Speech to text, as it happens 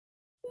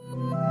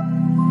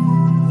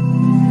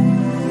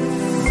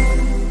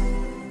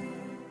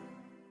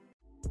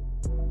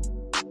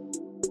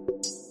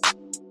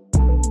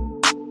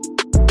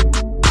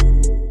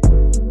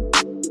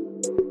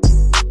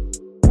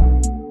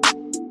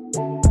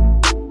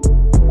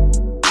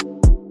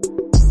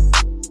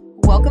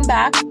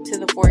Welcome back to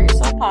the For Your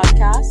Soul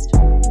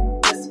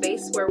podcast, a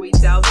space where we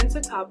delve into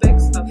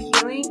topics of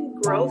healing,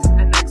 growth,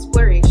 and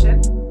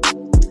exploration.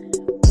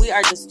 We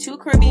are just two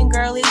Caribbean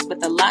girlies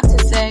with a lot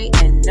to say,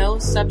 and no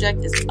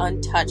subject is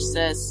untouched,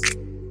 sis.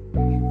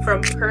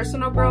 From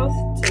personal growth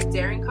to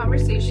daring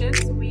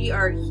conversations, we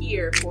are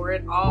here for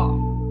it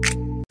all.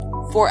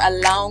 For a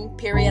long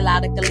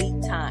periodically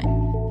time.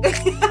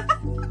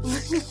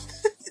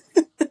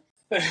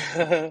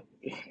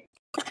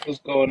 What's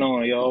going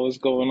on, y'all? What's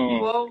going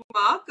on? Well,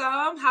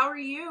 welcome. How are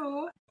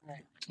you?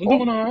 I'm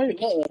doing all right.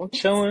 I'm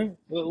chilling.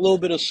 A little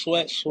bit of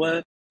sweat,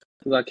 because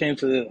I came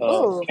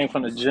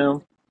from the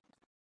gym.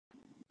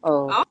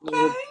 Oh,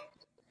 Okay.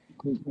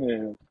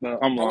 Yeah, no,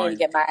 I'm I need to lying.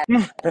 get my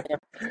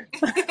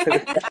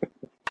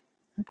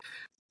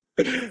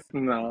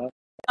Nah,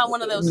 on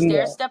one of those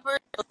stair steppers,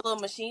 those little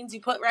machines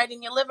you put right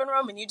in your living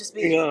room, and you just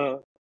be. yeah.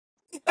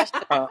 That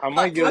shit I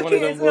might get fuck. one of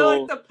Okay, them isn't it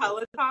like little. the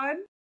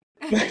Peloton?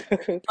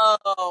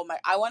 Oh my!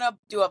 I want to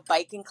do a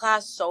biking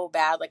class so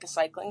bad, like a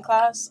cycling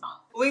class.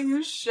 Well,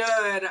 you should.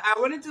 I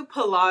want to do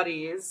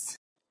Pilates.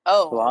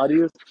 Oh,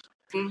 Pilates.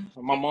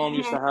 Mm-hmm. My mom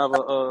used to have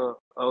a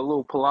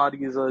little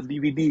Pilates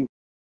DVD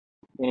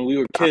when we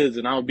were kids,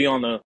 and I'd be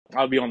on the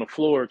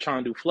floor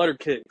trying to do flutter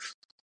kicks.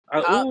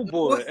 Oh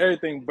boy,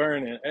 everything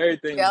burning.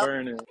 yep.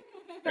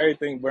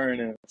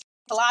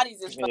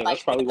 Pilates is for Yeah, that's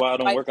like probably why I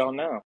don't work out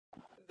now.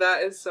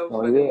 That is so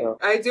Oh funny. yeah.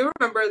 I do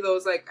remember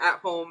those like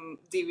at-home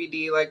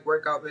DVD like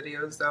workout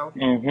videos though.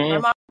 My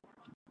Mm-hmm. mom.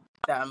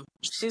 Them.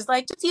 She's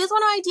like, just use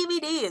one of my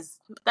DVDs.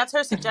 That's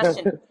her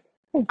suggestion.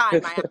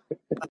 Fine, my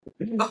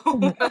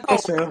Oh I no.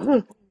 said,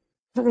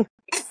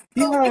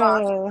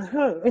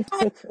 yeah.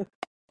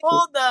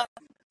 hold the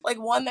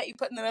like one that you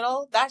put in the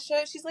middle. That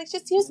shit. She's like,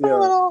 just use my Yeah.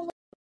 little.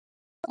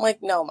 I'm like,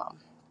 no, mom.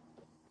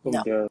 I'm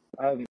No. good.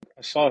 I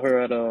saw her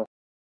at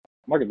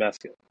Market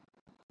Basket.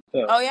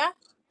 Yeah. Oh yeah,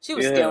 she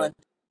was Yeah. stealing.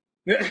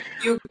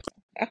 You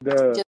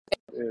The, Just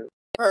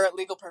for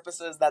legal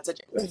purposes. That's a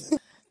joke.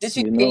 Did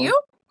she you pay know, you?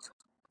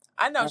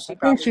 I know I she think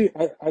probably.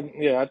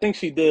 I think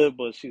she did,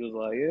 but she was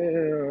like,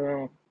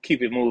 yeah,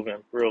 keep it moving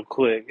real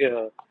quick.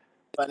 Yeah.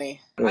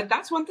 Funny.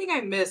 that's one thing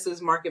I miss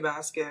is Market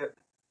Basket.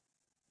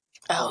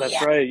 Oh, Oh that's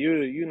yeah. right.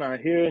 You not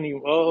here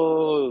anymore.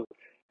 Oh,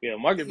 yeah.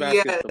 Market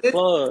Yeah, Basket's the it's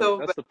plug. so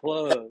That's bad. the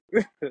plug.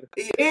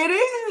 It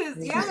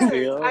is, yes.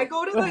 Yeah. I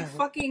go to like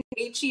fucking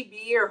HEB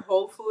or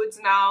Whole Foods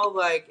now.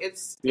 Like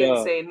it's Yeah.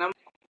 insane. I'm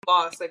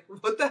lost. Like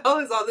what the hell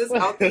is all this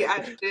healthy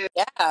ass shit?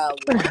 Yeah.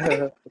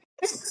 What?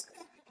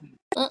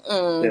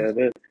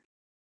 Yeah,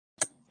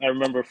 I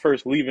remember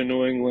first leaving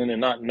New England and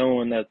not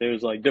knowing that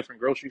there's like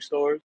different grocery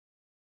stores.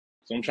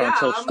 So I'm trying Yeah, to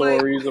tell I'm like,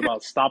 stories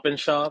about Stop and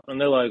Shop,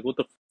 and they're like, what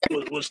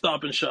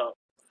Stop and Shop?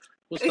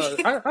 What's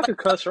that? I could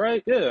cuss,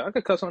 right? Yeah, I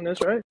could cuss on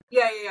this, right?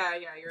 yeah.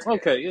 You're good.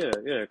 Okay,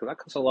 yeah, because I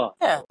cuss a lot.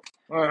 Yeah.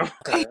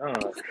 Okay,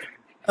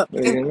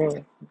 you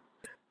know,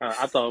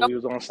 I thought we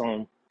was on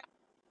some.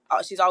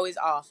 Oh, she's always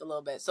off a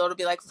little bit, so it'll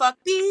be like fuck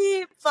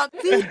beep, fuck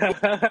beep.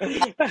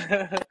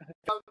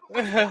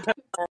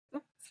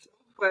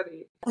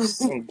 Funny.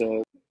 I'm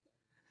dead.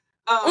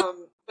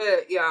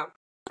 But yeah,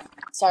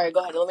 Sorry,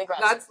 go ahead. Let me grab.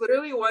 that's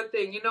literally one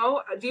thing. You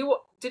know,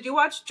 did you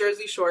watch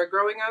Jersey Shore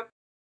growing up?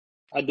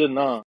 I did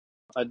not.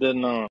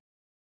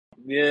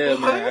 Yeah,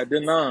 man, I What?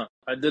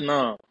 did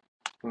not.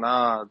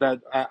 Nah, that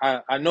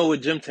I know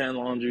with gym tan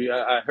laundry.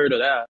 I heard of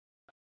that.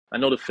 I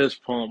know the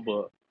fist pump,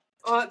 but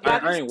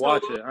That I is ain't so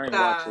watch it.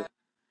 sad.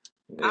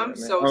 Yeah, I'm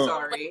man. so Like,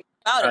 sorry.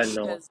 about I it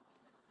know. because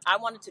I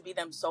wanted to be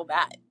them so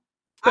bad.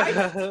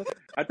 I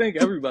I think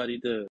everybody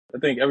did. I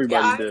think Yeah.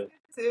 everybody I did. did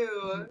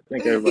too. I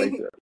think everybody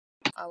did.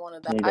 I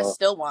wanted that. Oh, I God.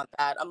 still want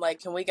that. I'm like,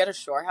 can we get a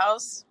shore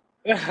house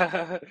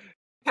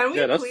Can we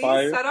Yeah, that's please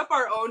fire. set up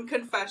our own That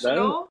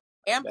confessional?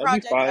 and that'd be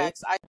Project fire.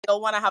 X? I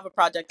still want to have a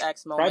Project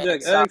X moment.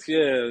 Project So X,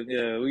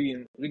 yeah,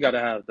 we gotta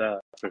have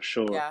that for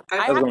sure. yeah, I've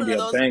I That's had gonna one be of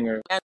a those.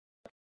 banger. And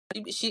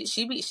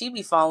she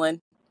be falling.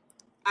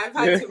 I've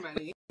had Yeah. too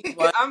many.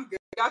 What? I'm good.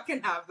 Y'all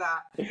can have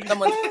that.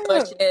 Someone's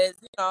bushes,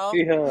 you know.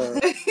 Yeah.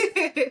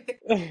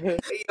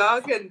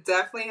 Y'all can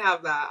definitely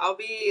have that. I'll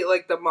be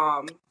like the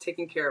mom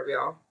taking care of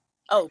y'all.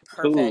 Oh,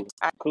 Cool. perfect.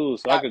 I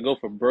So I got could go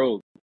for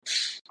broke.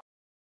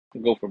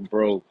 Go for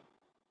broke.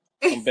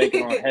 I'm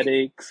banking on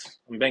headaches.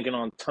 I'm banking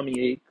on tummy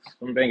aches.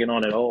 I'm banking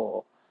on it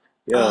all.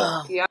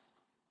 Yeah. Yeah,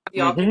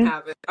 y'all can Mm-hmm.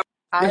 have it.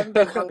 I haven't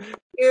been hungry.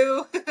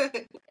 You.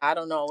 I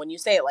don't know. When you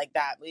say it like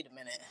that, wait a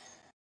minute.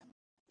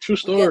 True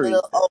We get a story.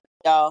 little old,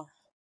 y'all.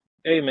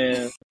 Hey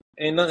man,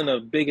 ain't nothing a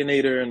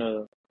Baconator and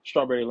a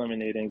strawberry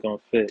lemonade ain't gonna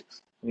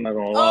fix. I'm not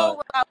gonna lie. Oh,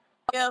 what I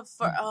give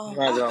for I'm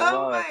not gonna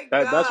Oh lie.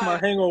 my That's my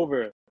god.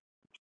 hangover.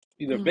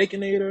 Either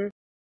Baconator,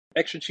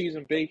 extra cheese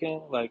and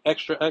bacon, like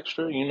extra,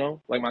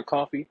 like my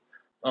coffee.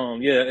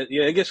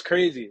 It gets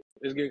crazy.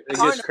 It gets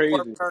carnivore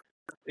crazy. burger.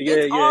 Yeah,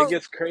 It's it all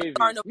gets crazy.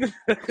 carnivore.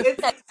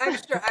 It's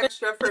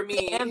extra for And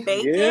me.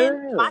 bacon. Yeah,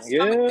 My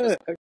stomach yeah. just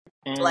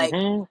like,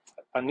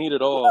 I need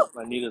it all.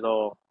 I need it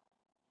all.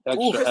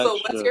 ooh. Crystal,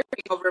 what's Extra. your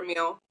hangover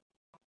meal?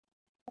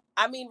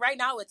 I mean, right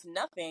now it's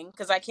nothing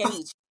because I can't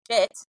eat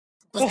shit.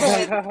 But She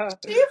fucking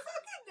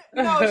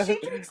no, she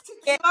drinks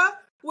yeah, tequila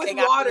with they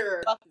got me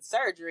water. fucking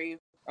surgery.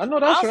 I know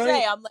that's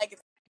right. I'm like, if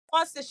you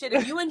want this shit,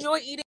 if you enjoy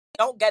eating,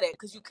 don't get it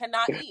because you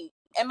cannot eat.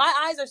 And my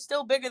eyes are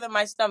still bigger than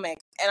my stomach,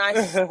 and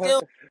I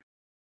still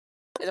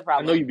is a I know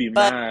problem. you be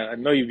But mad. I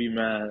know you be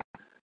mad.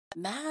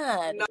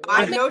 mad. No,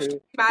 I I made know she's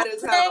mad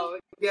as today. hell.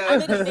 Yeah. I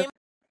made a family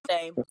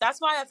today. That's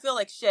why I feel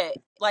like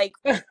shit. Like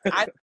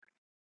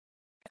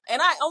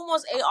I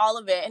almost ate all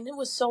of it, and it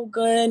was so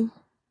good.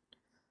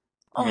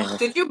 Oh,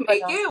 Did you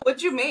make it?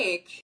 What'd you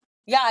make?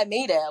 Yeah, I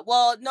made it.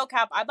 Well, no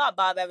cap. I bought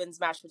Bob Evans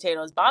mashed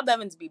potatoes. Bob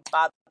Evans be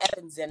Bob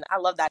Evans, and I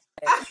love that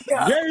shit.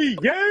 Yeah. Yay,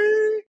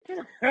 yay!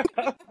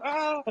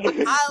 I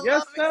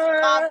Yes, love me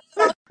some Bob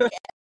sir. fucking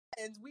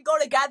Evans. We go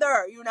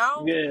together, you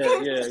know?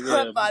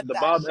 Yeah. But The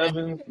that Bob shit.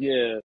 Evans,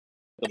 yeah.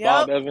 The Yep.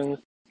 Bob Evans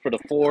for the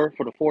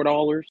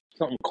 $4.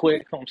 Something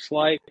quick, something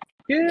slight.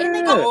 And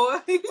they got Yeah.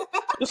 Oh.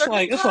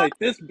 It's like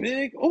this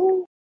big.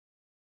 Ooh.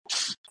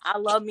 I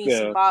love me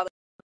some Yeah. Bob.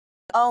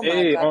 Oh my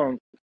Hey, god.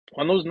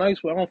 on those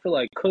nights where I don't feel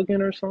like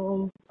cooking or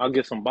something, I'll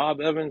get some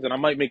Bob Evans and I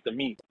might make the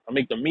meat. I'll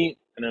make the meat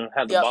and then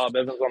have the Yep. Bob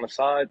Evans on the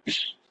side.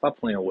 Stop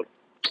playing with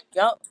it.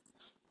 Yep.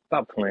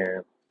 Stop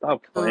playing.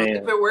 Stop Mm. If playing.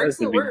 it That works,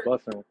 should it be works.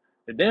 busting.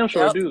 It damn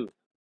sure Yep. do.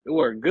 It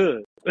worked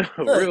good.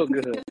 Good. Real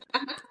good.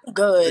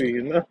 Good.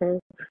 You know?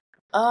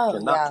 Oh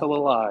Cannot yeah. tell a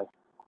lie.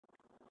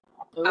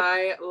 Oop.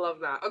 I love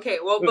that. Okay,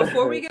 well,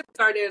 before we get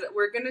started,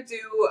 we're gonna do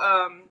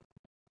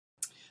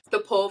the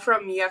poll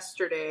from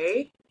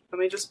yesterday. Let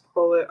me just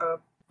pull it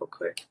up real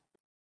quick.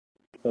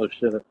 Oh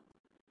shit.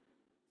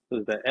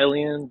 Was the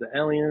alien? The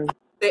alien?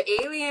 The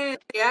alien,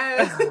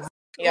 yes.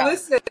 Yeah.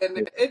 Listen,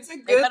 it's a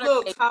They good better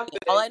little take topic. me.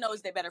 All I know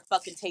is they better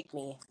fucking take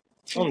me.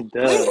 I'm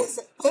dead.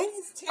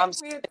 Please take I'm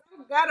me to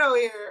ghetto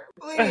here,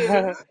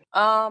 please.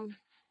 I'm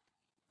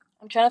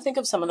trying to think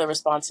of some of the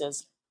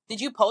responses.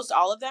 Did you post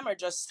all of them or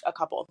just a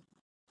couple?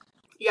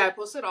 Yeah, I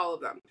posted all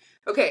of them.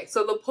 Okay,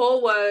 so the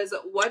poll was,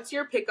 what's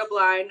your pickup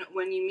line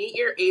when you meet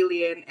your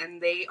alien and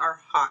they are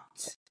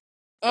hot?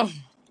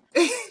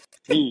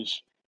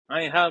 Yeesh.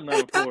 I ain't have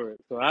nothing for it.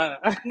 So No,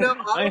 I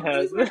all ain't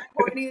of these had were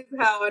corny as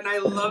hell, and I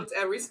loved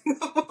every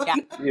single one. Yeah.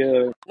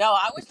 yeah. No,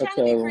 I was That's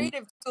trying to be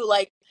creative too.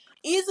 Like,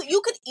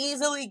 you could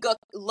easily go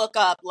look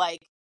up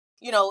like,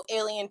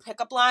 alien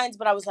pickup lines,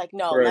 but I was like,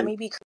 no, let right. me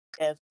be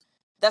creative.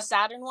 The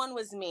Saturn one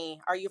was me.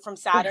 Are you from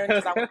Saturn?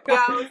 Because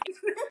I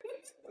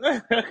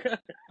Yeah,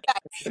 I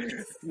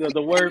The was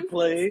Saturn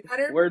wordplay,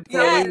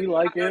 yes, we represented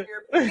like on it.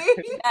 your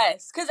page.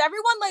 yes, because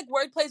everyone like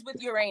word plays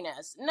with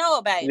Uranus.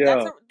 No, babe,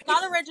 that's Yeah,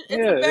 not original.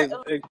 It's yeah.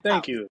 a very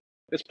Thank you.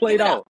 It's give played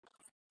it up. out.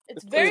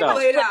 It's It's very played much out.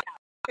 Played played out. out.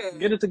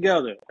 Get Okay. it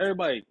together,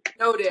 everybody.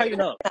 Noted.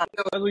 Tighten up. That's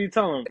what you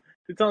tell them.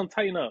 You tell them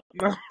tighten up.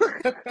 No.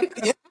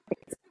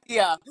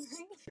 Yeah.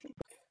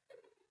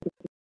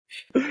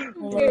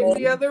 Okay,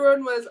 the other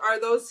one was, are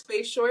those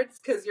space shorts?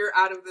 Because you're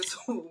out of this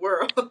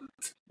world.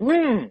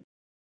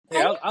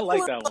 Yeah, I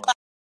like that one.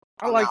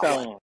 I On like that that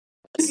one. one.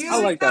 You I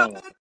like like that that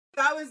one. one?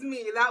 That was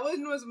me. That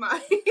one was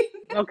mine.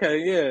 Okay,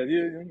 yeah,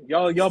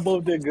 y'all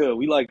both did good.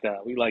 We like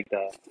that. We like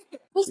that.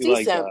 Who's We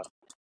like decent?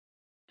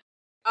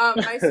 that.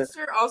 My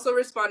sister also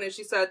responded.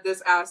 She said,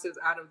 this ass is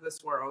out of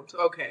this world.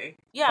 Okay.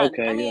 Yeah, I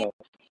Okay, mean,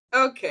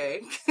 yeah.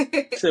 Okay.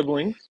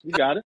 Siblings, we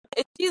got it.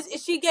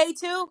 is she gay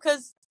too?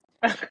 Because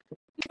you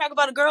talk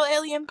about a girl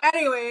alien.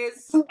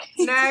 Anyways,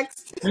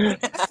 next.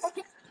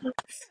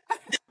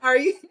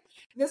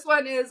 This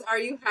one is, are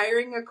you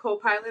hiring a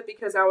co-pilot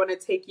because I want to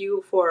take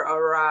you for a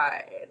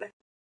ride?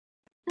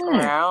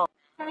 Wow.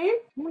 Okay.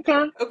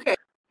 Okay. Okay.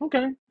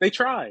 Okay. They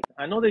tried.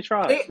 I know they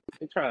tried.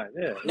 They tried.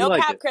 Yeah, we No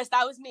like cap, it. Kris,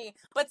 that was me.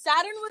 But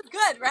Saturn was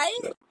good, right?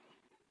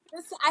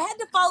 I had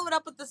to follow it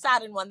up with the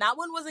Saturn one. That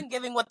one wasn't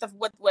giving what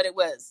it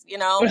was,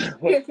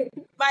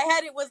 My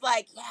head, it was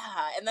like,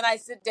 yeah. And then I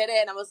did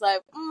it, and I was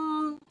like,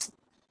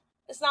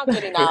 it's not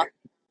good enough.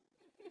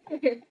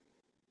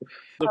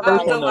 The How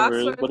first about The one it? never last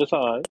is, one. but it's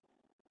alright.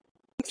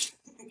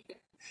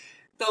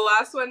 The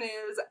last one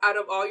is, out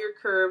of all your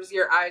curves,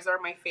 your eyes are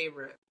my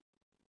favorite.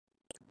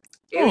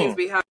 Hmm. Aliens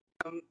be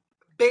having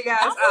big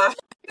ass That eyes.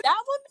 one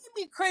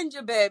made me cringe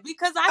a bit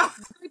because I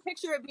really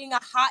picture it being a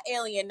hot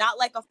alien, not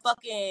like a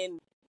fucking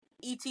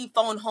ET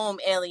phone home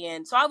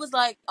alien. So I was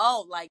like,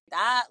 oh, like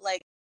that,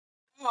 like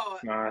Oh,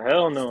 Nah,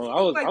 hell no.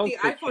 I like was the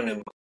iPhone.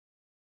 picturing.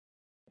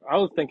 I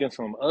was thinking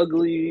some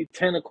ugly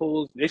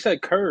tentacles. They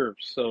said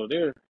curves, so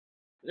they're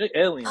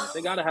aliens.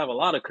 They gotta have a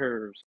lot of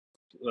curves.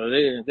 So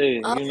they uh,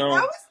 you I know.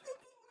 was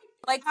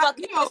like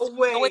fucking no Mr.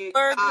 way,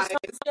 Zoidberg or guys. some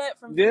shit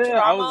from Yeah,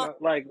 I Futurama. was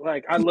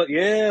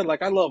like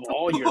I love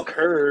all your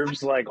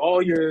curves, like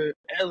all your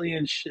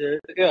alien shit.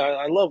 Yeah,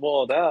 I love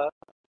all that.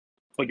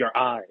 But your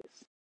eyes,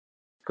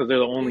 because they're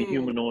the only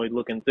humanoid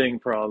looking thing,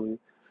 probably.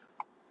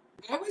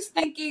 I was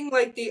thinking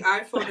like the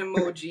iPhone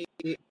emoji,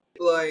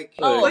 like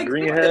Oh,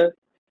 Green God. head,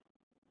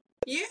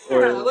 yeah,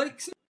 or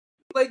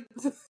like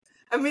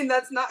I mean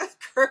that's not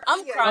curvy. I'm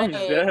I'm crying.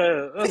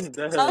 dead. I'm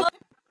dead.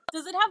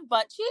 Does it have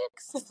butt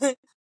cheeks?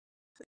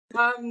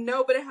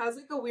 No, but it has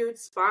like a weird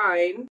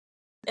spine.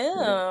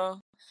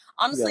 Ew.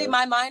 Honestly, Yeah.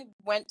 my mind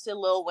went to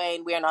Lil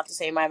Wayne. We are not the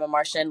same. I'm a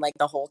Martian, like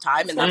the whole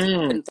time, and that's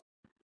Mm, been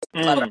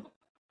clever,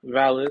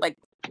 Valid. like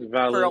for a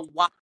Valid.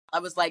 while. I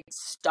was like,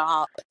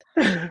 stop.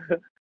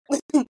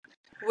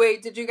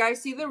 Wait, did you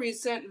guys see the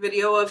recent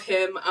video of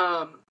him,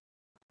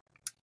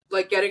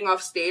 like getting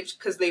off stage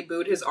because they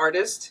booed his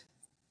artist?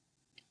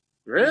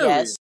 Really?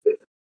 Yes.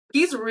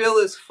 He's real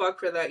as fuck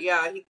for that.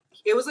 Yeah,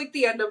 it was like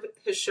the end of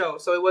his show,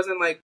 so it wasn't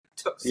like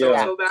so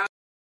bad.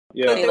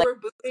 Yeah. But they like, were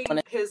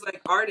booing his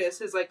like artist,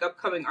 his like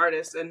upcoming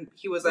artist, and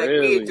he was like,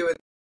 Really? "We ain't doing,"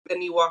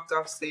 and he walked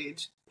off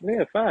stage.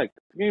 Yeah, fact.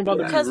 You ain't about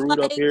to be Because, rude up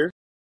like, here.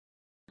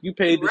 You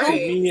paid to see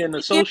Right. me and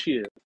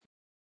associate.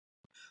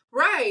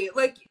 Right,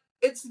 like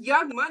it's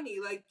young money.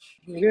 Like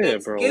Yeah,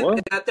 it's bro. given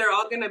What? that they're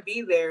all gonna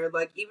be there.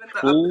 Like even the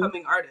Fool.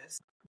 upcoming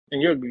artists.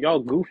 And y'all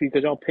goofy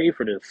because y'all pay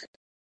for this.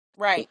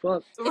 right.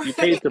 The fuck? Right, You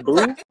paid to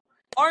boo?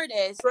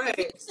 Artist, if right.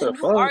 he's a The new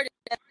fuck? artist,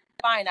 that's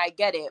fine, I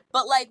get it.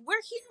 But like, we're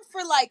here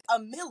for like a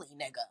milli,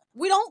 nigga.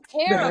 We don't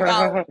care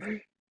about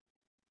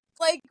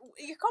like.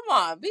 Come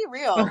on, be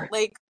real.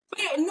 Like,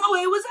 Wait, no,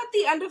 it was at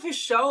the end of his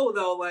show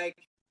though. Like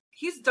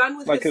he's done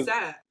with Like his his,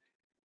 set.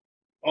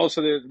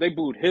 also they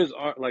booed his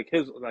art, like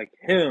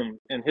him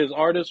and his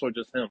artist, or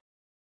just him?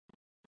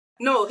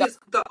 No,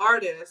 the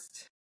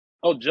artist.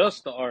 Oh,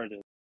 just the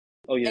artist.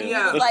 Oh and yeah, he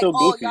Yeah, was that's like, still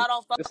 "Oh, goofy. y'all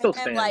don't fuck It with still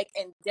him," stands. like,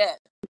 and dip.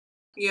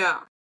 yeah,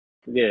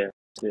 Yeah.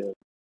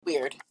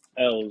 Weird.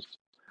 L's.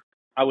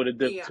 I would have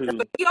dipped yeah. too.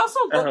 But he also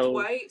looked L's.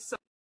 white, so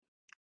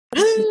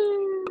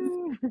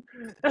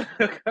That's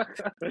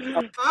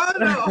I don't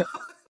know.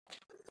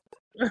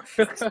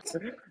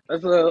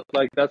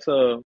 that's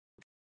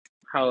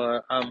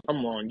how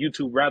I'm on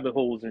YouTube rabbit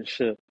holes and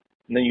shit,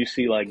 and then you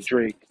see like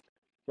Drake,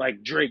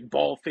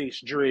 bald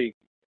faced Drake,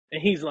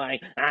 and he's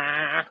like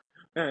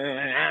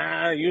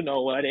you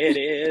know what it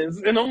is,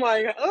 and I'm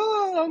like,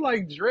 oh, I'm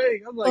like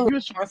Drake, I'm like, you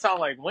was trying to sound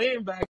like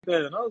Wayne back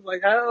then, and I was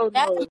like, hell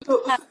That, no.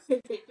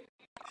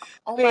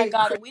 oh my Wait,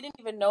 god, and we didn't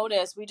even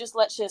notice. We just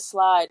let shit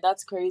slide.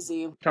 That's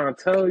crazy. I'm trying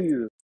to tell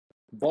you,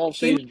 bald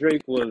he faced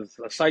Drake was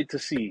a sight to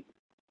see.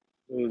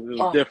 It was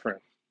Yeah.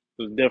 different.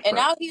 It was And different.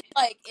 now he's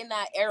like in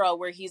that era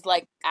where he's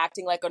like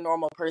acting like a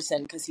normal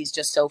person because he's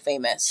just so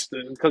famous.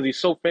 Because he's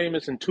so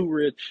famous and too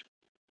rich.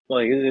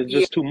 Like, it's yeah.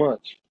 just too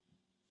much.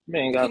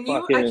 Man got Can you?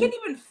 I fucking... can't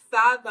even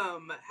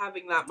fathom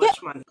having that Yeah.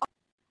 much money.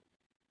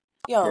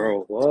 Yo.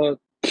 Bro, what?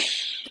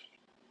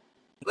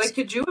 Like,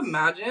 could you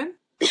imagine?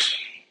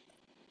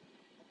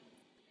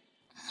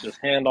 Just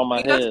hand on my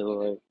He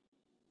doesn't.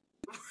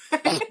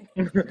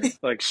 head,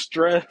 like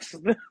stress.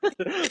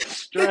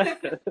 Stress.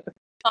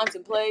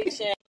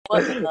 Contemplation.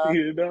 What the?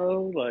 You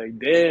know? Like,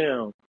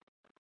 damn.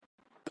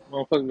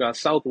 Motherfucker got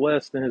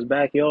Southwest in his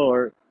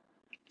backyard.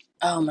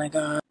 Oh my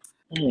god.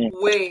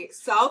 Wait,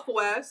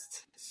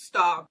 Southwest,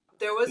 stop.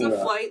 There was a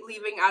Nah. flight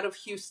leaving out of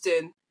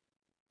Houston,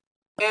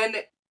 and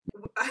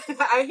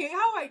I hate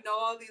how I know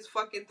all these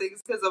fucking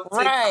things because of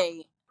TikTok.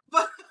 Right.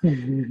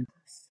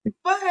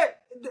 But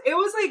it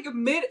was like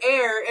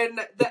mid-air, and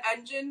the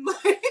engine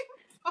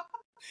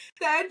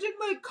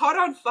like caught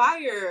on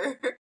fire.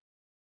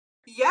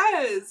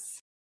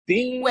 Yes.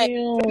 Damn. Wait.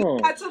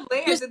 Had to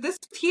land. This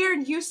is here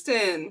in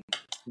Houston.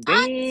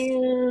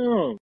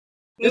 Damn.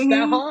 It's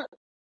that hot?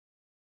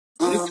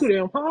 It's too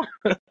damn hot.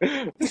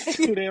 It's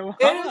too damn It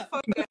is hot.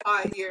 fucking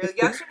hot here.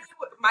 Yesterday,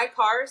 my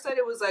car said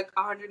it was like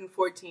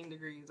 114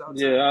 degrees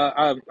outside.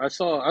 Yeah, I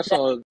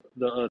saw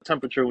the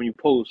temperature when you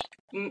post.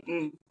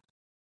 Mm-mm.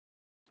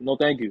 No,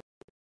 thank you.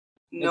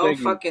 No, No thank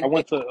you. fucking I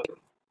went thing.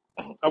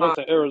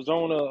 to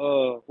Arizona.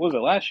 What was it,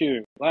 last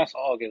year? Last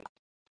August.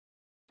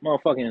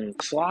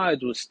 Motherfucking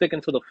slides was sticking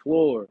to the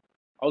floor.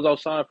 I was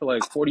outside for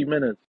like 40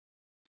 minutes.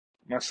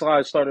 My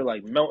slides started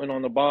like melting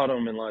on the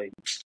bottom, and like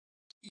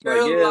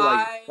You're yeah,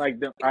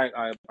 lying.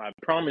 I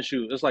promise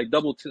you, it's like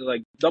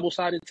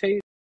double-sided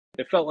tape.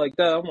 It felt like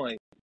that. I'm like,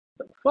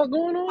 what the fuck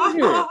going on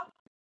here?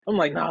 I'm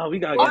like, nah, we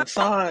gotta get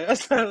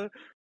inside.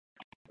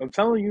 I'm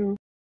telling you,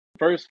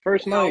 first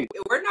No, night.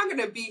 we're not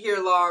gonna be here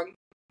long.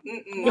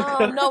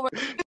 No,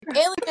 we're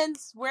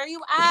aliens. Where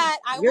you at?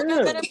 I will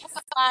get better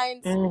pickup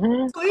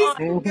lines. Please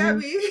come get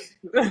me.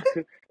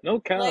 No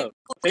cap. Like,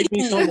 Take me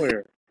please.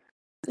 somewhere.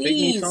 Take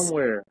me Please.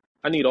 somewhere.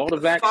 I need all the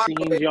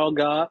vaccines y'all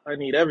got. I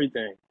need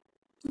everything.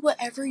 Do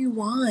whatever you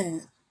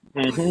want.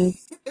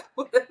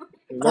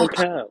 No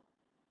cap.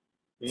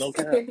 No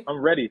cap. I'm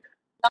ready.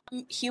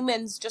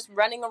 Humans just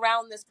running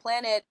around this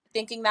planet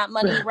thinking that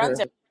money runs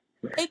it.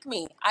 Take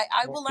me.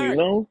 I will learn. You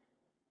know?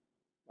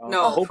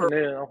 No, I'm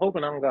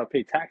hoping I don't gotta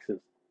pay taxes.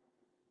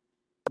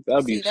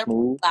 That'd be See, they're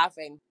smooth.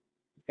 laughing.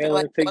 They're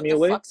like, Alien, take what me the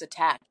away. fuck's a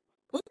tax?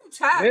 what the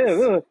tax? Yeah,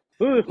 You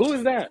who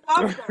is just that?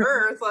 flew off the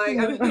earth. Like,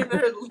 I mean,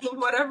 they're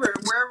whatever,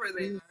 wherever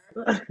they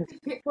are.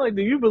 Like,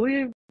 do you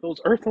believe those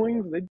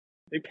Earthlings?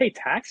 They pay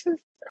taxes?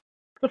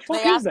 The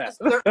fuck They is ask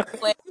that?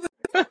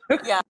 us,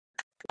 yeah.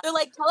 They're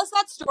like, tell us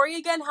that story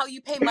again, how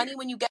you pay money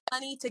when you get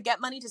money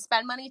to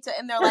spend money to,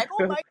 and they're like,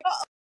 oh my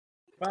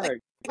God. Like,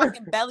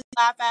 fucking belly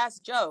laugh ass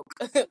joke.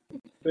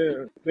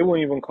 They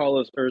won't even call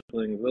us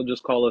Earthlings. They'll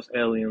just call us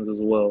aliens as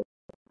well.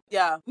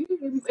 Yeah. Maybe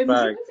they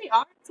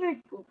are. Like,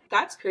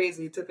 that's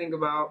crazy to think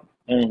about.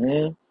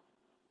 Mm-hmm.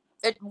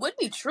 It would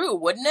be true,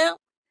 wouldn't it?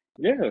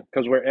 Yeah,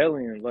 because we're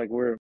aliens. Like,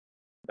 we're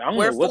I don't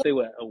We're know what they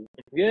were.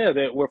 Yeah,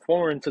 that we're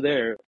foreign to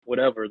their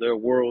whatever, their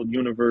world,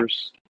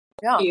 universe.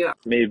 Yeah. Yeah,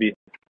 Maybe.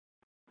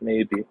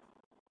 maybe.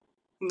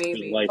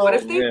 Life. What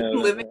if they've been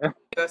Yeah. living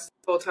with us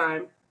the whole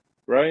time?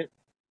 Right?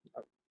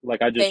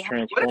 Like I They just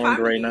have, What if transformed I'm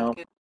an right now.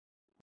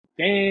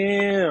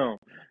 alien?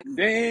 Damn.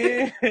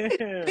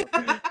 Damn.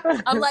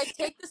 I'm like,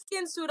 take the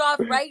skin suit off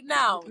right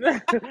now.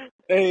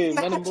 Hey,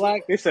 Men in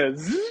Black, they said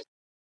zzz,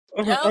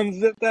 Yep.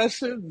 unzip that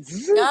shit.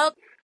 Zzz. Yep.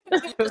 You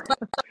just let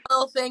that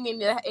little thing in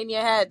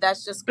your head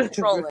that's just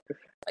controlling.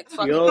 Like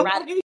fucking Yo,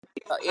 rat.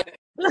 Yeah.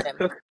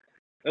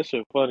 that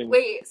shit funny.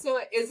 Wait, so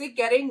is it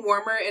getting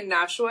warmer in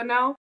Nashua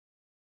now?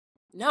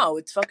 No,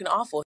 it's fucking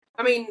awful.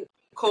 I mean, I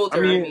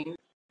colder, mean,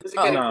 Is it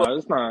Oh. getting nah, cold?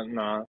 it's not.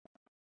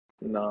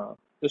 Nah.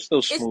 It's still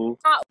It's smooth.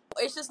 not.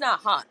 It's just not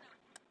hot.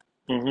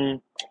 hmm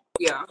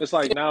Yeah. It's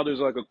like now there's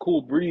like a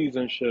cool breeze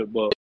and shit,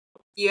 but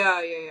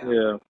Yeah.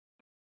 yeah,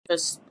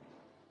 Just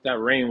that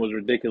rain was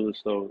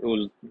ridiculous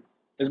though.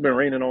 It's been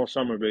raining all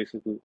summer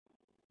basically.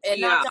 it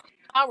Yeah. knocked out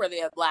the power they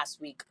had last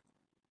week.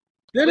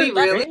 Did Wait, it?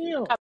 That really?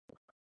 Damn.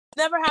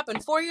 never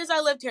happened. 4 years I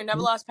lived here,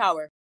 never lost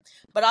power.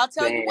 But I'll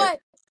tell you Damn.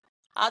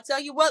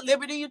 what,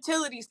 Liberty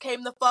Utilities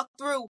came the fuck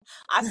through.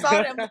 I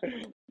saw them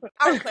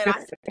power plant. I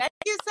said, thank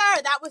you,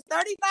 sir. That was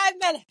 35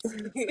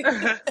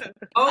 minutes.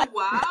 Oh,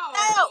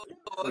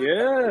 wow.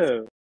 Yeah.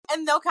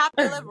 And no cop,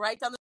 they live right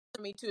down the street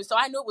from me too. So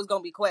I knew it was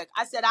gonna be quick.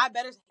 I said, I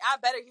better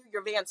hear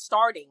your van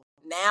starting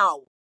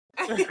now.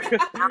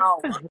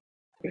 Now.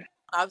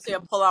 I'm saying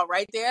pull out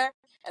right there,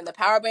 and the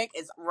power bank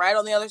is right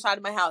on the other side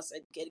of my house.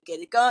 And get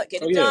it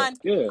done.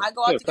 Yeah. I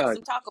go out to get Fact.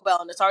 some Taco Bell,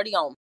 and it's already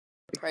on.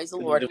 Praise the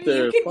Lord. If Wait, you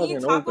they're can eat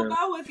fucking Taco open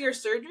Bell with your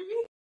surgery?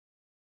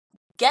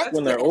 Get That's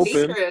when they're pretty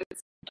this. open. dangerous.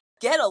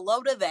 Get a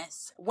load of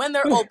this when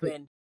they're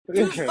open.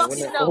 You Yeah, when fucking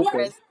they're know, open.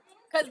 Kris.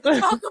 Because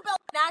the Taco Bell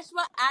in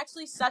Nashua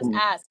actually sucks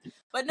ass.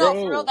 But no, for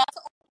real, Bro. that's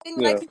the only thing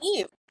that I Yeah. can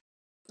eat.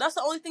 That's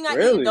the only thing I eat.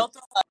 Really? Don't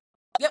throw up.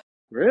 Yep.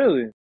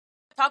 Really?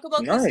 Taco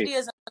Bell Nice. quesadilla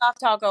is a soft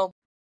taco.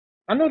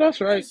 I know that's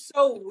That right. is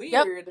so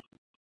Yep. weird.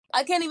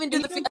 I can't even do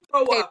And the you didn't fiesta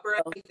throw potato. up or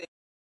anything.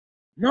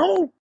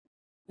 No.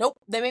 Nope.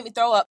 They make me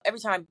throw up every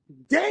time.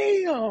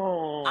 Damn.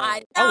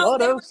 I I know. love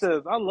They them were,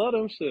 shit. I love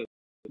them shit.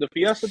 The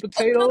Fiesta and they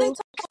potatoes. took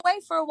them away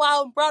for a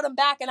while and brought them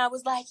back, and I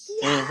was like,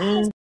 yes.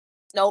 Mm-hmm.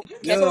 Nope. I'm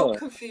Can't. so Yeah.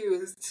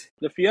 confused.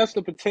 The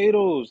Fiesta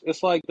potatoes.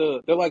 It's like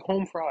they're like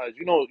home fries.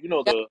 You know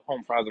Yep. the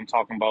home fries I'm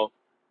talking about.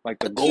 Like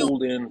the The cute.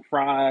 golden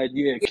fried,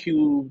 yeah,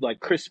 cubed, like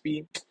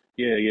crispy.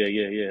 Yeah.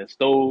 It's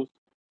those.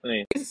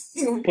 And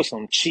they put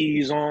some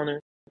cheese on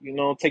it. You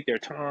know, take their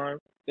time.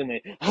 Then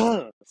they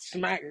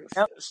smack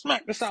Yep.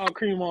 the sour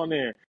cream on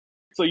there.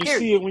 So you Period.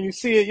 see it when you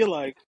see it, you're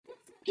like,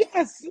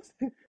 yes.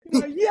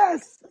 You're like,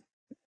 yes.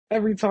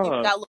 Every You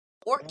time. got a little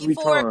porky Every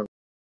for it. time.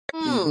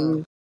 Hmm.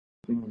 Mhm.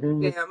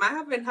 Mhm. Damn, I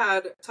haven't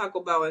had Taco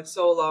Bell in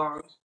so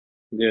long.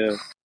 Yeah.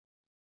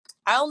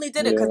 I only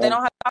did it because they Yeah.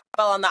 don't have Taco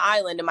Bell on the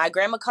island, and my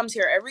grandma comes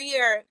here every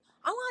year.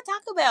 I want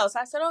Taco Bell, so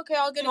I said, okay,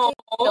 I'll get a quesadilla,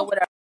 Oh,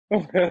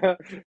 whatever.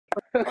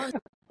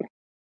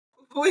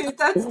 Oh, wait,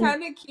 that's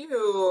kind of cute.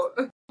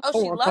 oh, I she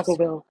want Taco loves.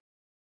 Bell.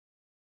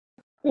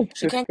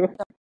 She can't.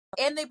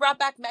 And they brought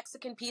back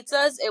Mexican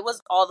pizzas. It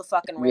was all the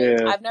fucking rage.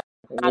 Yeah. I've never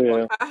had Yeah.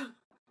 one. I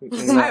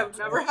My have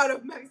never had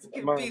a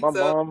Mexican my pizza.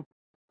 mom,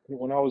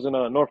 when I was in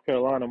North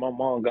Carolina, my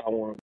mom got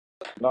one.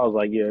 And I was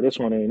like, yeah, this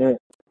one ain't it.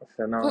 I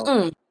said, no,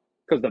 Mm-mm.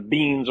 because the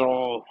beans are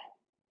all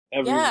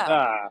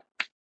Yeah.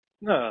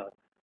 nah.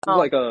 It's Oh.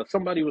 like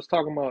somebody was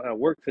talking about at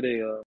work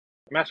today,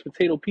 mashed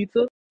potato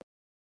pizza.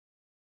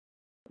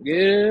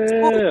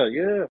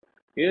 Ooh.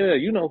 Yeah,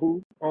 you know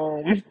who.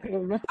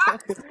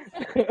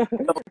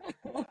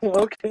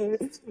 Okay.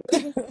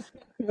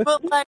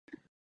 But like,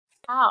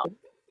 how?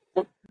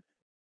 It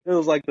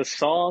was like the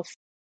sauce.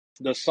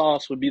 The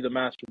sauce would be the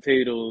mashed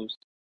potatoes.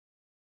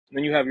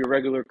 Then you have your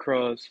regular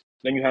crust.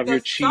 Then you have The your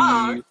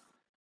sauce. cheese.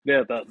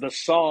 Yeah, the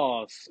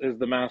sauce is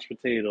the mashed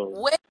potatoes.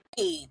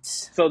 Wait.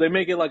 So they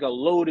make it like a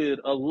loaded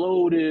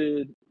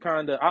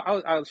kind of.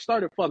 I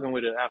started fucking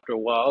with it after a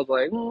while. I was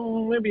like,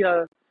 maybe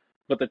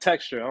but the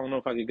texture, I don't know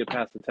if I could get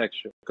past the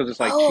texture because it's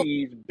like Oh.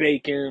 cheese,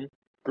 bacon,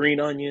 green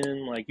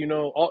onion, like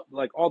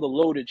all the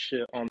loaded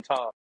shit on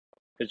top.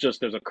 It's just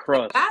there's a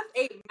crust. Math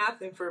ain't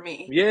mathing for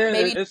me. Yeah,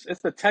 Maybe it's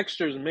the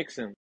textures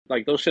mixing.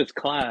 Like those shits it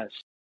clash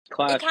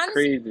kind of seems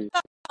crazy.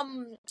 like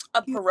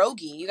a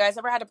pierogi. You guys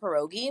ever had a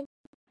pierogi?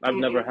 I've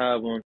never Mm-mm. had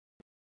one.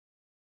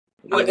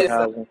 What Never is had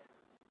that? one.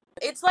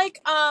 It's like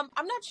I'm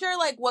not sure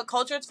like what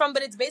culture it's from,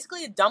 but it's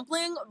basically a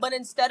dumpling, but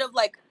instead of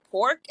like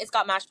pork, it's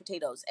got mashed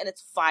potatoes, and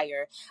it's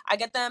fire. I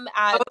get them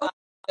at Oh,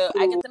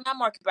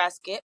 Market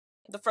Basket,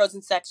 the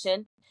frozen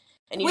section,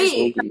 and you just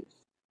wait, Pierogi.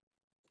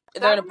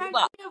 they're that in a reminds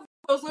blue me of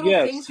those little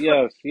Yes, things from.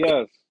 yes,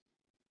 yes,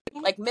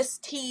 like Miss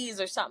Teas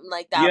or something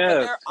like that, but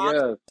yes, they're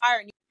honestly yes. fire.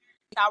 And you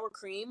sour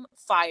cream,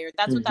 fire.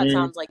 That's what that hmm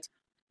sounds like.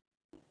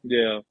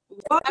 Yeah. Have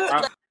to What?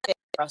 I, let it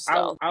rust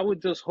though. I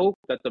would just hope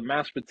that the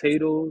mashed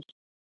potatoes,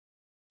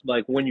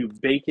 like when you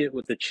bake it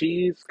with the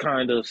cheese,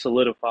 kind of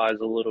solidifies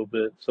a little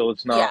bit, so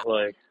it's Yeah,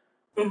 not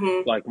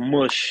Mm-hmm. like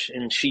mush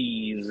and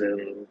cheese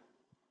and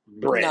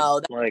bread.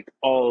 no, Like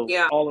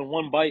Yeah. all in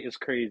one bite is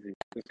crazy.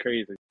 It's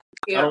crazy. I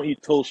Yeah. don't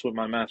eat toast with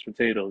my mashed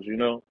potatoes. You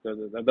know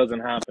that doesn't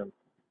happen.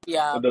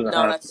 Yeah, It doesn't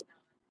no, happen.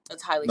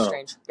 that's highly No.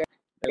 strange.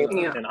 And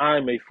Yeah. and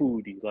I'm a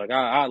foodie. Like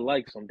I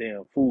like some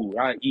damn food.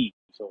 I eat.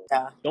 So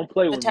Yeah, don't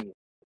play the with textures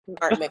me.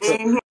 aren't mixed.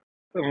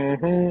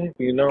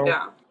 You know.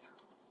 Yeah.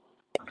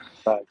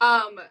 Like,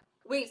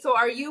 Wait, so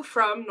are you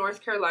from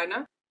North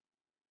Carolina?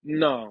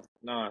 no,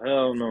 nah,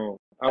 hell no.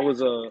 I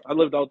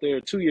lived out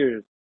there 2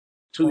 years.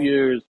 2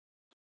 years.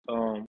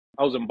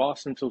 I was in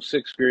Boston till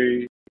sixth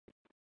grade.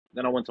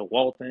 Then I went to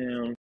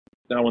Waltham.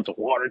 Then I went to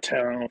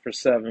Watertown for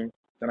seven.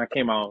 Then I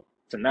came out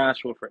to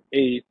Nashville for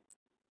eight.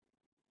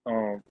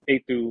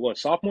 Eight through what,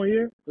 sophomore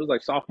year? It was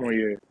like sophomore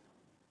year.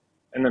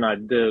 And then I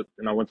dipped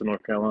and I went to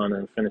North Carolina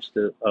and finished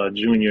it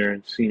junior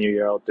and senior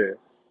year out there.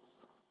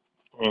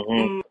 hmm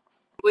Mm.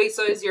 Wait,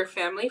 so is your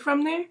family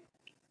from there?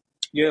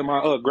 Yeah,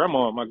 my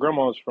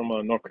grandma's from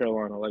North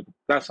Carolina. Like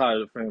that side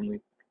of the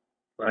family.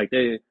 Like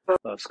they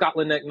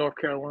Scotland Neck, North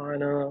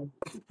Carolina,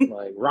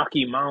 like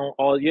Rocky Mount,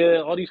 all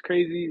these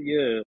crazy,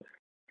 yeah.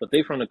 But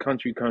they from the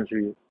country,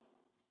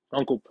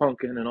 Uncle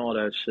Pumpkin and all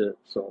that shit.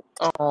 So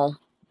Oh,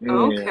 yeah,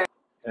 Okay.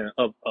 and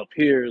up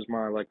here is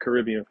my like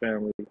Caribbean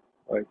family,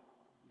 like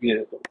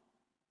yeah.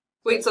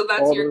 Wait, So so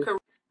that's all your the Caribbean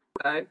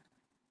side?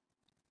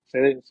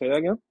 say that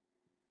again.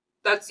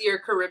 That's your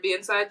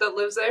Caribbean side that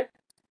lives there?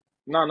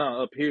 No,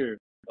 up here,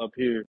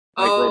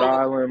 like Rhode Oh,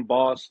 Island,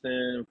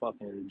 Boston,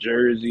 fucking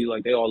Jersey,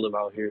 like they all live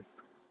out here.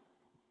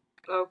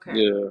 okay.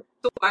 Yeah.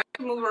 So why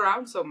do you move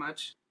around so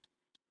much?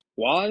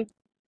 Why?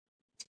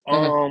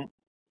 mhm. Um,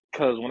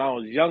 cause when I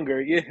was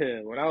younger,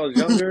 yeah,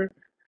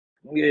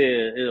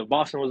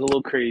 Boston was a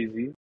little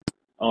crazy.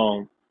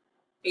 Um,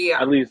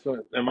 Yeah. at least,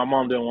 and my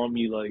mom didn't want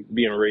me like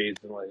being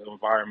raised in like an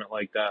environment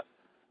like that,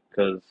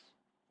 cause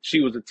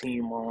she was a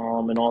teen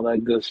mom and all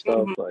that good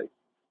stuff. Hmm. Like,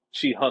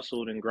 she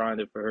hustled and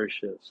grinded for her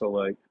shit. So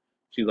like,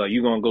 she's like,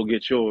 you gonna go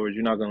get yours.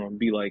 You're not gonna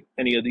be like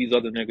any of these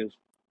other niggas.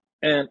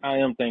 And I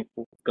am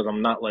thankful because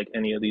I'm not like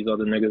any of these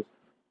other niggas.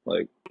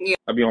 Like, Yeah.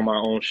 I be on my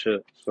own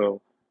shit.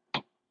 So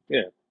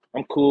yeah,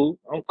 I'm cool.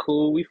 I'm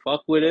cool. We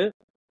fuck with it.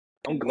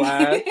 I'm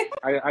glad.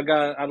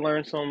 I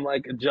learned some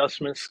like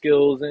adjustment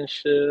skills and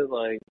shit.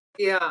 Like,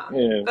 Yeah.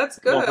 yeah, That's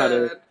know how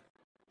to good.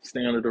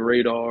 stay under the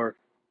radar,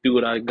 do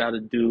what I gotta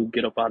do,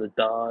 get up out of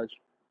dodge,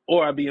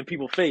 or I be in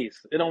people's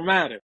face. It don't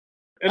matter.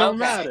 It don't Okay.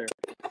 matter.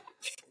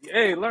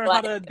 Hey, learn how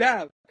Like to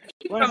adapt.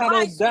 Learn from how to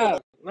high school,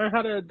 adapt. Learn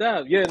how to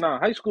adapt. Yeah, nah,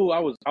 high school I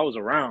was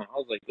around. I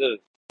was like this.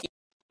 I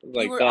was you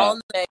like were that.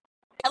 on the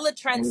hella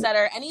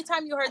trendsetter.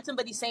 Anytime you heard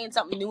somebody saying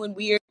something new and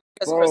weird,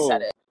 because Kris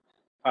said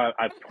Bro, it.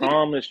 I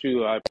promise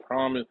you, I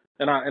promise.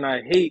 And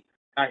I hate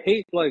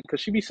like, cause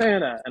she be saying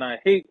that, and I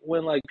hate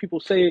when like people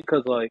say it,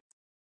 cause like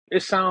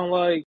it sound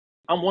like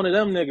I'm one of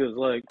them niggas.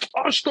 Like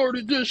I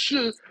started this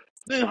shit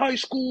in high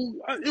school.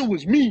 It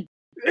was me.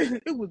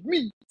 It was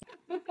me.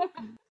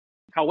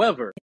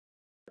 However,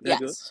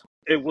 nigga, Yes.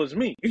 it was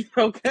me.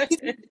 Okay,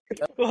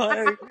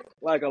 like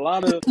like a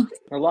lot of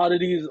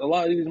these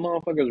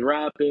motherfuckers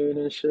rapping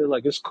and shit.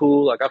 Like it's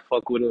cool. Like I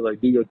fuck with it.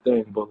 Like do your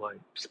thing. But like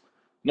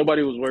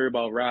nobody was worried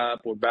about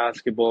rap or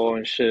basketball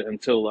and shit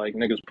until like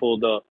niggas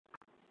pulled up.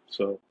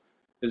 So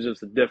it's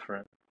just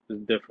different.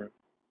 It's different.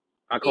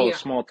 I call it Yeah.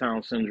 small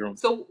town syndrome.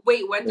 So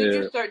wait, when did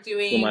you Yeah, start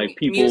when like doing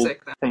people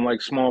music then? from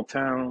like small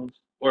towns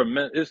or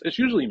men. It's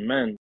usually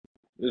men.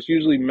 It's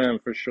usually men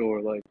for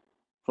sure. Like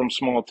from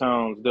small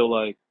towns, they'll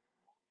like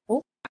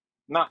Oh,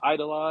 not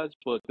idolize,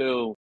 but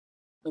they'll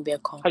maybe a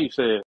call. how you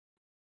say it.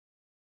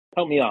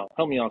 Help me out.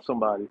 Help me out,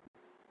 somebody.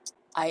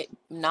 I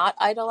not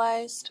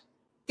idolized.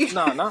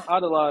 Nah, not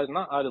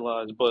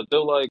idolize, but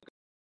they'll like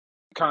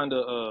kind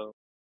of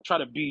try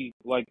to be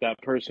like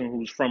that person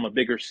who's from a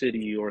bigger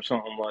city or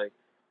something like.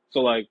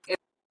 So like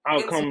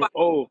I'll come. Inspired.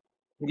 Oh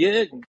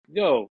yeah,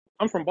 yo,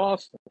 I'm from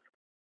Boston.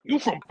 You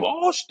from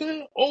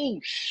Boston? Oh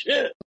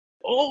shit.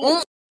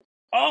 Mm. Oh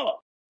oh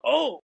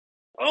oh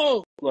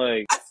oh.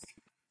 Like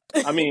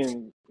I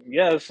mean,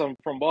 yes, I'm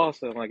from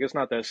Boston. Like, it's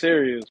not that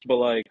serious, but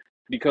like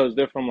because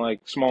they're from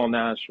like small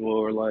Nashville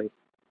or like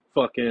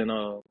fucking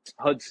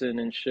Hudson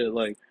and shit.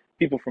 Like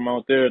people from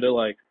out there, they're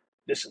like,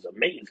 this is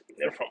amazing.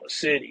 They're from a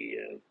city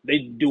and they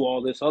do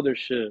all this other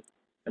shit,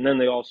 and then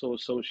they also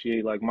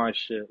associate like my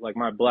shit, like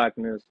my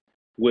blackness,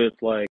 with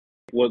like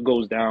what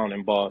goes down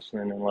in Boston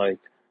and like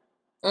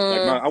my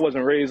Mm. I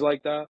wasn't raised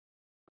like that,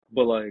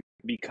 but like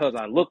because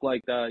I look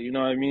like that, you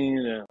know what I mean?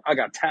 And I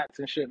got tats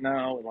and shit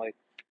now, and like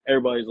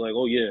everybody's like,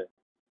 "Oh yeah,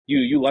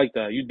 you like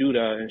that, you do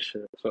that and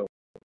shit." So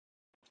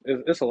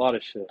it's a lot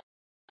of shit.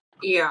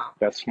 Yeah.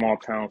 That small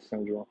town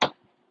syndrome.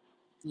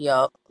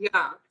 Yup.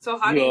 Yeah. So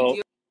how do you deal Yo,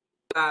 with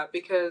that?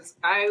 Because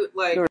I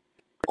like, You're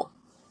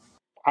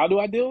how do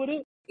I deal with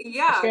it? I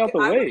yeah, stay out the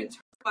I would way.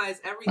 internalize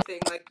everything.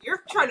 Like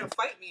you're trying to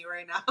fight me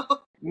right now.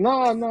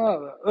 No,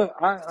 no,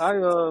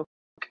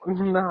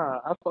 nah,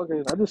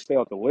 I just stay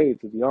out the way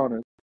to be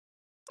honest,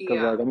 because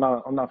Yeah. like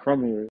I'm not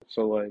from here,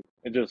 so like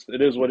it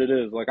is what it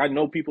is. Like I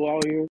know people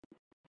out here.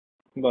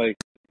 Like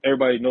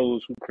everybody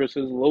knows who Kris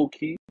is low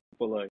key,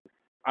 but like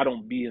I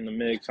don't be in the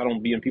mix. I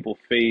don't be in people's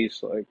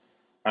face. Like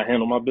I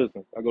handle my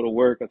business. I go to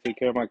work. I take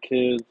care of my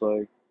kids.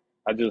 Like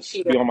I just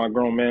Yeah. be on my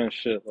grown man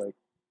shit. Like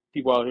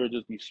people out here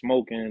just be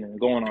smoking and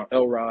going on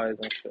L rides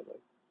and shit.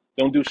 Like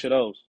don't do shit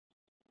else.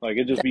 Like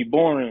it just be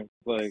boring.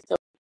 Like So,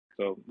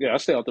 so yeah, I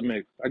stay out the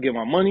mix. I get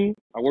my money.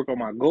 I work on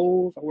my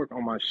goals. I work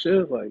on my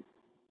shit. Like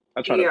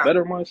I try to Yeah.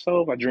 better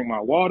myself. I drink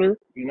my water.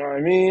 You know what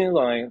I mean?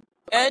 Like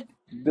Ed,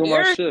 do my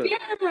you're shit.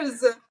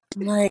 Cheers.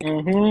 like,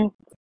 Mm-hmm.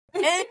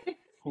 Ed.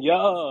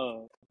 Yeah.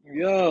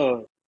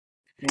 Yeah.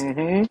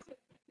 Mm-hmm.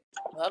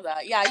 Love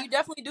that. Yeah, you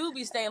definitely do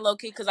be staying low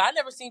key because I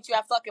never seen you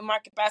at fucking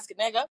Market Basket,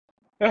 nigga.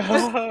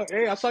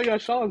 Hey, I saw your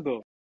Shaw's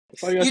though. I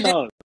saw your You did?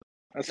 Shaw's.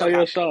 I saw No your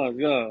cap. Shaw's.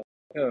 Yeah.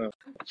 Yeah.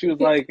 She was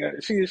like,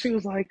 she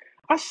was like,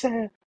 I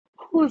said,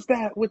 who is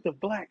that with the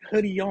black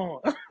hoodie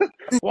on,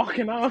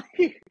 walking out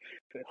here?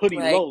 Hoodie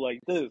Like, low like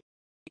this.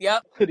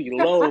 yep. Hoodie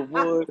low,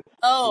 boy.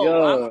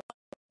 Oh,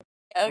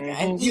 I'm Yeah.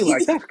 okay. Mm-hmm. You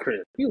like that's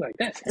Kris. You like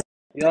that's him.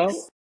 Yeah.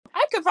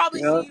 I could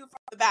probably Yeah. see you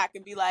from the back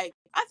and be like,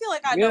 I feel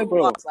like I Yeah, know who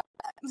bro. walks like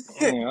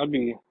that. Yeah,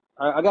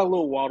 I got a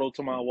little waddle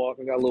to my walk.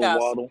 I got a little Yes.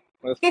 waddle.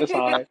 It's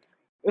all right.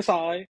 It's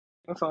all right.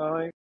 It's all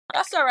right.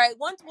 That's all right.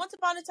 Once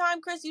upon a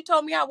time, Kris, you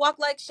told me I walk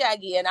like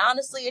Shaggy, and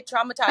honestly, it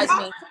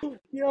traumatized me.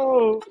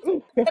 Yo.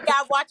 I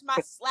got watch my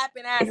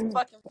slapping ass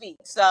fucking feet.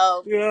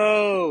 So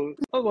Yo.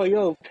 I was like,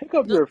 yo, pick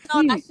up just your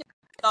know that feet. shit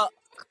stuck.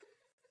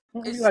 I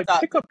It's be like,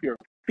 stuck. pick up your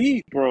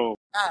feet, bro.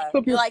 Pick up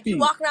You're your like you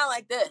feet. walk around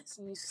like this,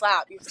 and you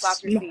slap your Smack,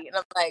 feet, and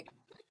I'm like,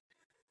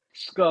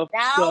 scuff,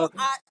 now scuff,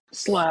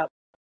 slap. I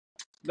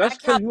That's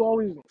because count. you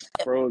always,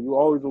 bro, you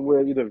always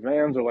wear either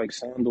Vans or like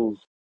sandals.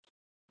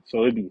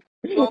 So it'd be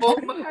Oh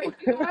my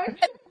god.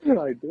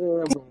 like,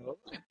 damn, bro.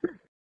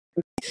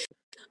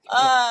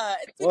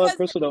 It's Well, because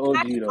Kris was the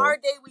back OG in though. our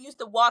day, we used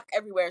to walk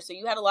everywhere, so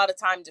you had a lot of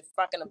time to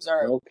fucking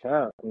observe. No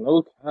cap,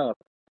 no cap.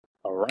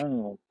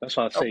 Around. That's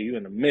why I Oh, say you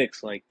in the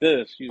mix like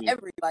this. You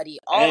everybody,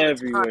 all the time.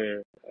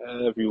 everywhere,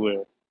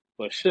 everywhere.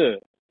 But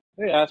shit,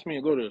 they asked me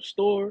to go to the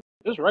store.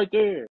 It's right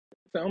there.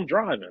 I said, I'm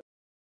driving.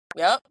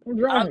 Yep. I'm I'm,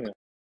 driving.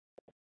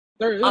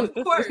 Of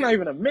It's course. not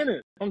even a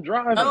minute. I'm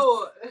driving.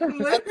 No,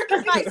 unless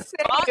my literally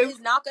spot same. is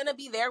not gonna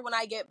be there when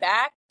I get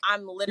back,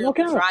 I'm No literally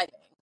cap. driving.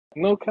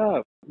 No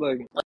cap. Like,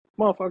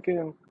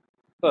 motherfucking.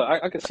 Look,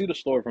 I can see the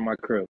store from my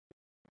crib.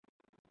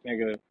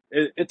 Nigga,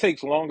 it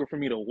takes longer for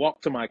me to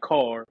walk to my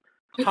car,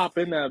 hop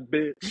in that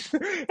bitch,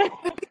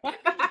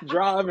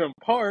 drive and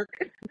park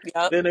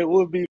Yep. than it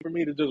would be for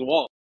me to just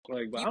walk.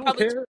 Like, but You I don't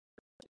probably care.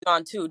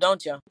 on too,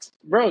 don't you?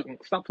 Bro,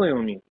 stop playing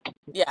with me.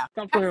 Yeah.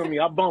 Stop playing with me.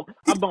 I bump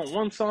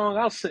one song,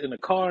 I'll sit in the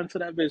car until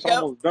that bitch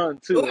Yep. almost done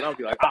too, and I'll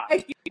be like,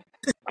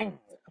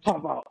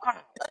 pop out.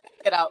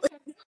 Get out.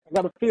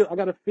 I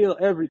gotta feel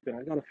everything.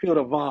 I gotta feel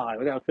the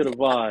vibe. I gotta feel the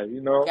vibe,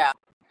 you know? Yeah.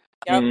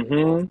 Yep.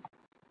 Mm-hmm.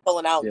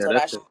 Pulling out Yeah, until that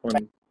that shit. shit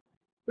funny.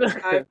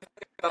 I And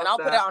felt I'll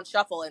put it that. on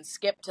shuffle and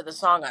skip to the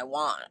song I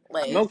want.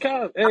 Like, No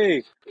cap. Hey,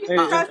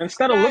 uh, Press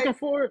instead of looking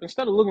for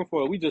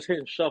it, we just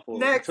hitting shuffle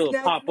next, until it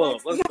next, pop up.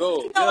 next. Let's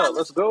go. you know, Yeah, I let's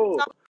listen go. to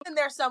songs in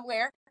there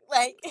somewhere.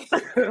 Like,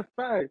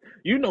 Fact.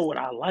 You know what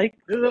I like.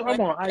 I'm like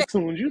on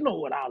iTunes. You know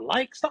what I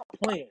like. Stop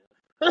playing.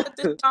 put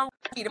this song on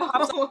repeat. It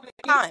pops up Oh all my-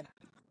 the time.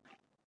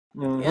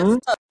 Mm-hmm. Yes.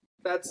 So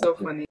That's so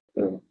funny.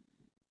 Yeah.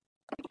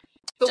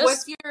 So just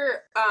what's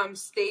your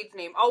stage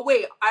name? Oh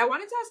wait, I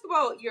wanted to ask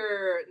about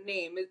your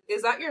name.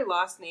 Is that your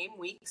last name,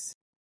 Weeks?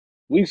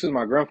 Weeks is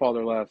my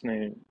grandfather's last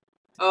name.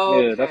 Yeah,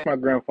 Okay. that's my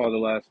grandfather's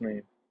last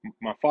name.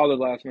 My father's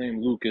last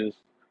name Lucas.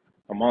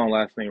 My mom's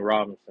last name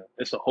Robinson.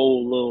 It's a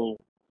whole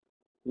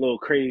little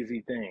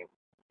crazy thing.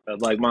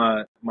 Like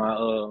my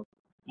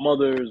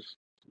mother's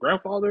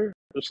grandfather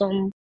or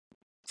something,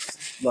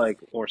 like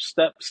or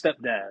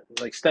stepdad,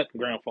 like step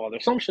grandfather,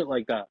 some shit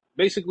like that.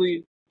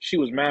 Basically, she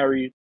was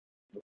married.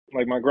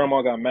 Like my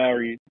grandma got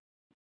married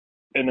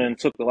and then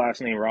took the last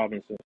name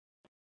Robinson.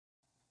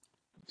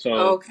 So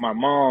Okay. my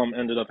mom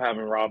ended up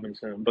having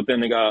Robinson, but then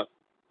they got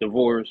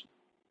divorced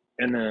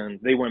and then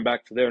they went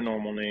back to their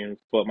normal names,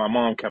 but my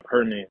mom kept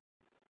her name.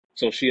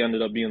 So she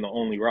ended up being the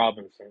only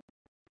Robinson.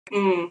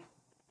 Mm,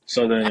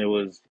 So then it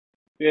was,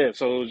 yeah,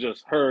 so it was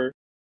just her,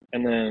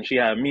 and then she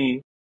had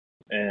me,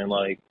 and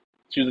like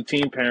she was a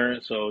teen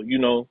parent, so you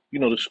know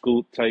the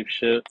scoop type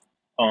shit.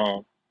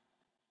 Um,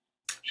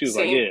 she was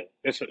like, same.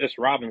 yeah, it's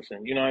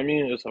Robinson, you know what I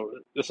mean?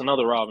 It's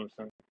another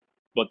Robinson.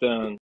 But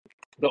then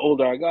the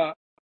older I got,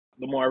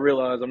 the more I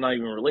realized I'm not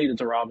even related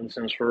to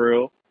Robinsons for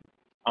real.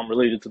 I'm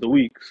related to the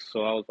Weeks,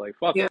 so I was like,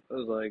 fuck Yeah. it. I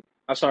was like,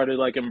 I started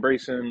like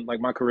embracing like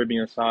my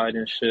Caribbean side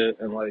and shit,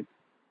 and like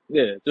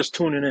yeah, just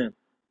tuning in.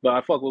 But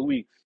I fuck with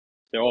Weeks.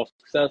 They're all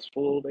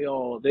successful. They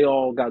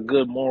all got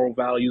good moral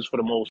values for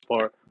the most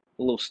part.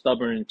 A little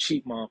stubborn and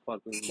cheap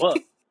motherfuckers, but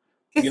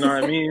you know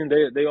what I mean.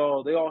 They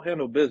all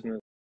handle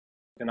business,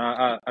 and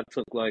I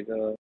took like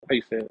how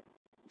you say it,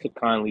 took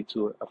kindly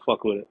to it. I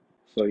fuck with it.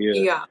 So yeah,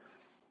 Yeah.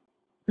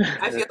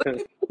 I feel like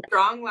it's a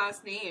strong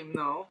last name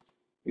though.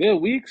 yeah.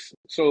 Weeks.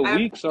 So I've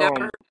Weeks.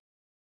 never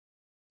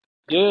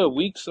Yeah.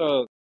 Weeks.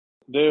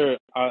 They're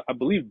I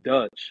believe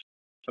Dutch.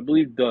 I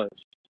believe Dutch.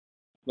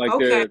 Like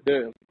Okay.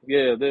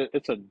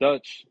 it's a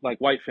Dutch like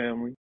white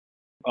family.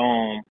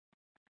 Um,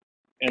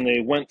 and they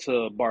went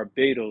to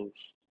Barbados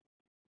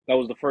that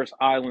was the first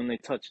island they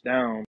touched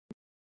down.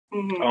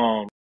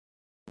 Mm-hmm.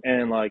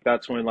 And like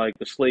that's when like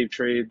the slave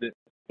trade.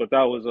 But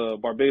that was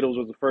Barbados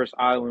was the first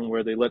island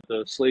where they let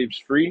the slaves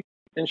free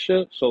and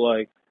shit. So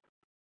like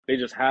they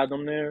just had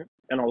them there,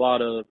 and a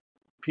lot of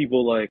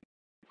people like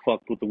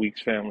fucked with the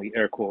Weeks family,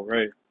 air quote,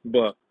 right?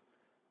 But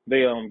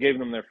they gave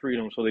them their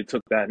freedom, so they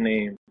took that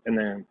name, and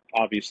then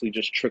obviously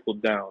just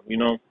trickled down, you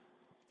know.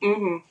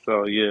 Mm-hmm.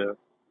 So yeah,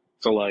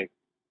 so like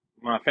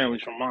my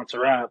family's from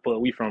Montserrat, but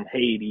we from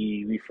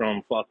Haiti, we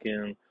from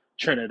fucking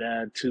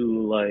Trinidad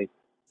too. Like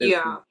it's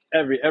Yeah.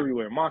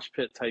 everywhere, mosh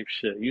pit type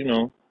shit, you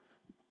know.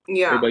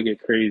 Yeah. Everybody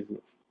get crazy,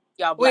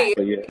 Y'all black. Wait,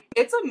 but yeah.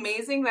 it's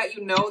amazing that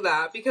you know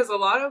that because a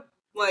lot of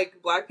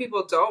like black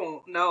people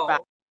don't Right. know. No,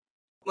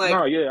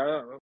 Like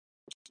yeah,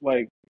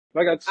 like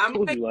I I'm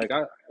told like you, like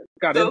I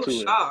got so into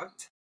it.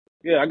 shocked.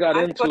 Yeah, I got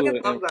I into fucking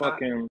it love and that.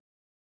 fucking.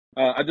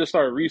 I just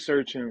started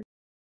researching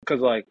because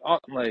like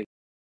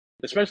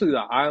especially the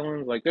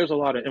islands, like there's a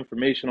lot of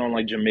information on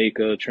like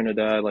Jamaica,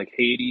 Trinidad, like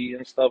Haiti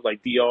and stuff,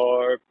 like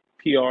DR,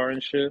 PR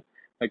and shit.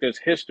 Like there's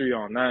history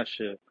on that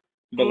shit.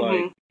 But like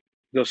Mm-hmm.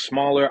 the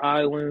smaller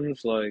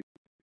islands, like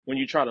when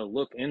you try to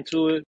look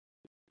into it,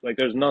 like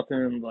there's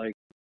nothing like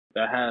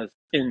that has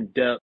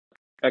in-depth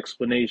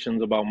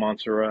explanations about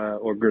Montserrat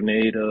or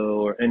Grenada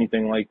or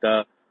anything like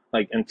that.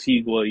 Like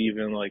Antigua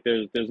even, like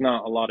there's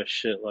not a lot of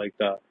shit like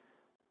that.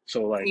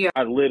 So like Yeah.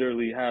 I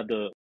literally had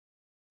to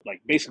like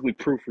basically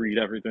proofread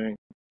everything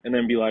and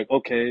then be like,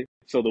 okay,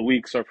 so the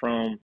weeks are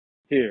from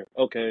here.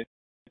 Okay,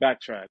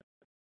 backtrack.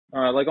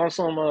 Like on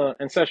some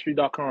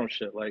ancestry.com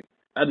shit. Like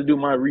I had to do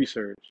my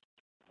research.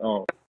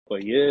 Oh,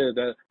 but yeah,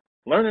 that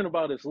learning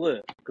about it's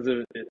lit because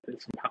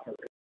it's empowering.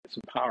 It's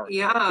empowering.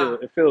 Yeah.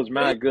 It feels It,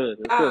 mad good.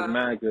 It feels yeah.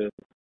 mad good.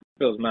 It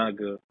feels mad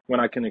good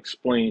when I can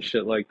explain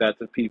shit like that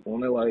to people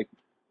and they're like,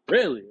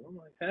 really? I'm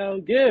like,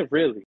 hell yeah,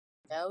 really.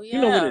 Hell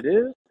You know what yeah. it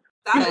is?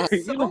 That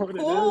is You know so what it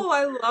is? cool.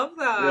 I love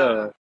Yeah,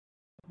 that.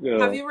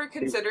 Have yeah. you ever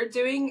considered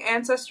doing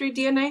Ancestry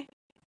DNA?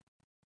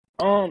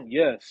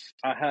 Yes,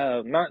 I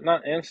have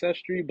not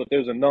Ancestry, but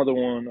there's another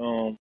one.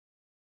 The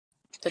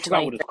I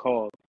forgot what 23. it's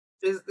called.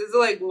 Is it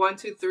like 1,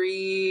 2,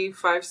 3,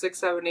 5, 6,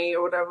 7, 8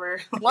 or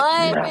whatever?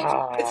 What,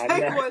 bitch? It's Nah,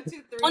 like nah, 1, 2,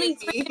 3 and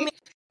 23 and me. me.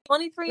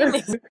 23 and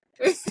me. Said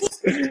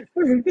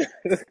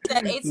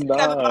 8, 6, 7, 5,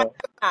 nah,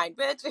 9,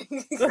 bitch.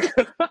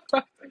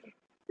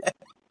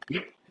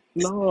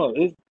 no.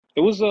 It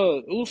was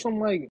some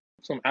like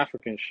some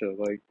African shit,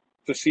 like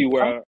to see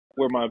where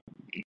my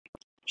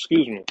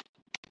excuse me.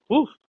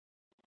 Oof,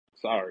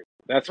 sorry,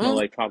 that smelled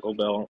Mm, like Taco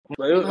Bell. It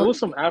no. was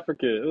some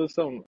African. It was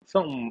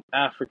something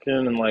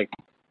African, and like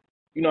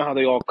you know how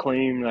they all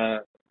claim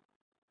that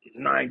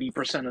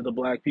 90% of the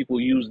black people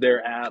use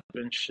their app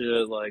and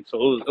shit. Like, so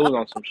it was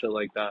on some shit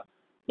like that.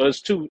 But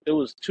it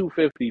was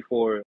 250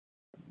 for it.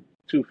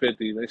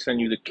 250. They send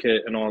you the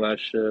kit and all that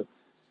shit.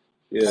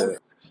 Yeah,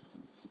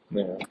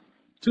 yeah.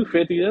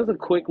 250. That's a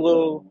quick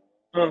little,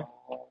 uh,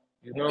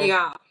 you know.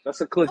 Yeah.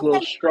 That's a quick little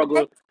Okay.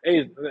 struggle.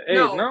 Hey,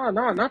 No.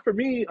 nah, not for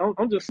me.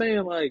 I'm just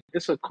saying, like,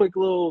 it's a quick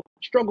little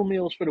struggle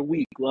meals for the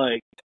week.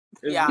 Like,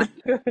 it's, Yeah.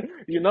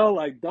 you know,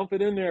 like dump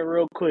it in there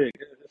real quick.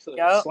 It's a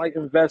Yep. slight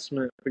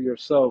investment for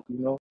yourself, you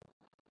know.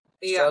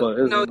 Yeah.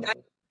 Struggle. But No,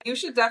 you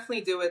should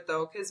definitely do it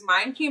though, because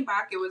mine came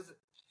back. It was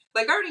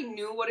like I already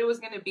knew what it was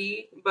gonna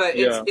be, but it's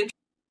yeah, interesting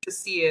to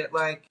see it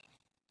like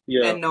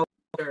yeah, and know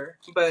better.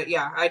 But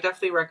yeah, I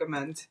definitely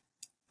recommend.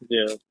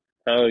 yeah.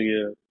 Hell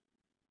yeah.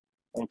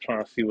 I'm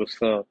trying to see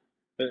what's up.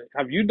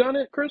 Have you done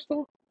it,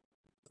 Crystal?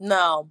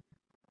 No.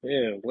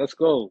 Yeah, let's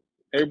go.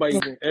 Everybody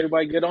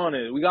get on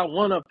it. We got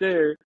one up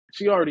there.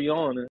 She already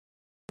on it.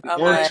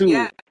 One, Okay. Yeah. two,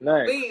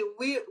 next.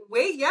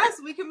 Wait. Yes,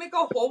 we can make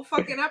a whole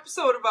fucking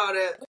episode about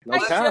it. No I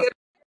Let's should. cap. get.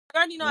 You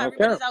already know No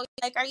everybody's cap. always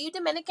like, "Are you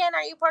Dominican?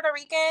 Are you Puerto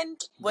Rican?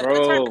 What the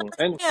turn Bro.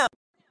 And am?"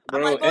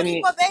 I'm bro, like,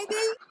 Boricua,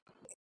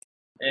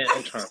 baby.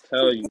 I'm trying to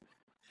tell you.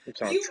 I'm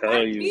trying to You tell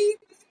might you. be.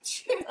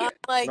 I'm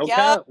like, No "Yep,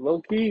 cap,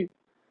 low key.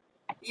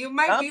 You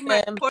might yep." be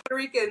my And Puerto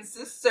Rican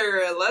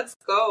sister. Let's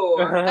go.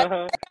 I feel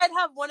like I'd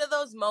have one of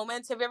those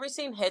moments. Have you ever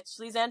seen Hitch,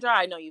 Lisandra?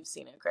 I know you've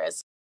seen it,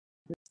 Chris.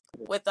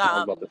 With I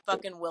was about to say.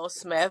 fucking Will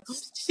Smith.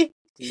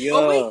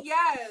 Oh wait, Yeah.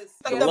 yes,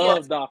 The The yes.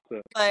 love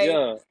doctor. like,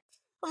 Yeah.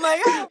 I'm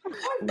like, oh,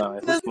 Nice,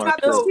 Just that's this my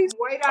got shit. the she's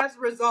white ass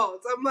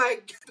results. I'm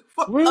like, get the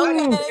fuck out of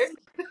Woo! here.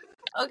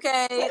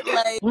 okay, okay.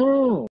 Like,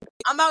 Woo!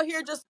 I'm out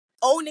here just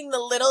owning the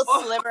little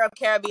Oh, sliver of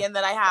Caribbean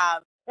that I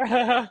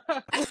have.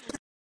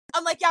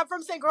 I'm like, yeah, I'm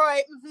from St.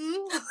 Croix.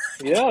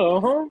 Mm-hmm. Yeah,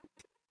 uh-huh.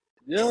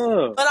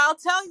 Yeah. But I will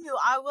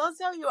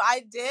tell you,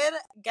 I did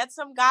get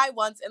some guy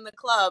once in the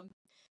club,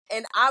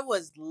 and I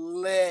was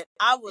lit.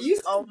 I was, you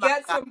oh said my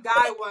get God, some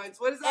guy lit. once.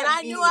 What does And that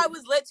I knew I mean?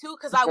 was lit too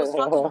because I was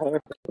fucking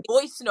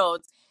voice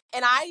notes,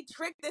 and I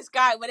tricked this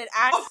guy with an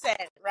Oh,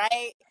 accent,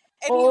 right?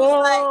 And he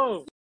was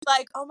Oh,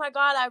 like, oh my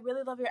God, I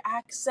really love your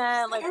accent,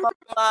 I like blah remember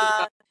blah.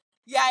 that.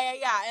 Yeah.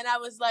 And I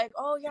was like,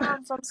 oh yeah,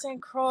 I'm from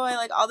St. Croix,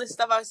 like all this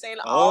stuff. I was saying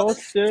all oh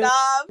this shit.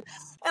 stuff.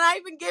 And I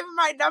even gave him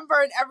my number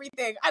and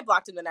everything. I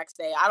blocked him the next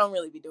day. I don't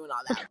really be doing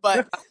all that.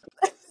 But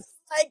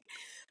like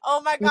Oh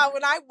my God,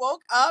 when I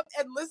woke up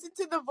and listened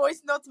to the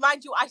voice notes,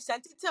 mind you, I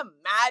sent it to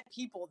mad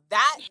people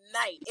that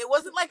night. It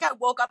wasn't like I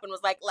woke up and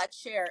was like, let's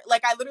share.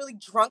 Like, I literally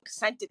drunk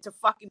sent it to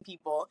fucking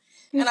people.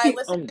 And I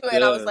listened I'm to it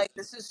and I was dead. like,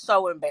 this is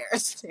so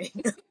embarrassing.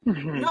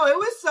 No, it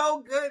was so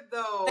good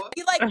though.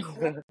 He like,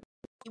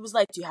 he was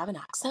like, do you have an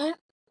accent?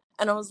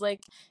 And I was like,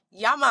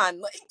 yeah,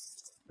 man. Like,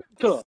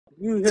 Cuh,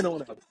 you hit on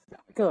that.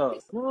 Cuh.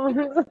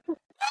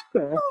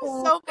 it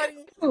was so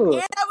funny.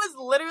 And I was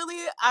literally,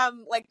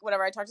 like,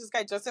 whatever, I talked to this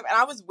guy, Joseph, and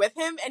I was with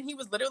him, and he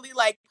was literally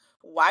like,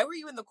 why were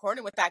you in the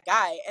corner with that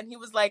guy? And he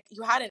was like,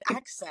 you had an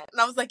accent.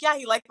 And I was like, yeah,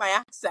 he liked my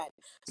accent.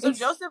 So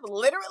Joseph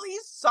literally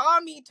saw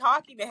me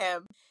talking to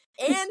him,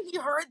 and he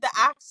heard the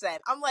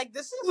accent. I'm like,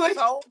 this is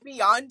so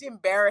beyond I'm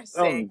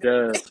embarrassing.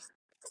 dead.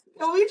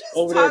 Can we just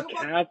Over there talk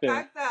about the capping.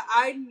 fact that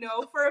I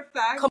know for a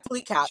fact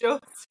Complete cap.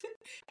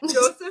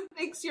 Joseph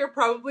thinks you're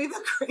probably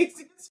the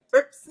craziest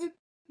person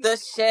The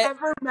shit.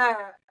 ever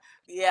met.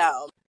 Yeah.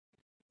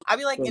 I'd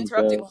be like I'm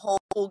interrupting dead. whole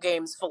pool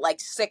games for like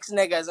 6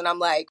 niggas, and I'm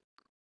like,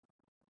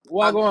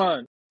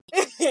 Wagwan.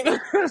 She said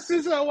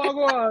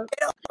Wagwan.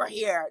 over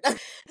here.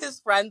 His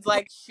friends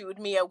like shooed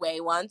me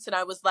away once, and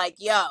I was like,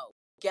 yo,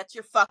 get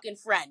your fucking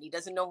friend. He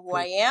doesn't know who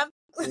I am.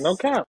 No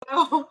cap.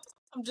 No,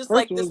 I'm just First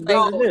like of this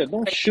all, like good idea.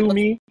 Don't shoot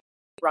me.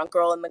 drunk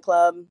girl in the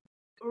club.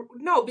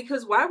 no,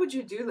 because why would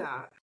you do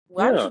that?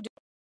 Why would Yeah. you do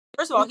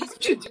First of all, Why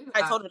would you do that?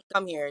 I told him to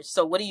come here.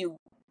 So what are you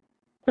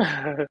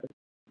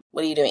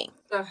doing?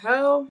 The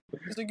hell?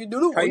 He's like, you do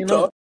the one Tighten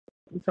time. up.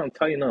 I'm trying to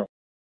tighten up.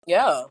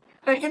 Yeah.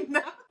 Tighten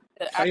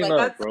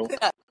up, bro.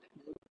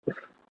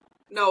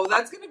 No,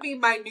 that's gonna be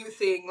my new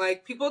thing.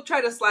 Like, people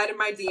try to slide in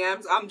my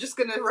DMs, I'm just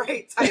gonna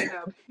write tighten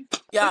up.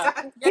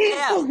 Yeah.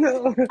 Yeah.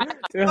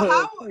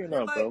 How, Tighten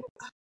up, like, bro.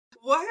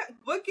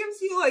 what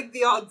gives you like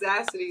the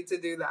audacity to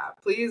do that?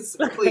 Please,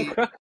 please.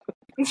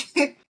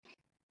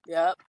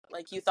 Yep.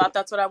 Like, you thought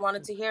that's what I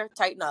wanted to hear?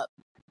 Tighten up.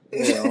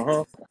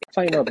 Yeah,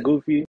 tighten up,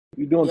 Goofy.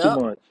 You doing too Yep.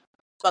 much.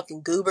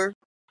 Fucking goober.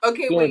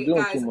 Okay, Doing wait,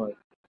 guys. too much.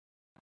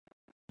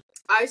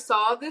 I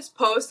saw this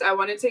post. I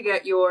wanted to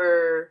get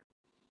your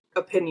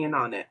opinion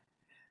on it.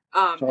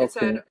 It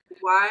said,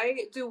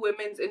 why do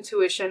women's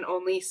intuition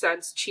only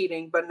sense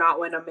cheating, but not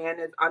when a man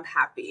is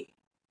unhappy?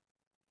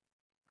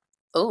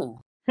 Oh.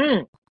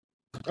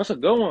 That's a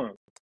good one.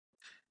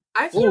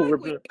 I feel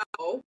like we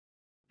know.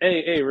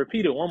 Hey,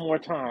 repeat it one more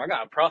time. I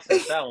gotta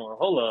process that one.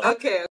 Hold up.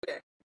 Okay.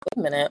 Wait a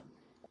minute.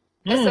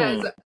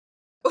 It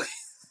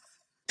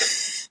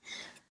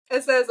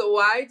says,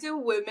 why do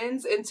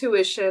women's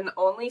intuition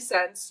only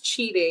sense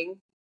cheating,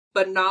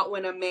 but not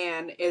when a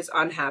man is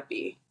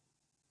unhappy?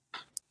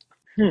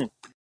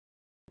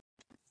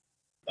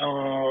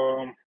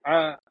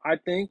 I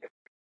think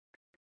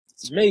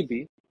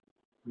maybe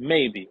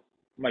might be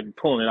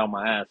pulling it out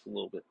my ass a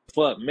little bit,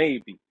 but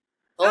maybe.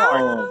 You're a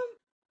man.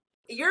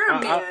 You're a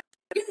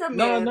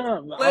man.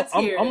 No. Let's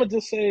hear I'm it. gonna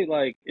just say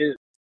like if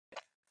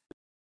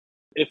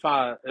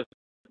I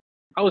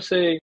would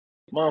say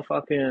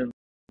motherfucking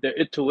their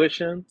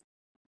intuition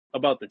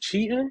about the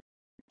cheating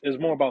is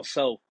more about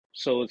self.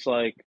 So it's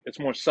like it's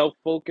more self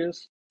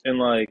focused and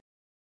like,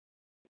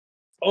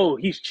 oh,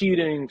 he's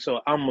cheating, so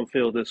I'm gonna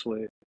feel this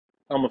way.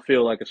 I'm gonna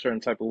feel like a certain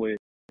type of way.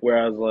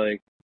 Whereas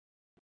like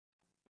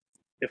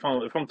if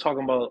I'm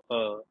talking about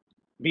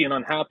being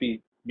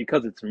unhappy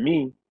because it's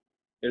me,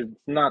 it's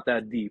not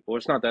that deep or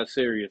it's not that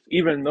serious.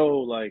 Even though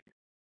like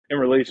in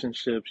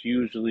relationships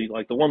usually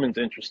like the woman's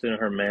interested in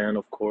her man,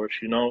 of course,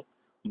 you know,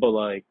 but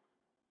like,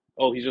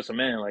 oh, he's just a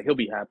man, like he'll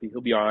be happy,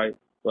 he'll be all right,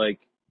 like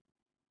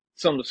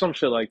some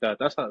shit like that.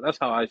 That's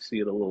how I see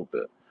it a little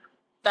bit.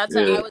 I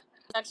was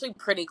actually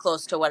pretty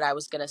close to what I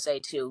was gonna say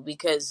too,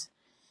 because,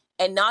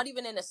 and not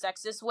even in a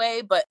sexist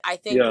way, but I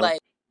think Yeah. like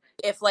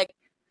if like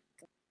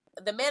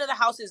the man of the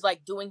house is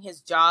like doing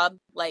his job,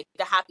 like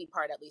the happy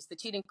part, at least the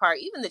cheating part,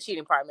 even the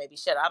cheating part, maybe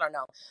shit, I don't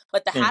know,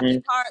 but the happy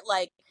part,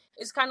 like,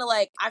 is kind of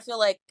like, I feel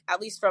like,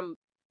 at least from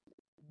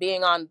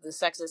being on the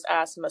sexist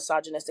ass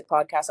misogynistic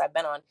podcast I've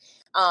been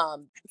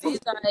on, these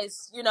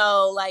guys, you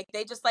know, like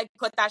they just like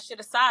put that shit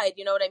aside,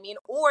 you know what I mean?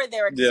 Or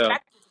they're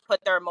expected to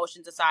put their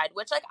emotions aside,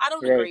 which like I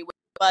don't agree with,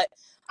 but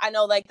I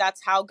know like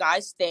that's how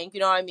guys think, you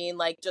know what I mean?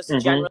 Like just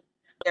generally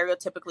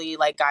stereotypically,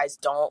 like guys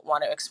don't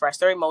want to express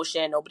their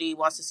emotion. Nobody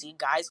wants to see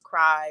guys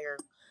cry or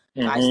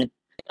guys, you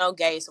know,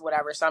 gay, so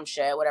whatever, some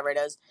shit, whatever it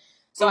is.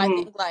 So I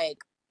think like,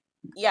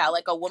 yeah,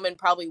 like a woman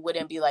probably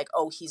wouldn't be like,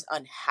 oh, he's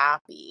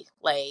unhappy.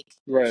 Like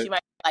she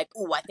might be like,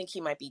 oh, I think he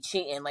might be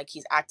cheating. Like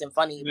he's acting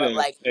funny, but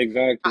like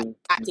not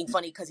acting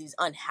funny because he's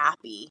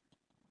unhappy.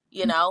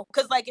 You know,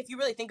 because like if you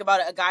really think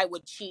about it, a guy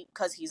would cheat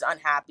because he's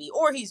unhappy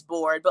or he's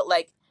bored. But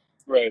like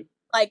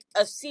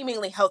a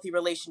seemingly healthy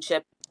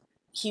relationship,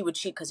 he would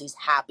cheat because he's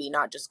happy,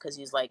 not just because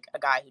he's like a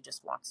guy who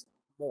just wants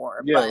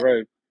more. But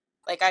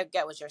like I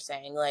get what you're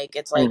saying. Like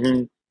it's like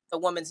the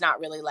woman's not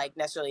really like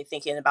necessarily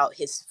thinking about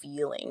his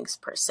feelings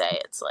per se.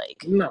 It's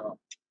like No,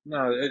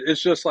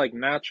 it's just like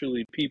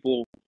naturally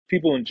people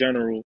in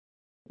general,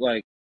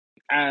 like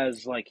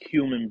as like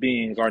human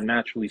beings are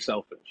naturally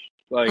selfish.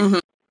 Like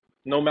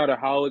no matter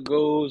how it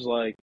goes,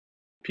 like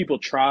people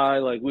try,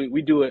 like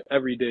we do it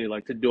every day,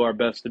 like to do our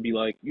best to be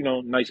like,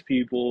 nice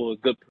people, a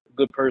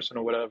good person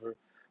or whatever.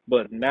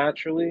 But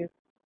naturally,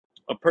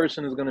 a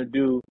person is gonna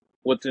do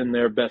what's in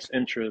their best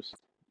interest,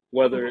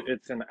 whether Mhm.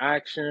 it's an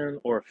action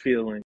or a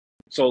feeling.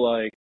 So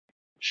like,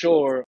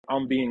 sure,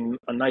 I'm being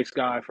a nice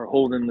guy for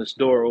holding this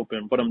door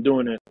open, but I'm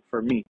doing it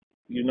for me,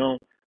 you know?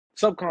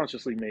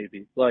 Subconsciously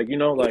maybe. Like,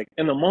 like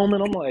in the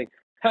moment I'm like,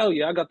 hell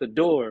yeah, I got the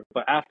door.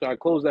 But after I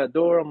close that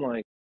door, I'm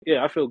like,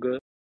 yeah, I feel good.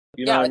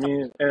 You know Yeah, what I like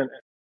mean? And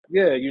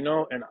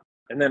yeah,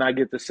 and then I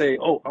get to say,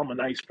 oh, I'm a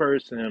nice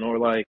person, or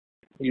like,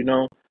 you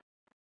know,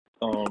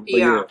 but yeah,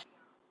 Yeah.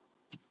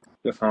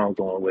 that's how I'm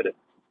going with it.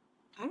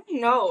 I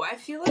don't know. I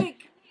feel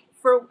like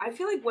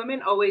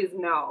women always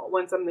know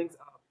when something's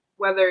up,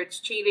 whether it's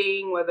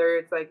cheating, whether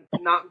it's like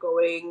not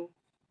going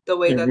the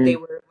way that Hmm. they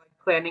were like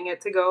planning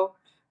it to go.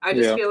 I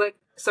just Yeah, feel like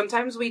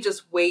sometimes we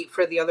just wait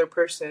for the other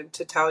person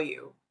to tell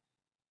you,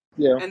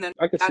 yeah, and then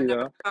I can that see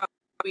never that. comes.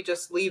 We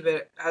just leave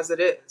it as it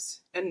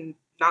is and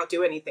not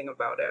do anything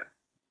about it.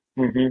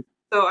 Hmm.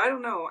 So I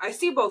don't know. I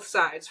see both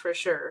sides for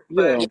sure,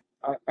 but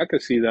Yeah, I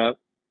could see that.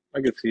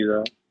 I could see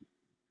that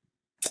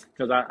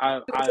because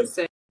I've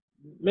interesting.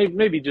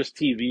 maybe just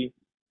TV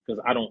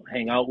because I don't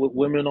hang out with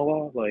women a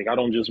lot. Like I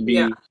don't just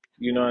Yeah. be,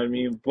 you know what I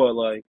mean? But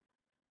like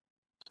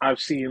I've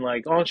seen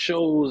like on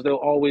shows they'll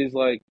always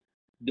like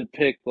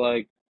depict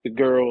like the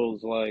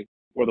girls like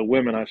or the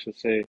women I should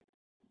say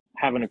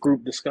having a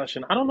group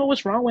discussion. I don't know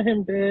what's wrong with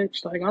him,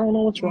 bitch. Like I don't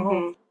know what's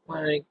wrong. Hmm.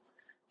 Like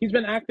he's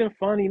been acting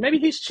funny. Maybe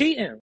he's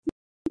cheating.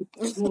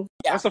 yeah,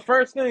 That's the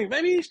first thing.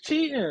 Maybe he's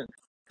cheating.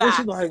 Then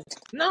she's facts. like,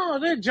 no,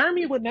 that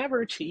Jeremy would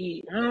never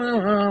cheat.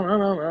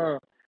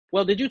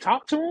 Well, did you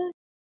talk to him?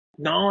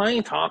 No, I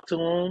ain't talked to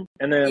him.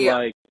 And then Yeah.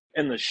 like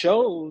in the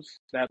shows,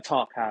 that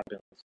talk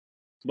happens.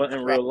 But in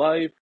Right. real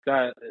life,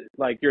 that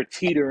like you're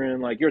teetering,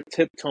 like you're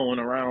tiptoeing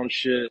around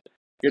shit.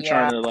 You're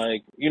trying Yeah. to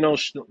like,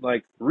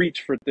 like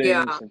reach for things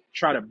Yeah. and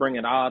try to bring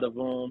it out of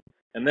them.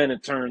 And then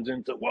it turns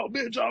into, well,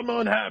 bitch, I'm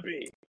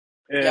unhappy.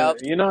 And Yep.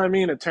 you know what I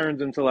mean? It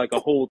turns into like a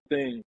whole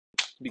thing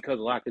because of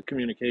lack of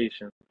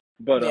communication.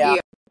 But Yeah.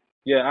 Yeah.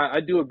 yeah, I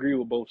do agree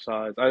with both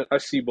sides. I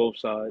see both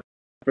sides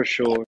for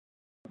sure.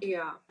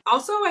 Yeah.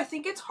 Also, I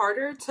think it's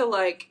harder to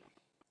like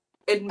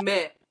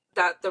admit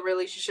that the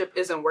relationship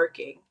isn't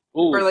working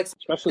or Ooh, like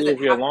especially isn't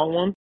if you're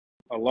happening.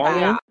 a long Facts.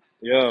 Yeah. one.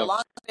 Yeah. The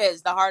longer it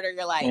is, the harder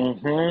you're like,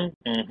 Mm-hmm.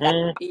 yeah.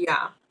 Mm-hmm.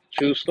 Yeah.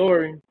 True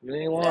story. You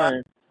ain't Yeah.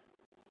 lying.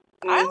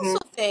 I Hmm. also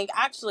think,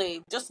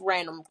 actually, just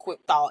random quick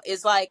thought,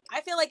 is like,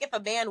 I feel like if a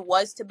man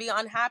was to be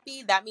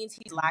unhappy, that means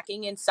he's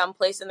lacking in some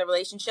place in the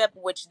relationship,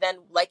 which then,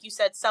 like you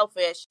said,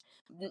 selfish.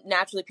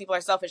 Naturally, people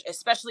are selfish,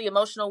 especially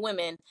emotional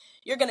women.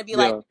 You're going to be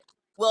like, Yeah.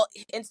 well,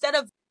 instead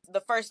of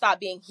the first thought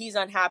being he's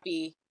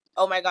unhappy,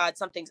 oh my God,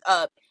 something's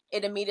up,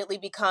 it immediately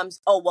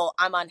becomes, oh, well,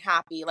 I'm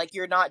unhappy. Like,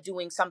 you're not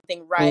doing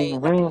something right.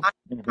 Like, Mm-hmm.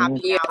 I'm Mm-hmm.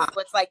 happy now. Yeah. So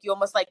it's like you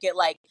almost like get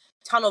like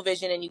tunnel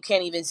vision and you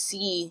can't even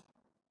see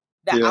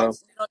that Yeah. out.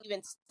 You don't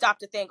even stop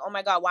to think, oh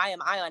my God, why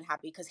am I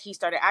unhappy? Because he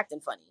started acting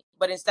funny.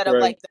 But instead of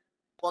Right. like,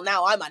 well,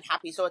 now I'm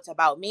unhappy, so it's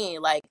about me.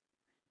 Like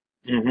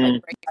Mm-hmm.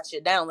 break that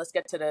shit down. Let's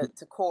get to the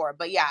to core.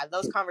 But yeah,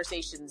 those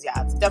conversations,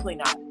 yeah, it's definitely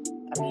not.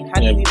 I mean, how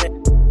do Yeah. you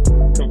even?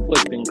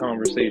 Conflicting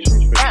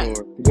conversations for Yeah,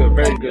 sure. Good.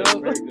 Very like good.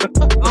 Yep. Very good.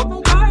 Oh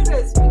my God,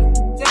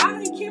 Dad,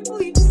 I can't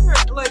believe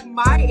you're like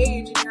my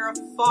age and you're a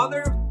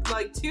father of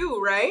like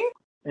two, right?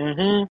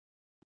 Mm-hmm.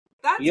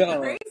 That's Yeah.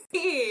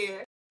 crazy.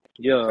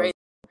 Yeah. crazy.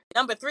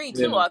 Number three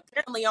too. Yeah.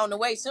 Apparently on the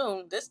way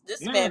soon. This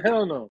No, man be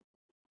hell no. up.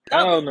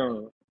 Hell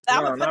no.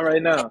 I'm gonna No, put not it right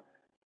on. now.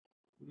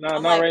 No,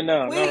 I'm not like, right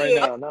now. Not right Wait,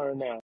 now. Not right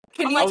now.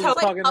 can I'm you I like, was it's tell? just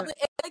like talking. public.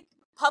 It's like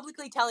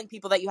publicly telling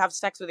people that you have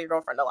sex with your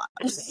girlfriend a lot.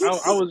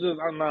 I was just.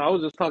 I, no, I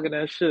was just talking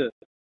that shit.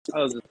 I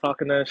was just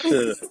talking that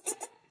shit.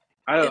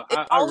 It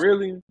I always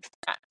really,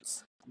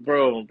 happens.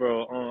 bro,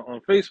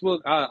 on Facebook,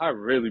 I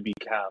really be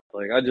capped.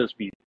 Like I just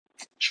be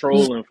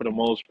trolling for the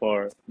most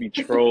part. Be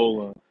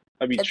trolling.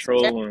 I be It's very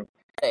trolling.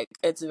 aesthetic.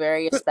 It's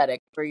very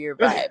aesthetic for your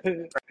vibe.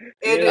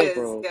 It Yeah, is,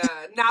 bro.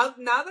 yeah. Now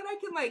that I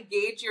can like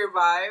gauge your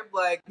vibe,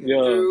 like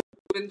Yeah, through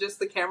even just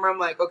the camera, I'm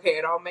like, okay,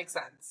 it all makes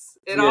sense.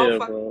 It all yeah,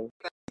 fucking bro. makes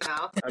sense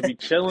now. I be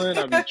chilling.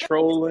 I be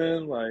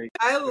trolling. Like,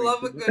 I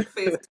love a good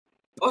face.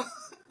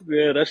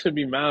 yeah, that should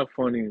be mad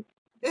funny.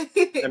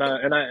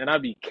 And I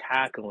be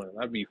cackling.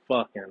 I be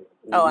fucking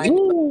Oh, I know.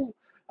 woo.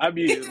 I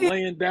be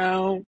laying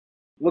down,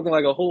 looking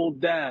like a whole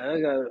dad.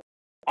 I got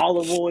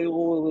olive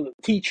oil,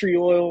 tea tree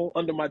oil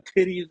under my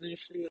titties and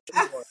shit.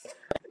 I'm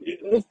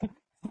like,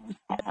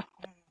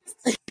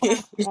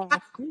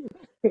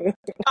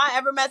 I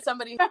ever met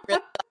somebody who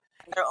really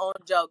liked their own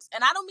jokes,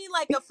 and I don't mean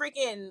like a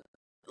freaking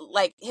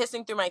like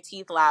hissing through my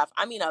teeth laugh.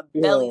 I mean a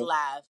belly yeah,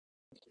 laugh.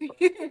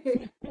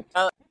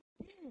 Uh,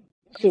 you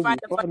should find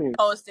be a funny funny.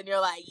 post and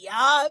you're like,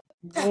 yup.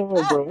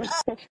 Yeah, bro.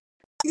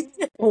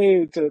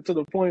 Hey, to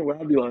the point where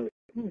I'd be like,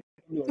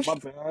 my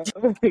bad.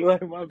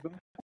 Like, my bad.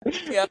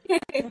 Yep,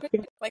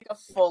 like a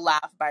full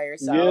laugh by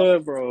yourself. Yeah,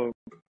 bro.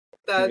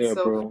 That's Yeah,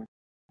 so funny. bro.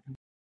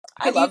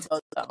 I Can you love tell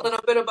those a though. little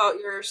bit about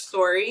your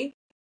story?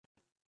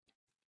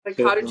 Like,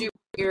 how did So, you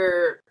meet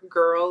your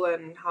girl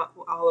and how,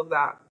 all of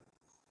that?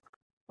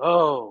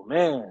 Oh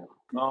man.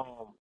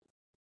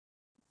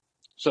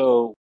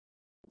 So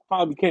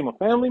how I became a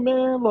family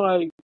man,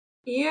 like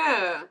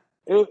Yeah.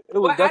 it was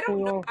Well,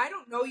 definitely on. I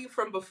don't know you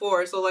from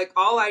before, so like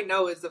all I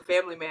know is the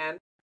family man.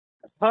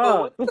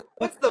 But Huh.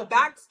 what's the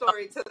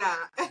backstory to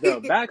that? The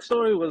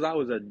backstory was I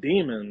was a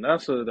demon.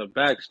 That's what the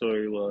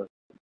backstory was.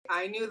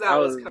 I knew I that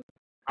was was coming.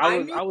 I I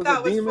was knew I was a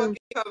that was demon.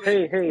 fucking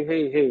coming.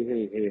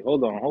 Hey.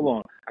 Hold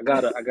on. I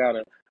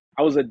gotta.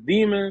 I was a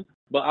demon,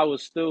 but I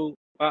was still.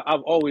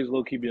 I've always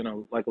low key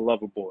been like a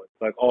lover boy,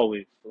 like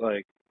always,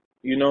 like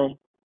you know.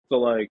 So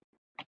like,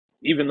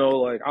 even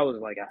though like I was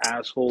like an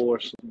asshole or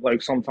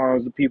like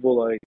sometimes the people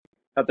like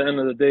at the end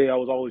of the day I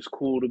was always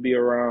cool to be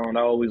around.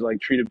 I always like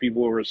treated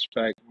people with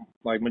respect,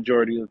 like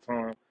majority of the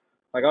time.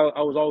 Like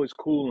I was always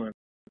cool and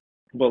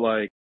but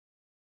like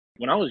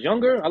when I was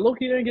younger, I low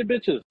key didn't get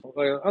bitches.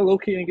 Like I low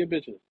key didn't get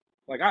bitches.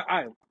 Like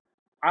I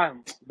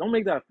don't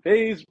make that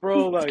face,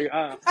 bro. Like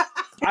I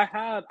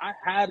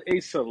had a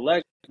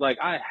select like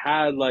I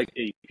had like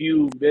a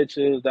few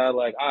bitches that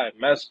like I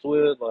messed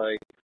with. Like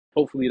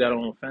hopefully that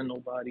don't offend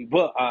nobody.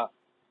 But I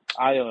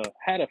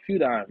had a few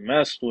that I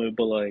messed with,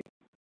 but like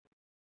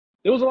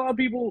there was a lot of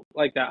people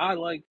like that I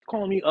like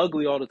calling me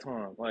ugly all the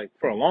time. Like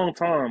for a long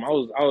time I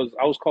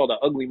was called an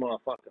ugly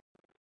motherfucker.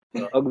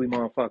 The ugly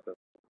motherfucker.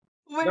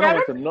 Like Then I I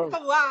went don't to North.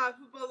 even laugh,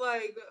 but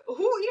like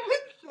who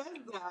even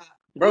says that?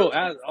 Bro,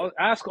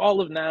 ask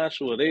all of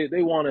Nashua.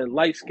 They wanted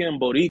light skinned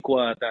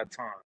Boricua at that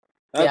time.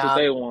 That's what Yeah.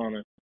 they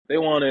wanted. They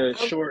wanted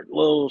Okay, short,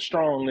 little,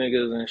 strong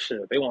niggas and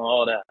shit. They want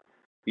all that,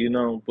 you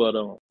know. But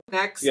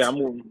yeah, I next.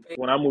 moved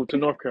when I moved to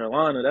North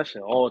Carolina. That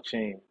shit all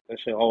changed. That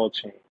shit all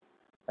changed.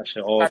 That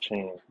shit all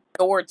changed.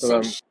 Shorts 'Cause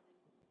and shit,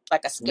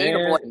 like a skater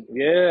boy. man,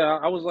 yeah,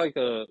 I was like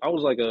a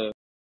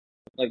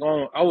like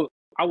on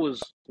I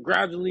was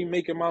gradually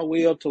making my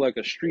way up to like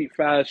a street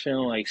fashion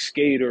like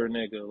skater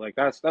nigga. Like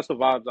that's the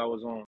vibes I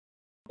was on.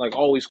 Like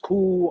always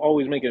cool,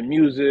 always making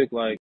music,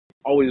 like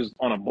always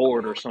on a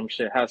board or some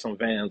shit, had some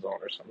Vans on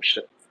or some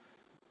shit.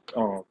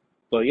 Um,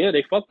 but yeah,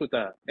 they fucked with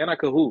that, and I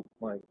could hoop.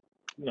 Like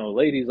you know,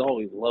 ladies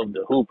always loved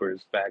the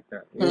hoopers back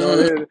then. You know,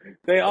 Mm-hmm.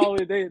 they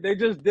always they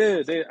just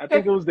did. I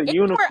think it was the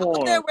You were up there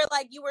uniform. where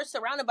like you were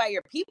surrounded by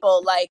your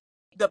people, like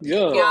the Yeah,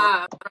 people,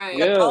 Yeah, you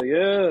right. know?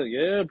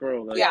 yeah,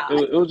 bro. Like Yeah.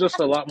 it was just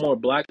a lot more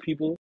black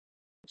people.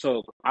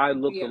 So I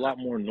looked a Yeah. lot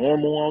more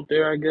normal out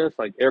there, I guess,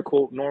 like air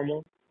quote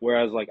normal.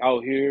 Whereas like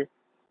out here,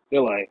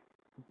 they're like,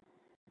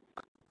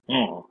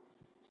 oh,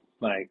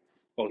 like,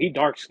 oh, he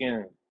dark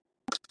skinned.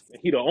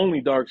 He the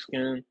only dark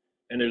skin,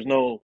 and there's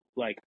no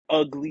like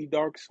ugly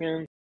dark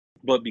skin,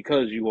 but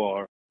because you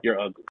are, you're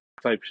ugly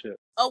type shit.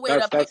 Oh wait,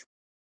 That's up here. that's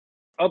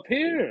up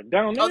here.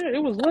 Down Oh, there,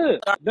 it was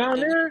lit. dark Down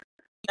skin. there,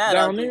 That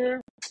down ugly.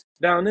 there,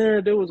 down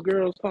there, there was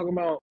girls talking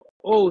about,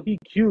 oh, he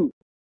cute.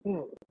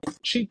 Hmm.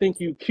 She think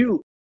you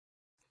cute.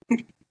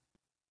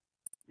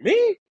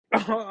 Me?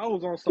 I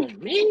was on some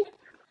me.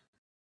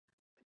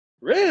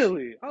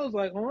 Really? I was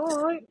like, all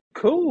right,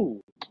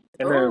 cool.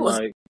 And then Ooh.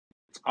 like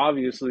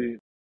obviously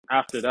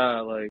after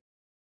that, like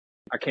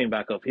I came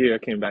back up here. I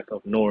came back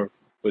up north,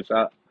 which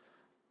I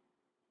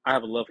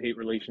have a love hate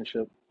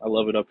relationship. I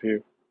love it up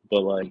here,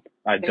 but like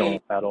I Hey.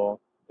 don't at all.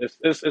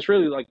 It's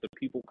really like the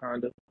people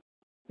kind of,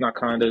 not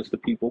kind of. It's the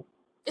people,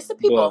 It's the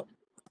but people.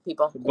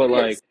 People. It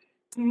like is.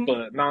 Mhm.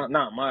 but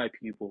not my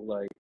people.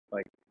 Like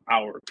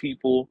our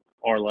people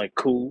are like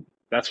cool.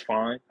 That's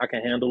fine. I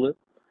can handle it.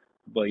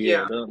 But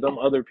yeah, Yeah. them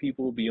other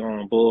people be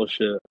on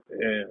bullshit,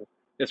 and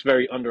it's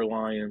very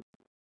underlying.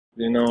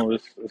 You know,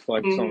 it's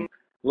like Hmm. some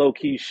low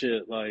key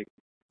shit, like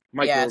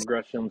Yes.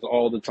 microaggressions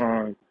all the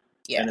time,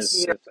 and it's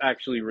Yes. Yeah. it's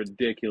actually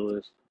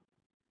ridiculous.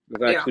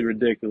 It's Yeah. actually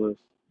ridiculous.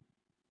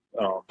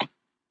 Um,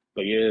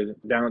 but yeah,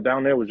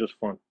 down there was just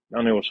fun.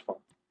 Down there was fun.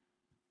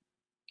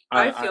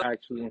 I I feel I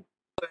actually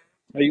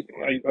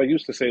I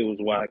used to say it was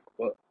whack,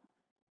 but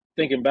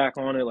thinking back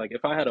on it, like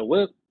if I had a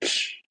whip,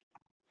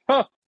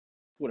 huh,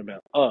 would have been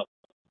up.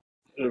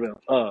 Would have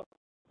been up.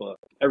 But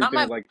Not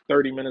my everything's like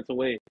 30 minutes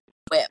away.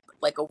 whip,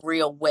 like a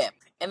real whip.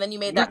 And then you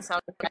made that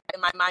sound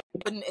in my mind.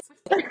 Couldn't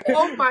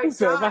oh my He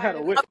said, if I had a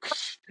god. whip,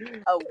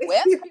 a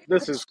whip?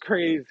 this is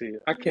crazy.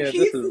 I can't. This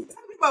He's is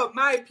talking about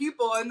my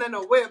people and then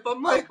a whip.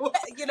 I'm A like, what?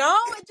 you know,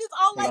 it just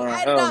all like nah,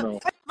 added hell up. no.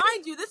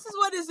 Mind you, this is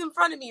what is in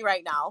front of me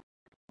right now.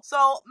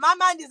 So my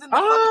mind is in the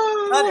fucking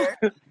Ah, gutter.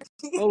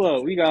 hold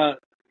up. We got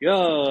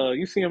yo.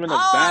 You see him in the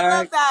Oh, I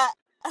love back. that.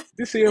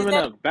 You see him in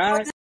Lisandra, the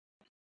back.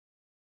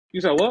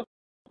 You said what?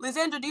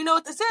 Lisandra, do you know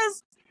what this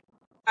is?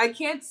 I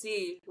can't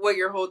see what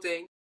you're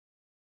holding.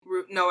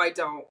 No, I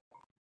don't.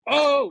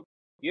 Oh,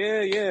 yeah.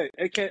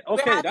 Okay, We're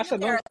okay. having That's a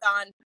another.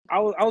 marathon. I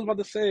was about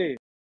to say,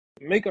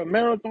 make a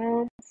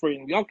marathon for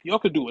y'all. Y'all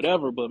could do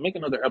whatever, but make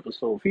another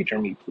episode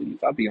featuring me, please.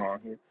 I'll be on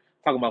here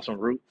talking about some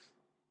roots.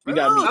 You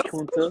got me,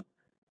 Fruit. Kunta,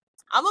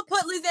 I'm gonna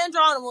put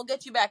Lisandra on and we'll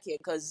get you back here,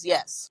 cause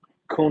yes.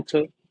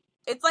 Kunta,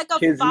 It's like a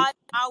Kizzy. 5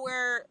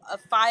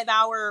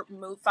 hour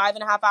move,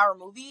 5.5 hour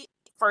movie,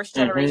 first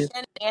Mm-hmm.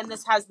 generation, and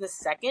this has the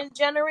second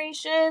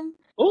generation.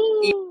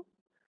 Ooh,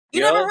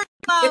 You never yo. heard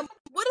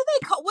what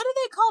do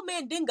they call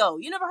Mandingo?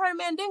 You never heard of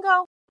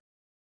Mandingo?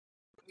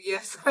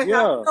 Yes, I Yeah,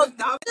 have. So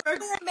Not this for is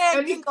where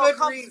any Mandingo good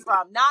comes reason.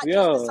 from, not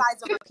just the yeah,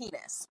 size of her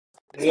penis.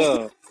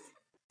 yeah.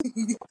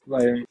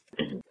 Like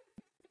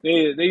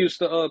they used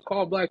to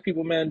call black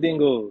people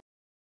mandingos.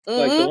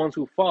 Like the Mm-hmm. ones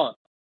who fought,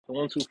 the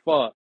ones who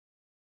fought.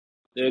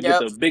 They'll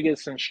get Yep. the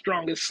biggest and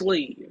strongest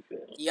slave,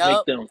 make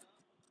Yep. them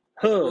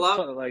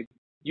Love. like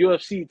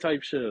UFC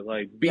type shit,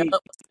 like Yep.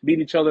 beat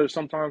each other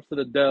sometimes to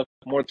the death,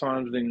 more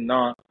times than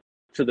not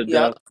to the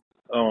Yep. death.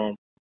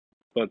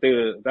 But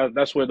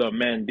that's where the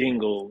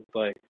Mandingos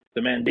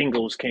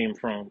came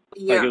from. Like it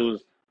Yeah,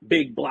 was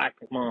big black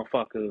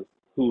motherfuckers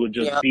who would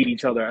just Yep. beat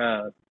each other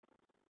ass.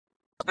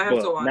 I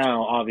have to But watch.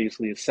 now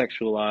obviously it's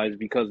sexualized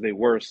because they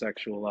were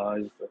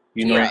sexualized.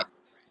 You know, Yeah,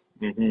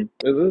 Right.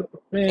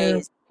 man,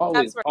 Days.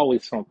 always That's for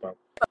always something.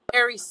 a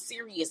very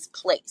serious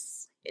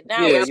place.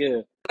 Now Yeah, yeah. it's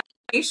yeah.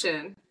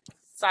 Nation.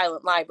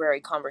 silent library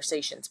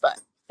conversations, but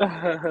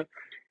No,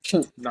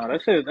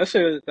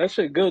 that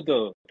shit good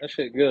though. That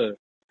shit good.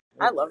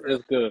 I love her.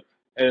 It's good.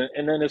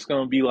 And then it's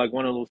gonna be like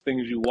one of those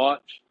things you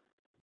watch,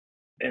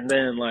 and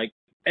then like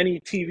any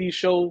TV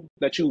show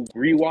that you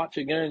rewatch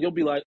again, you'll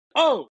be like,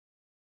 oh,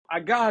 I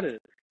got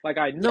it. Like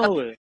I Yep. know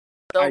it.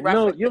 I They'll know.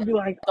 reference You'll be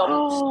like, so much.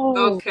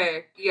 oh.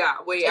 Okay. Yeah.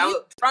 Wait. It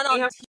used to run You on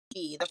have.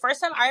 TV. The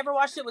first time I ever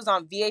watched it was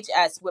on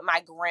VHS with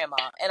my grandma,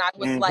 and I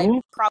was like Mm-hmm.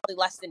 probably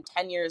less than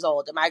 10 years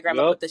old. And my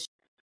grandma Yep. put this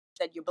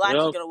said, "You're black,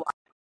 you're Yep. gonna watch."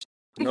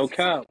 No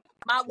cap.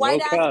 My white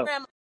No ass cap.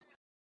 grandma.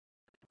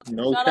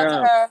 No Shout out to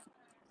cap. her.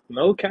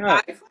 No I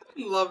cap.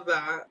 fucking love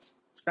that.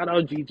 Shout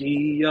out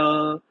Gigi.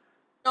 Know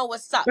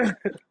what's up?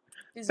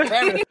 She's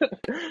very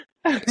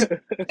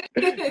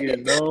You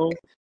know.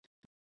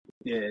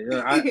 Yeah,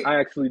 yeah. I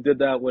actually did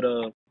that with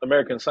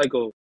American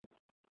Psycho.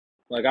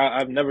 Like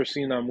I've never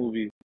seen that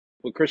movie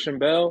with Christian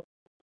Bale.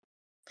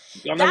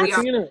 Y'all never that's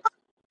Yeah. seen it?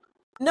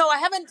 no, I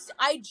haven't.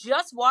 I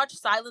just watched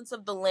Silence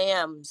of the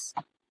Lambs.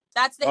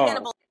 That's the Oh,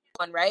 Hannibal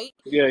one, right?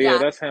 yeah, yeah. Yeah, I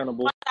That's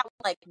Hannibal. watched that one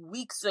like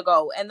weeks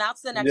ago, and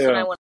that's the next one I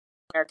Yeah, want.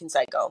 American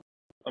Psycho.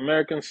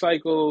 American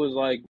Psycho is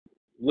like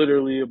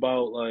literally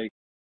about like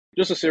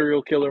just a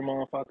serial killer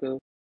motherfucker.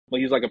 But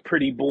he's like a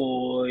pretty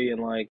boy,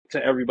 and like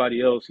to everybody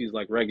else, he's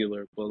like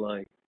regular. But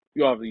like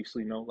you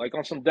obviously know, like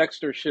on some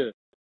Dexter shit.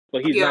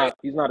 But he's Yeah. not.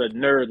 He's not a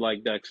nerd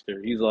like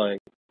Dexter. He's like,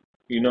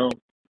 you know.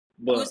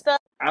 But Who's the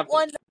after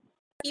one?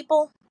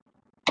 People?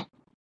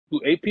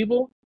 who ate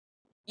people?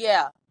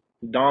 Yeah,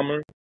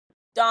 Dahmer.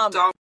 Dahmer.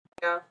 Dom.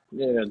 Yeah.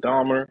 Yeah,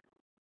 Dahmer.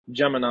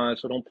 Gemini.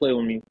 So don't play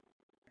with me.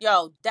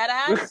 Yo, dead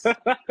ass.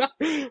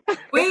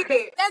 Wait.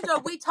 Sandra,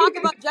 we talk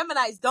about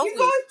Geminis, don't He's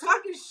we? always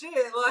talking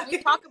shit. We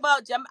Like. talk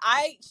about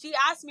She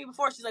asked me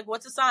before. She's like,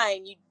 "What's a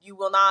sign you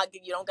will not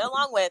you don't get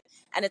along with?"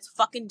 And it's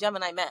fucking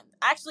Gemini men.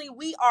 Actually,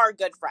 we are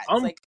good friends.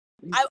 I'm Like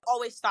I've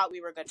always thought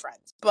we were good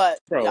friends, but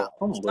yeah, bro.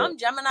 I'm lit. some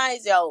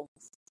Geminis, yo,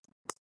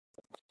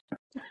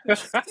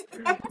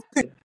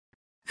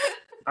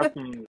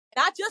 I'm,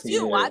 not just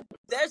you. yeah.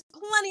 There's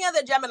plenty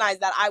other Geminis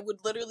that I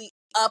would literally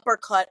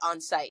uppercut on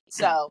sight.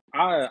 So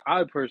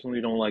I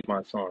personally don't like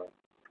my son.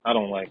 I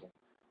don't like him.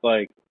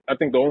 Like I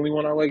think the only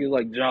one I like is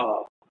like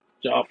Jaw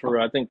for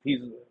real. I think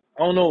he's.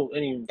 I don't know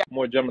any yeah,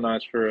 more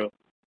Geminis for real.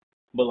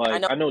 But I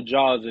like know. I know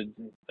Jaw's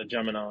a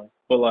Gemini.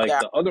 But like Yeah.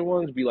 the other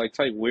ones be like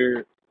type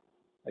weird.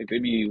 Like they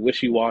be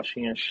wishy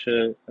washy and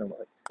shit. And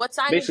like What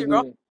sign is your girl?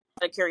 basically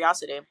Out of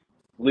curiosity.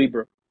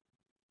 Libra.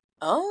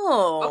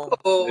 Oh,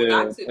 Oh,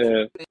 Yeah, that's it.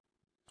 yeah. So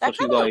that she's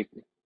kind of like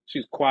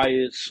she's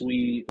quiet,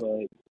 sweet,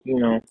 like you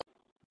know,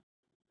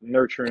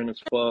 nurturing as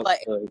fuck.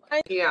 like.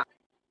 Like Yeah.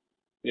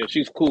 yeah,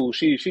 she's cool.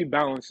 She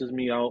balances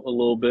me out a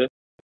little bit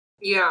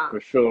Yeah. for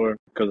sure.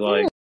 Cause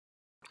like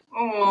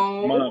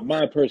Oh.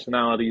 my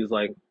personality is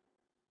like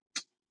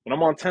when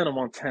I'm on 10, I'm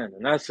on 10,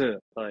 and that's it.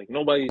 Like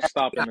nobody's Yeah.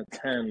 stopping the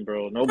 10,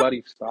 bro.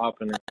 Nobody's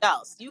stopping it.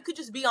 Else. You could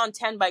just be on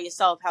 10 by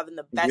yourself having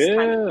the best time.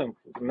 Yeah,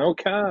 no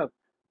cap,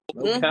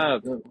 no Mhm.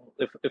 cap.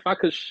 If I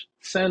could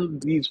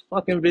send these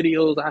fucking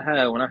videos I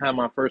had when I had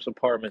my first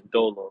apartment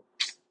dolo,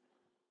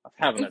 I was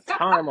having a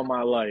time of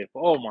my life.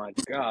 Oh my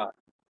god.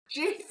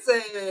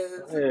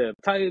 Jesus. Yeah,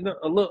 tight,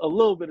 a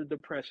little bit of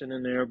depression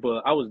in there,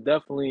 but I was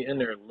definitely in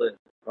there lit.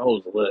 I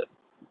was lit,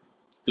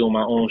 doing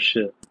my own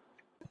shit.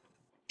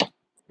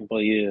 But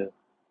yeah,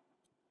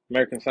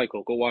 American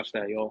Psycho, go watch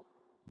that, y'all.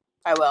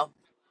 I will.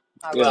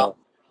 I Yeah, will.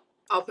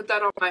 I'll put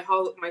that on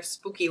my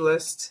spooky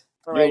list.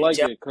 you'll Alrighty, like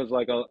Joe. it because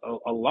like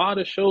a lot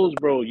of shows,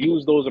 bro,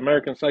 use those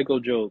American Psycho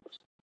jokes.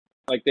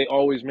 Like they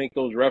always make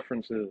those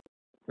references,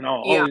 and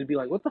I'll Yeah. always be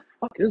like, "What the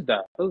fuck is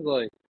that?" I was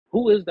like,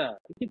 "Who is that?"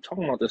 You keep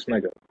talking about this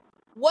nigga.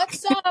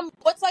 What's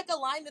like a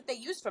line that they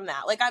use from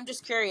that? Like I'm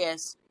just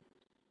curious.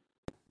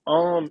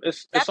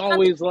 It's That's not the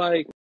always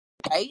like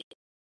right?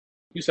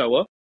 you said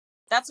what?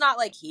 That's not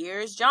like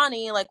here's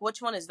Johnny. Like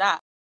which one is that?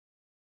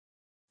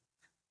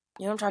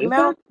 You know what I'm talking Is that?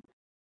 about?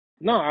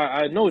 No,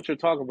 I know what you're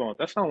talking about.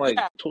 That sounds like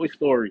Yeah, Toy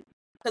Story,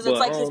 because it's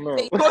but I like his don't know.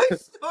 face.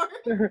 Toy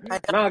Story. I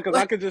Nah, because know.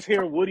 I could just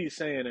hear Woody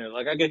saying it.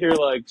 Like I could hear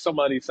like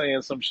somebody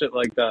saying some shit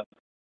like that.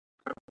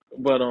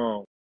 But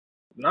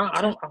nah,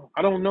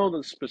 I don't know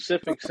the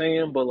specific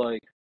saying, but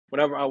like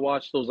whenever I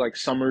watch those like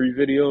summary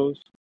videos,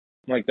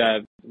 like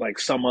that, like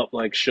sum up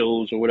like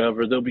shows or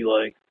whatever. They'll be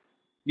like,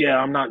 yeah,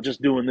 I'm not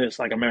just doing this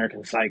like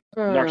American Psycho,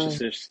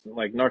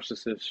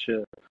 narcissist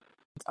shit.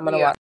 I'm gonna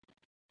watch.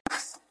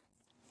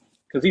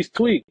 Cause he's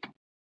tweaked.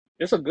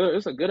 It's a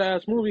good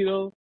ass movie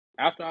though.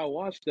 After I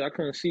watched it, I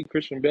couldn't see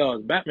Christian Bale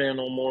as Batman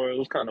no more. It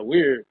was kind of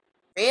weird.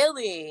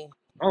 Really?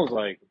 I was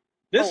like, Oh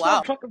this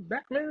wow. motherfucker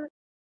Batman?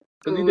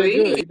 Cause he did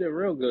good. He did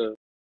real good.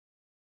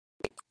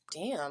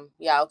 Damn.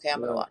 Yeah. Okay.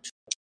 I'm gonna watch.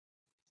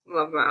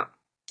 Love that.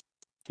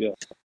 Yeah.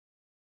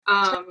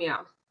 Yeah.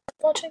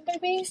 Watching,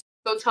 baby.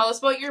 So tell us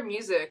about your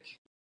music.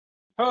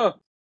 Huh.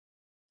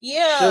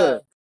 Yeah.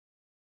 Shit.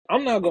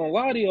 I'm not gonna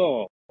lie to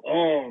y'all.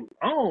 I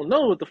don't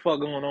know what the fuck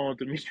going on with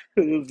the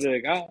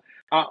music.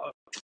 I,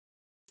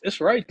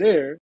 it's right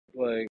there.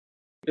 Like,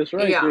 it's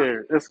right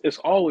there. It's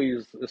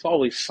always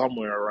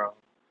somewhere around.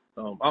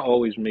 I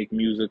always make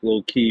music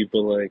low key,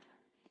 but like,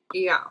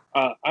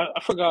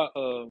 I forgot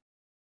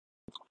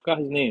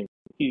his name.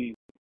 He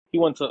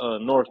went to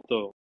North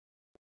though.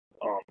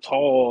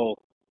 Tall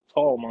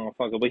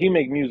motherfucker, but he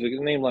make music.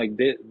 His name like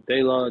Deja.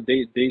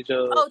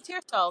 Oh,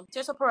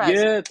 Tirso Perez.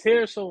 Yeah,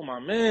 Tirso, my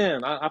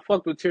man. I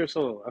fucked with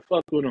Tirso. I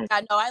fucked with him.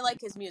 Yeah, no, I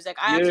like his music.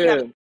 I actually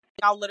Yeah.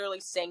 I'll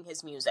literally sing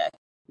his music.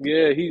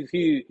 Yeah, he's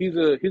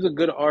a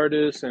good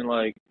artist, and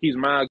like he's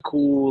mad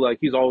cool. Like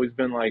he's always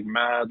been like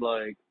mad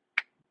like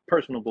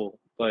personable.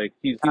 Like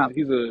he's a good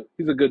dude.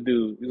 He's a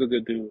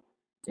good dude.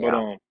 But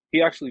Yeah.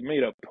 he actually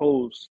made a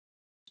post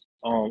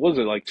what was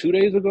it, like 2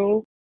 days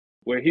ago,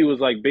 where he was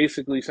like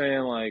basically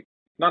saying like,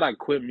 not I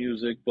quit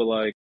music, but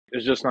like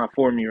it's just not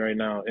for me right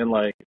now. And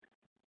like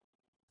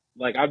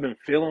I've been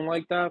feeling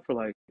like that for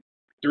like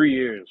 3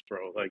 years,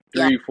 bro. Like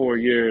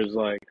 3-4 years,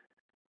 like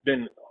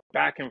been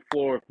back and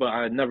forth, but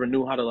I never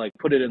knew how to like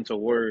put it into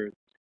words.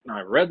 And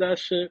I read that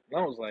shit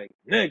and I was like,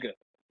 nigga.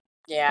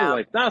 I was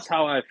like, that's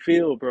how I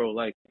feel, bro.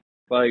 Like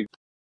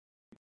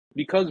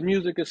because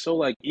music is so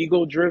like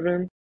ego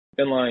driven,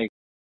 and like,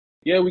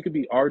 yeah, we could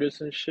be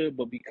artists and shit,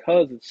 but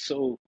because it's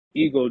so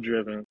ego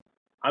driven,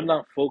 I'm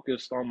not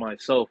focused on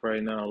myself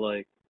right now.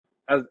 Like,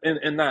 as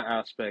in that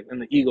aspect, in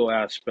the ego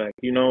aspect,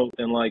 you know,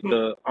 and like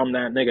the I'm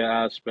that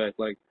nigga aspect.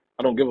 Like,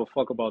 I don't give a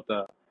fuck about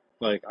that.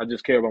 Like, I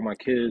just care about my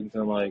kids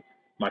and like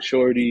my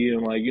shorty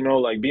and like, you know,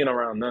 like being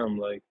around them.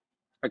 Like,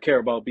 I care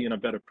about being a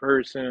better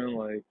person.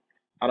 Like,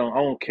 I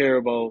don't care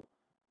about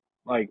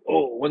like,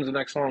 oh, when's the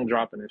next song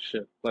dropping and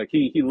shit. Like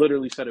he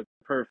literally said it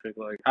perfect.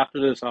 Like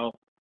after this, I'll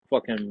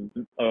fucking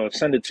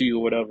send it to you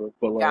or whatever.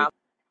 But like,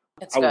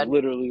 it's I was good.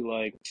 literally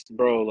like,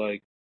 bro,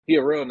 like he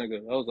a real nigga.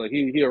 I was like,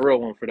 he a real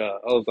one for that.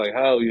 I was like,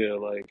 hell yeah,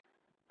 like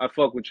I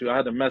fuck with you. I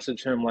had to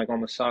message him like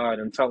on the side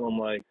and tell him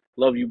like,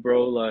 love you,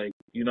 bro. Like,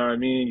 you know what I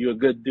mean? You're a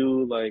good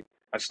dude. Like,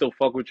 I still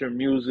fuck with your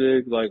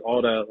music. Like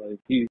all that. Like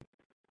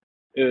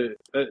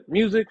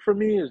music for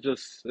me is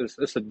just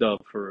it's a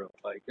dub for real.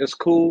 Like it's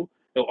cool.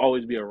 It'll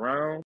always be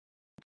around.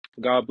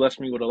 God blessed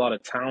me with a lot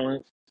of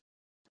talent.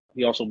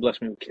 He also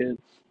blessed me with kids.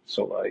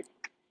 So like,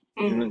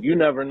 you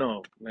never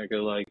know,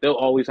 nigga. Like they'll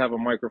always have a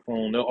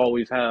microphone. They'll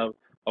always have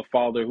a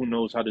father who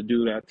knows how to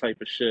do that type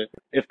of shit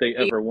if they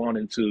ever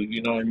wanted to.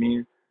 You know what I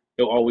mean?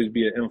 There'll always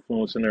be an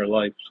influence in their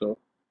life. So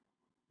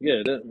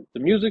yeah, the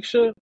music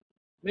shit.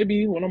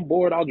 Maybe when I'm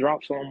bored, I'll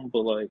drop something.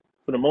 But like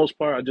for the most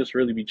part, I just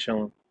really be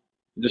chilling.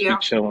 Just be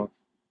chilling,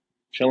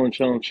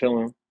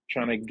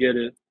 trying to get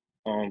it.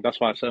 That's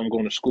why I said I'm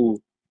going to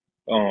school.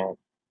 What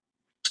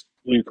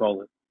do you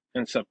call it?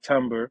 In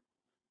September.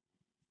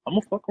 I'm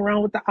gonna fuck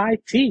around with the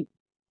IT.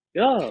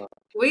 Yeah.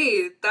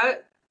 Wait,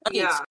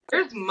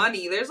 there's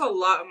money. There's a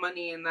lot of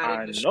money in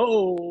that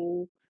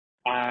industry.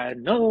 I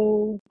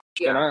know.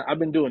 Yeah. And I've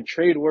been doing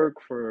trade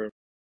work for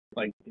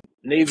like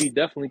Navy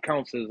definitely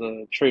counts as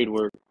a trade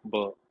work,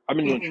 but I've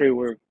been doing trade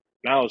work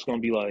now. It's gonna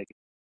be like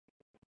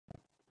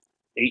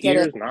 8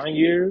 years, 9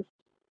 years.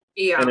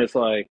 Yeah. And it's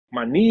like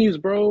my knees,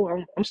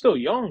 bro. I'm still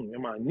young,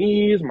 and my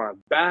knees, my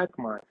back,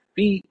 my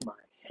feet, my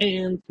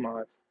hands,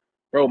 my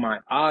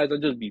eyes. I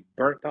just be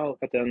burnt out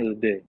at the end of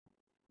the day.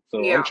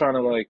 So I'm trying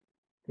to like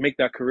make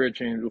that career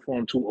change before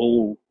I'm too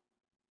old.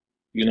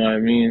 You know what I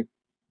mean?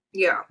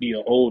 Yeah. Be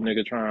an old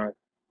nigga trying to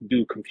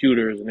do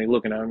computers and they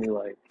looking at me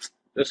like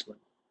this one.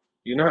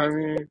 You know what I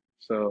mean?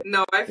 So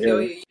no, I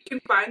feel you. You can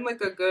find like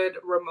a good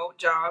remote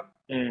job.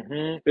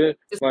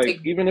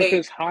 Like even if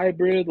it's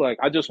hybrid, like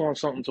I just want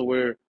something to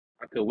where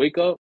I could wake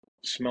up,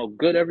 smell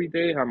good every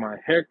day, have my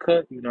hair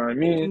cut. You know what I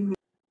mean?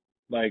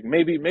 Like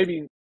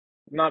maybe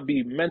not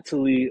be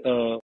mentally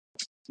what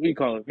do you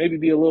call it? Maybe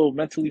be a little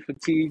mentally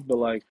fatigued, but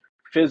like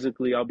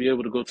physically, I'll be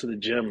able to go to the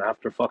gym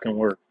after fucking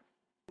work.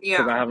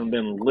 Because I haven't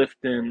been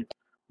lifting.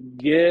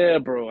 Yeah,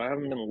 bro, I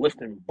haven't been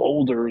lifting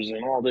boulders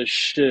and all this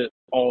shit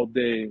all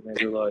day.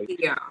 Nigga, like,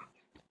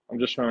 I'm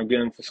just trying to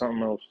get into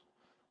something else.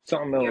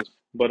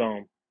 But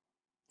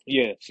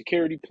yeah,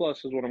 Security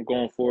Plus is what I'm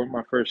going for.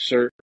 My first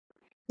cert.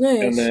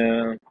 Nice. And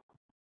then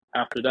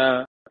after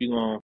that, you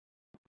gonna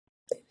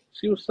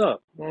see what's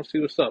up. You gonna see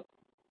what's up.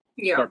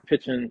 Yeah. Start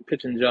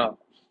pitching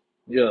jobs.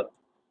 Yeah.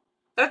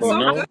 That's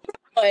so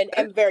good.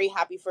 I'm very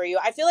happy for you.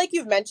 I feel like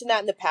you've mentioned that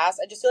in the past.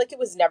 I just feel like it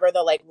was never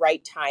the like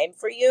right time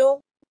for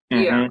you.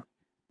 Yeah.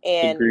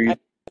 and Agreed.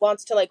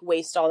 wants to like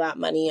waste all that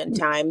money and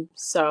time.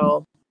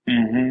 So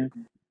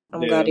Mm-hmm.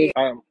 I'm glad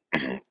Yeah,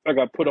 you. I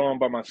got put on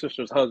by my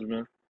sister's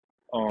husband.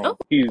 Oh,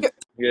 He's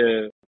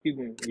here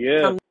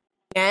yeah, come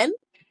again.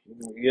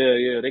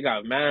 yeah. They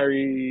got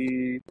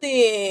married.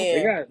 They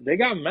Yeah.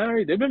 got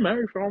married. They've been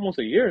married for almost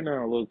a year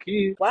now, little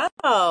kid.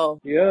 Wow.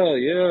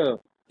 Yeah.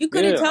 You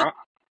couldn't Yeah, tell.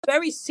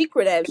 Very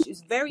secretive.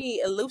 She's very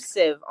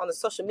elusive on the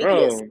social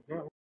medias.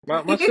 bro.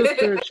 My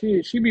sister,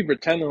 she be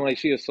pretending like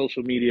she a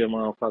social media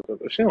motherfucker,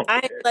 but she don't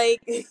I care.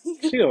 like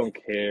She don't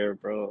care,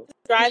 bro.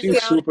 drives She's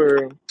down,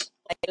 super,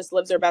 like just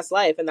lives her best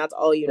life, and that's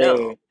all you know.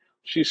 bro.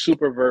 She's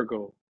super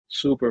Virgo.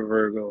 Super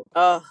Virgo.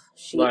 Oh,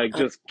 Like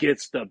just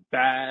gets the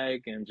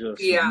bag and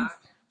just Yeah.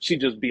 she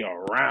just be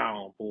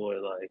around,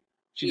 boy. Like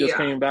she just Yeah.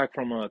 came back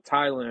from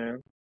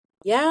Thailand.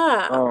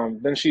 yeah.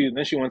 Then she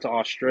went to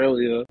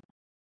Australia.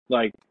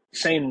 Like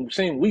same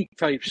week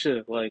type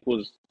shit. Like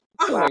was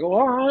Wow. like, oh,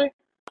 all right.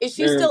 Is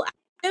she Then still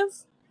active?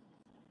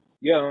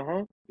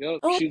 yeah, yep.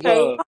 Oh,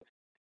 okay.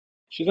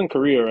 She's in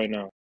Korea right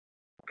now.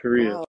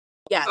 Korea. Wow.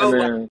 Yes. And Oh,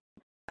 then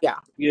Yeah.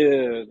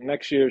 yeah,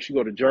 next year she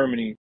go to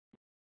Germany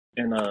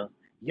and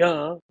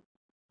yeah,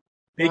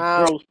 big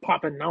Wow. girls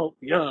popping out.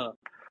 Yeah.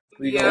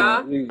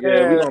 yeah. We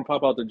gonna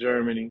pop out to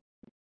Germany.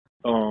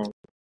 Um,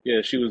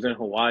 yeah, she was in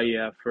Hawaii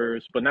at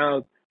first, but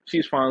now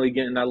she's finally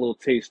getting that little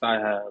taste I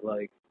had,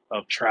 like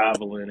of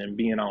traveling and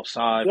being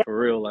outside Yeah. for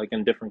real, like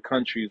in different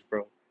countries,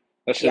 bro.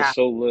 That shit's Yeah.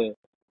 so lit.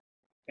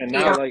 And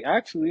now, Yeah. like,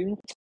 actually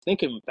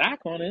thinking back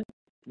on it,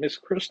 Miss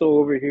Crystal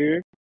over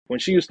here, when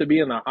she used to be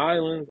in the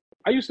islands,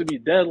 I used to be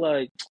dead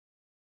like,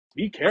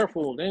 be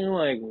careful. Then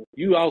like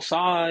you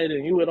outside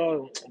and you with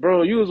all,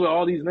 bro, you was with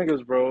all these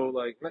niggas, bro.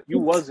 Like you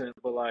wasn't,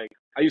 but like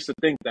I used to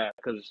think that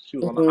because she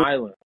was on the Mm-hmm.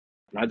 island,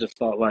 and I just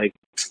thought like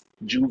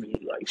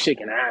juvie, like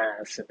shaking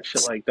ass and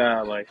shit like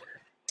that. Like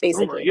I'm like,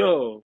 Basically.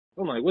 yo,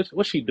 I'm like,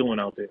 what's she doing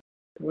out there?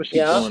 What's she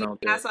Yeah. doing out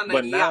there? That's on the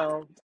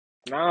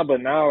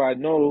But now I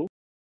know,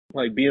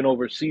 like being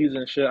overseas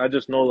and shit. I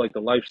just know like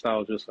the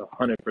lifestyle is just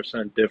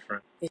 100%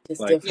 different. It's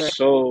just Like Yeah. different.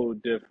 so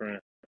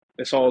different.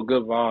 It's all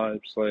good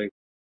vibes. Like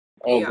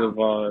all Yeah. good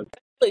vibes.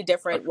 Really I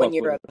different when fuck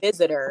you're with a it.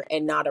 visitor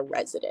and not a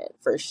resident,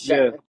 for Yeah.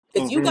 sure.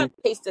 Because you got Mhm.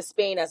 a taste of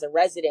Spain as a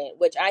resident,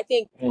 which I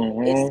think is,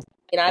 Mhm.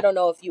 and I don't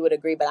know if you would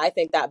agree, but I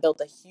think that built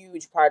a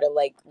huge part of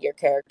like your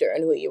character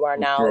and who you are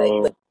now. Like,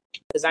 Bro.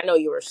 because I know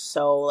you were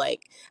so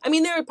like, I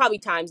mean, there were probably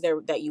times there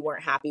that you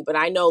weren't happy, but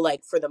I know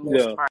like for the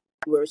most Yeah. part,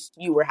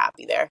 you were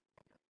happy there.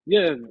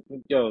 Yeah.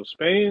 Yo,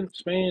 Spain.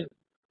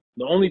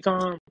 The only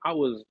time I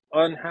was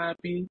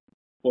unhappy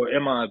or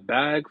in my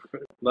bag,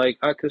 like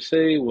I could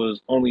say,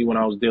 was only when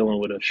I was dealing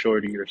with a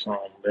shorty or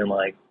something. And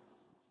like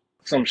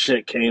some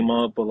shit came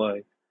up, but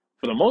like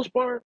for the most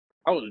part,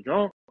 I was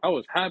drunk. I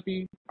was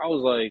happy. I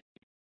was like,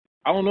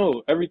 I don't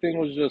know. Everything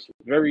was just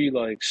very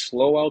like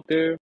slow out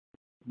there,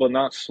 but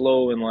not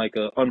slow in like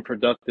a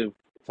unproductive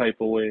type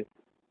of way.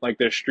 Like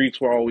their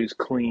streets were always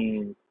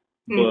clean,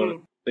 but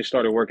Mm-hmm. they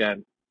started work at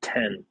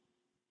 10.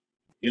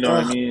 You know what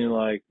I Ugh, mean?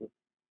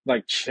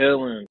 Like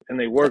chilling, and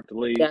they worked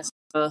late. yes,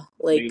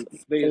 like,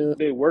 and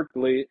They worked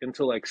late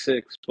until like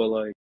 6, but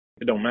like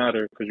it don't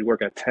matter because you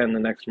work at 10 the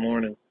next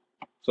morning.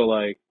 So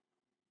like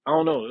I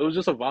don't know, it was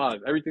just a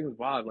vibe. Everything's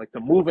vibe. Like the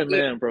moving Yeah.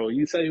 man, bro.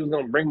 You said he was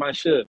gonna bring my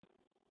shit.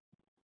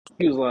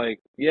 He was like,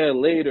 yeah,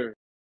 later.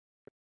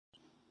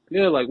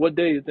 Yeah, like what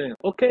day you think?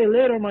 Okay,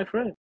 later, my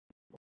friend.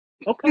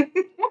 Okay,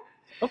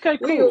 okay,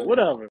 Wait, cool,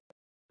 whatever.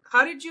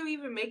 how did you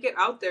even make it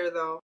out there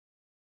though?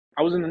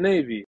 I was in the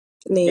Navy.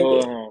 So Navy.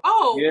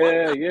 Oh, what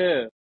yeah, the?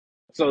 yeah.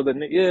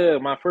 So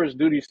my first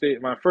duty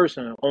state, my first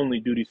and only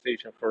duty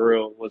station for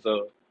real was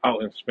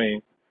out in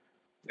Spain.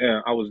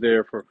 Yeah, I was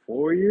there for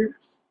 4 years.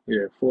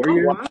 Yeah, four Oh,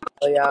 years. wow.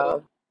 Yeah.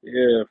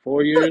 Yeah,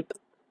 4 years.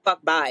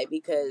 Fuck by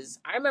because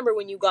I remember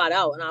when you got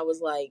out and I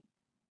was like,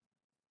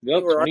 you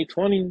Yep, were,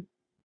 2020.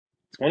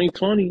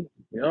 2020.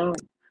 Yeah,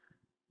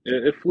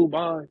 it flew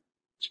by,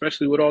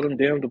 especially with all them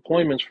damn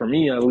deployments for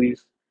me at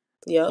least.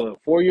 yep,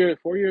 But 4 years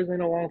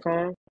ain't a long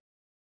time.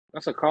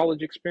 That's a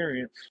college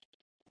experience.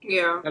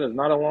 Yeah. That is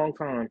not a long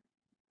time.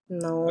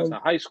 That's no, a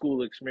high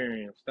school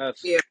experience.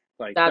 That's Yeah.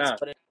 like that's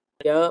that. what it,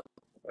 yep.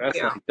 That's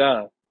Yeah. like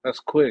that. That's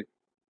quick.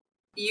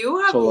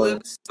 You So have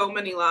lived so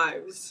many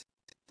lives.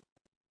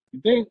 you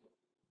think?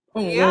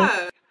 I don't know.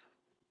 Yeah,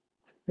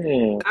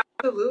 Hmm,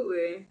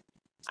 absolutely.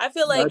 I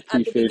feel I like at the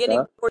appreciate beginning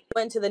that, before you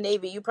went to the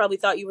Navy, you probably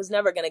thought you was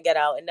never gonna get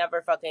out and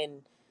never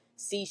fucking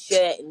see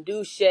shit and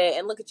do shit.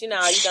 And look at you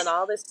now, you done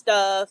all this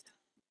stuff,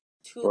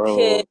 2 kids,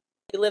 bro.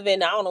 you live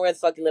in, I don't know where the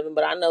fuck you living,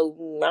 but I don't know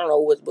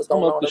what's I'm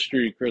going up the on.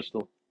 street,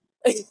 Crystal.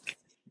 I'm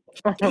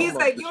He's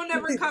up like, the you'll street.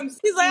 never come see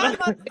He's like, me I'm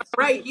about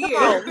right to here.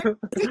 home.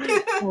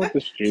 I'm up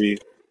the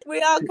street.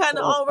 We all kind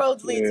of all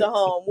roads lead Yeah, to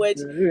home, which,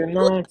 you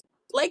know.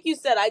 like you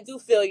said, I do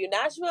feel you.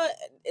 Nashua,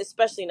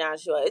 especially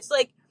Nashua, it's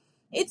like,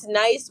 it's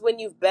nice when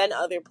you've been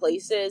other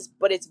places,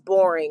 but it's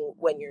boring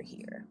when you're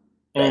here,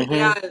 right? Mhm.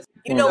 Yes.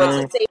 You know it's a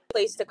Yeah. Mhm. safe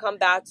place to come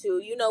back to.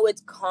 You know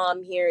it's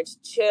calm here. It's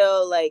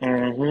chill. Like,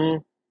 Mhm.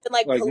 and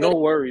like Like no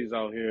political, worries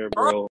out here,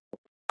 bro.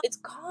 it's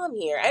calm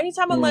here.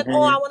 Anytime I'm like,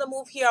 oh, I Mhm. want to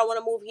move here. I want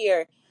to move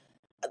here.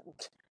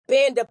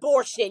 banned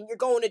abortion. You're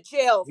going to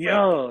jail for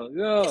Yeah.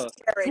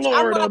 miscarriage. I'm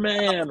Florida like,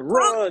 man, fuck?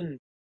 run.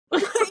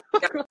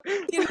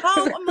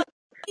 I'm like,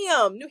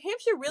 damn, New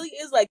Hampshire really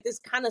is like this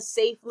kind of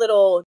safe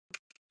little.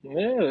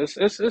 Yeah,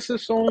 it's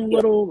its own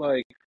little,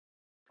 like,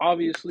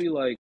 obviously,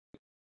 like,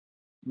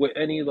 with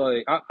any,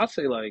 like, I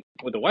say, like,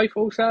 with the white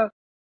folks have,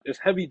 it's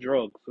heavy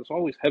drugs. It's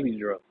always heavy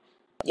drugs.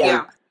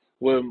 Yeah.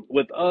 Like,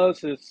 with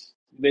us, it's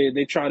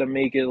they try to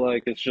make it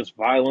like it's just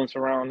violence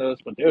around us,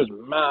 but there's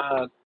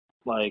mad,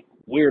 like,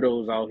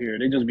 weirdos out here.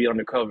 They just be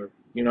undercover.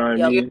 You know what I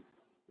Yep. mean?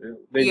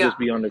 They Yeah. just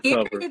be Here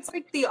undercover. it's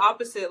like the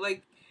opposite.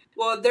 Like,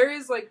 well, there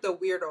is like the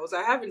weirdos.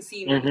 I haven't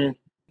seen any, to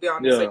be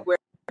honest, Yeah. like where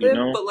I You live,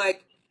 know? but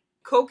like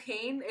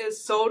cocaine is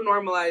so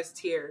normalized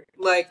here.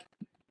 Like,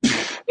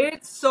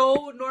 it's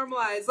so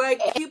normalized.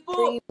 Like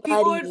Everybody.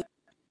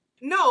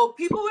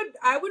 people would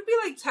I would be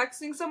like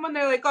texting someone,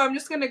 they're like, oh, I'm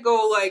just gonna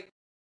go like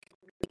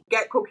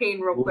get cocaine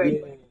real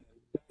quick. Yeah. I'm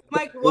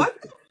like, It's, what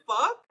the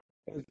fuck?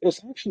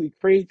 it's actually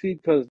crazy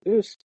because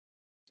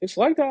it's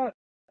like that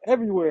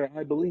everywhere,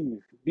 I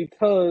believe.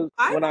 Because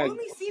I've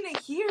only seen it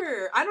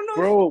here. I don't know if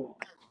bro,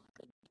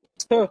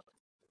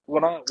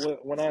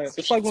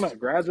 it's like when I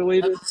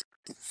graduated,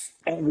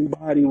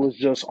 everybody was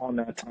just on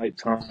that tight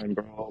time,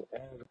 bro.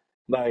 And,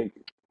 like,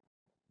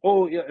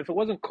 oh yeah, if it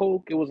wasn't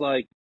coke, it was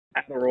like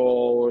Adderall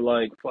or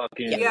like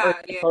fucking yeah,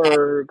 yeah.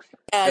 perks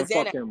and Xanax.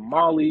 fucking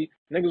Molly.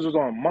 Niggas was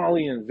on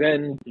Molly and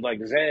Zen, like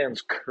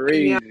Zan's Yeah.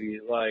 crazy,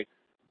 like,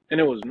 and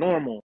it was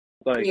normal.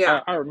 Like,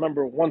 Yeah. I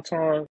remember one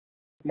time,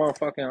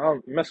 motherfucking,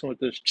 I'm messing with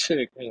this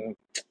chick and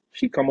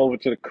she come over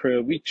to the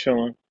crib, we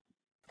chilling.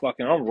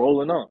 Fucking, I'm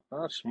rolling up.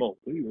 I smoke.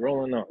 We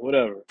rolling up,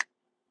 whatever.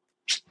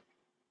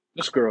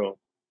 This girl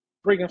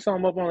breaking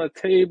something up on the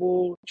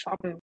table,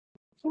 chopping.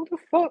 So what the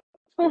fuck?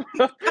 What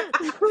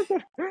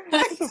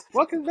the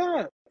fuck is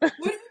that? What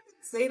do you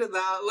say to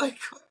that? Like,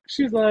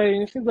 She's like,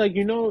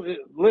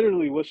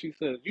 literally what she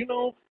says. You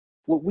know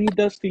what weed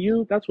does to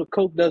you? That's what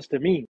coke does to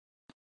me.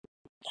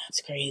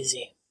 That's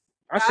crazy.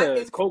 I that said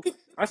is coke.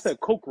 I said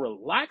coke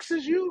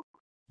relaxes you.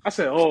 I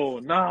said, oh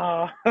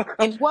nah,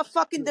 In what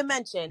fucking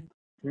dimension?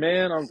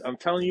 man. I'm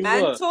telling you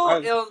what.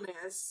 mental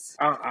illness.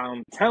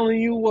 I'm telling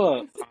you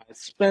what. I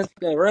spent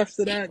the rest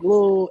of that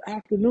little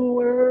afternoon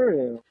with her,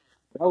 and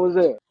that was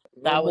it.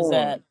 No That was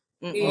more. it.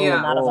 No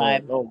Yeah. Not a more.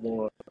 vibe. No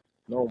more.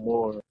 No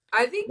more.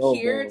 I think No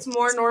here more. it's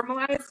more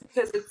normalized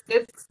because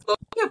it's slowly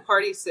a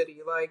party city.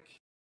 Like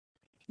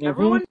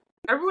Mm-hmm.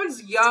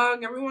 everyone's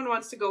young, everyone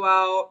wants to go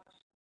out,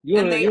 You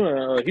and in they you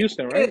in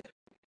Houston, right?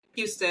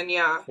 Houston,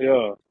 yeah.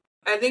 Yeah.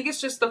 I think it's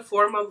just a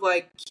form of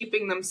like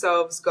keeping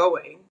themselves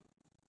going.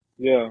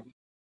 Yeah.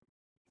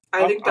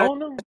 I think I that's don't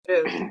know. what it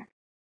is. I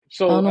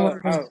So don't know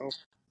what it is.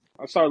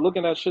 I started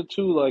looking at shit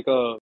too,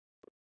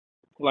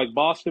 like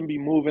Boston be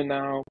moving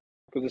now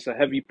because it's a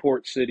heavy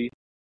port city.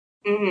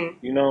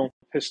 Mm-hmm. You know,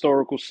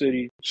 historical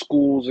city,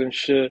 schools and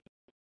shit.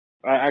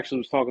 I actually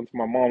was talking to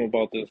my mom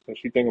about this because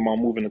she thinking about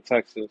moving to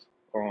Texas.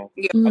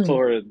 Yeah, I told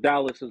her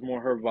Dallas is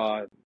more her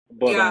vibe,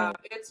 but yeah.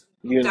 It's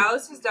you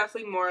Dallas is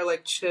definitely more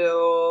like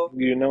chill,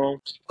 you know,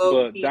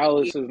 low but key.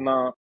 Dallas is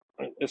not.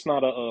 It's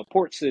not a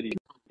port city.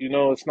 You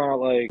know, it's not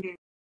like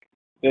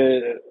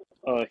Mhm.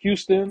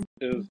 Houston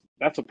is.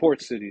 That's a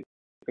port city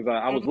because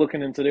I was Mhm.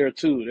 looking into there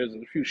too. There's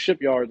a few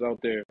shipyards out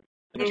there,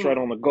 and it's right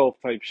Mhm. on the Gulf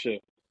type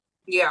shit.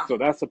 Yeah, So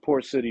that's a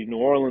port city. New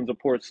Orleans a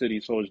port city,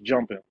 so it's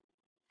jumping.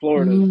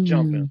 Florida's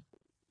jumping. Mm.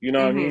 You know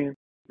what I hmm mean?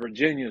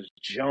 Virginia's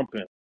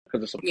jumping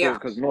because it's a port. yeah,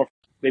 Because North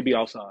they be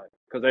outside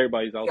because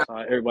everybody's yeah,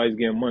 outside. Everybody's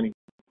getting money.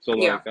 So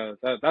yeah.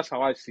 like that's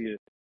how I see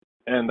it,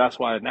 and that's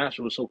why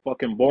Nashville is so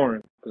fucking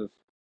boring because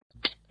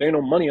there ain't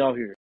no money out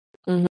here.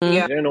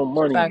 Yeah. There ain't no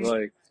money. Mhm. Facts.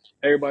 Like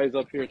everybody's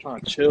up here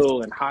trying to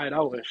chill and hide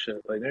out and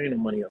shit. Like there ain't no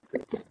money up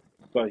here.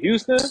 But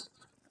Houston,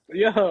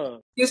 yeah.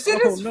 Houston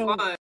Oh is no.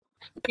 fun.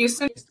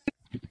 Houston,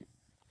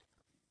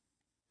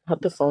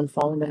 Had the phone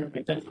falling down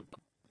right there.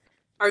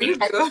 are you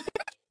good?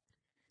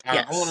 I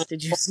want Yes. to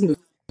Did you see?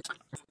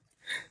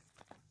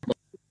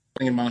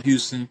 think about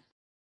Houston,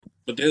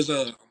 but I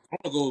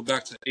want to go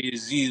back to A to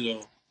Z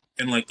though,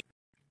 and like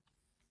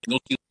go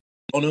see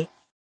Sedona.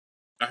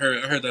 I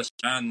heard that's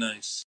not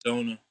nice.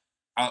 Sedona.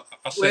 I'll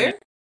send you. Where?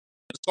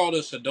 It's called a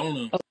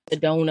Sedona. Oh,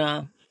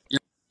 Sedona. Yeah,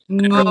 Oh,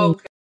 Mm.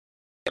 okay.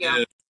 Yeah,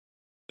 yeah.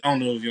 I don't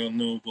know if y'all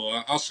know,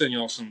 but I'll send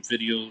y'all some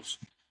videos.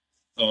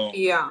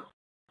 yeah.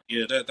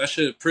 Yeah, that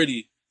shit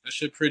pretty. That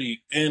shit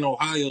pretty. And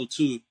Ohio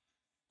too.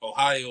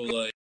 Ohio,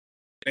 like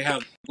they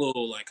have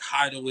little like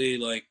hideaway,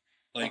 like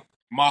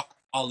mock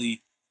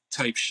alley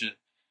type shit.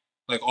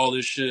 Like all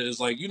this shit is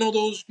like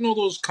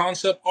those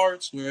concept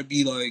arts where it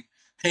be like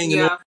hanging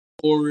over Yeah,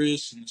 the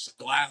forest and it's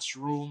a glass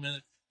room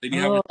and they be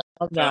having Oh,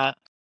 I love that.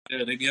 that.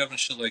 Yeah, they be having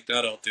shit like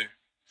that out there.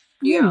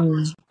 yeah.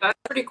 Mm. That's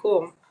pretty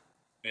cool.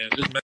 Yeah,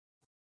 there's mad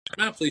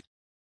place.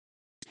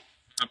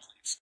 Mad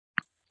place.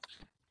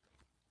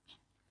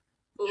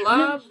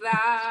 Love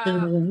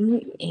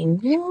that.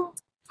 Angel?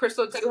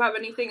 Crystal, do you have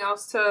anything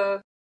else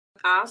to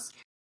ask?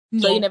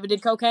 So you No, never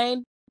did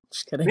cocaine?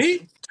 Just kidding.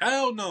 me?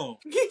 Hell no.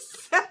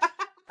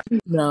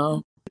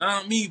 No.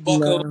 Not me,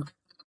 Bucko. No.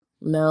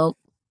 No.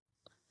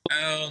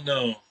 Hell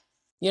no.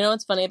 You know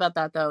what's funny about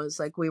that though is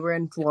like we were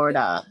in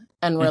Florida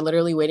and we're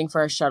literally waiting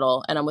for our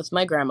shuttle and I'm with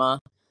my grandma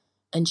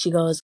and she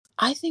goes,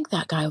 I think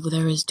that guy over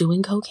there is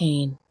doing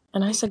cocaine.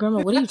 And I said,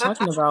 Grandma, what are you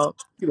talking about?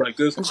 You like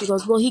this? And she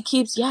goes, well, he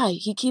keeps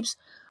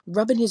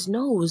rubbing his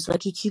nose.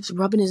 Like he keeps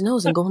rubbing his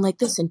nose and going like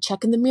this and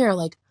checking the mirror,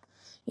 like,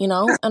 you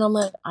know? And I'm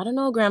like, I don't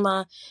know,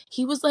 Grandma.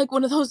 He was like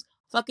one of those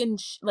fucking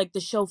like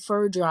the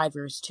chauffeur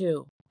drivers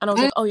too. And I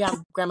was like, oh yeah,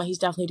 Grandma, he's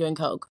definitely doing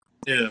coke.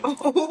 Yeah.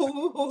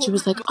 She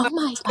was like, oh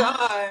my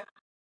God.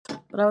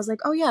 But I was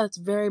like, oh yeah, that's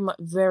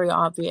very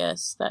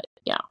obvious that,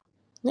 yeah.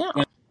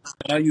 When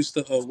I used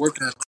to work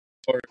in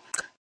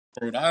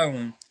Rhode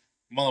Island,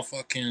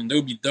 motherfucking, they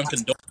would be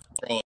dunking donuts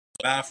in the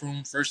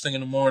bathroom first thing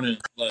in the morning.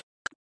 Like,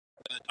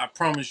 I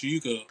promise you,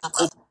 you could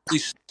open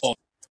these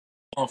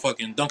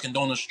motherfucking Dunkin'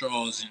 Donut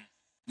straws and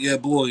yeah,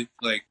 boy,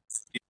 like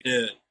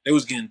yeah, they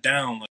was getting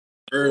down like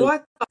early.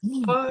 What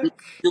the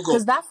fuck?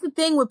 Because that's the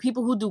thing with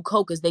people who do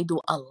coke is they do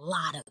a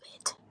lot of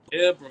it.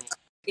 Yeah, bro.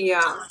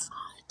 Yeah.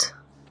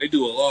 They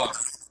do a lot.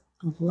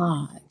 A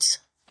lot.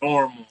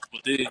 Normal,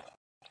 but they.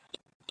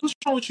 What's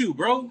wrong with you,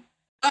 bro?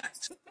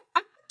 Relax.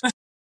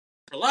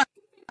 Relax.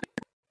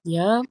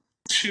 Yeah.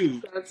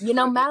 Shoot. You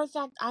know, matter of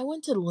fact, I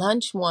went to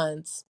lunch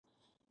once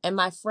and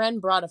my friend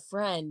brought a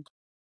friend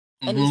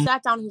and he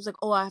sat down and he was like,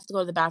 oh, I have to go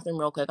to the bathroom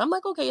real quick. I'm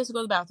like, okay, he has to go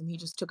to the bathroom. He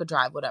just took a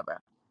drive,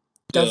 whatever.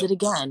 Does it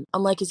again.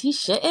 I'm like, is he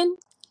shitting?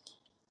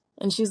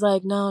 And she's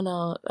like,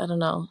 no, I don't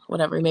know.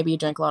 Whatever. Maybe he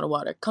drank a lot of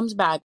water. Comes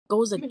back,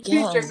 goes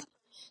again.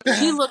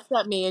 She looks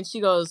at me and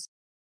she goes,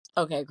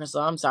 okay,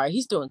 Crystal, I'm sorry.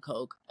 He's doing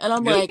coke. And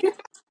I'm like,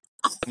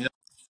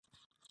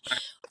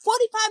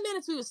 45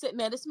 minutes we were sitting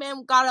there. This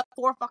man got up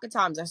 4 fucking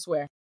times, I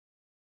swear.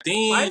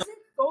 Damn. Why is it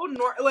so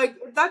like,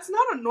 that's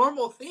not a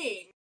normal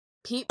thing.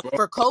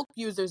 For coke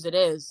users, it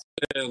is.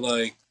 Yeah,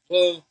 like,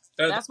 well,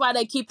 that's why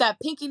they keep that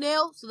pinky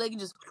nail so they can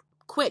just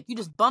quick. You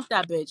just bump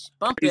that bitch.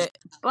 Bump it.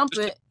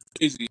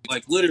 Crazy.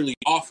 Like, literally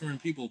offering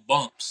people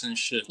bumps and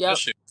shit. Yep. That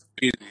shit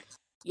crazy.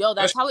 Yo,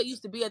 that's how it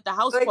used to be at the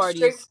house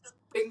parties.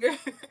 Finger.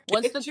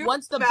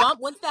 Once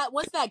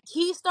that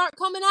key start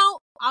coming out,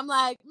 I'm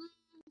like,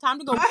 time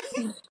to go.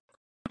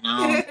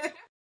 I'm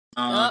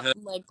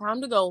like,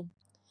 time to go.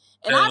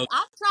 And I've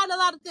tried a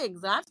lot of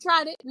things. I've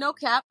tried it, no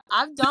cap.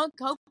 I've done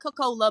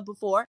Coca-Cola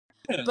before,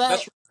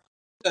 but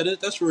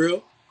that's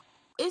real.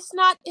 It's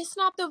not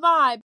the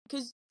vibe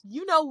because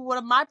you know one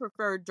of my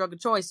preferred drug of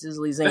choice is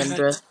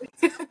Lisandra.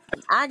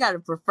 I got a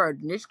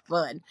preferred and it's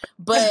fun,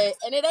 but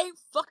and it ain't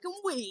fucking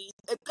weed,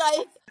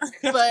 okay?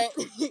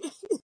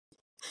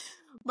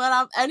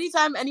 But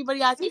anytime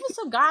anybody asks, even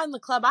some guy in the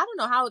club, I don't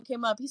know how it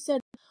came up. He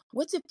said,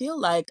 "What's it feel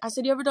like?" I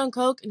said, "You ever done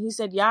coke?" And he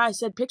said, "Yeah." I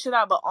said, "Picture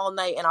that, but all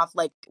night and off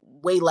like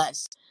way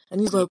less." And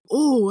he's like,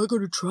 "Oh, I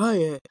gotta try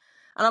it."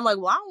 And I'm like,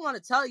 "Well, I don't want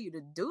to tell you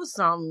to do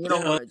something you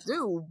don't want to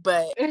do,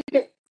 but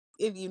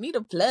if you need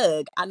a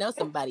plug, I know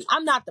somebody."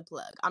 I'm not the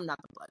plug. I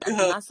do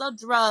not sell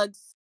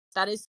drugs.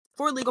 That is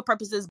for legal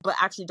purposes, but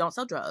actually don't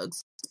sell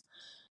drugs.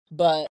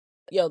 But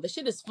yo, the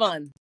shit is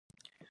fun.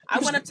 I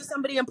went up to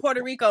somebody in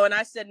Puerto Rico and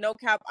I said, "No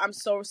cap, I'm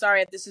so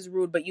sorry if this is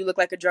rude, but you look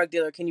like a drug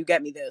dealer. Can you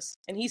get me this?"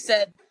 And he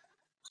said,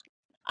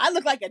 "I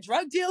look like a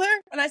drug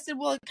dealer?" And I said,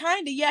 "Well,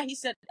 kind of, yeah." He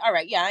said, "All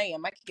right, yeah, I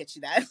am. I can get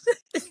you that."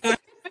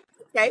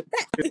 Okay.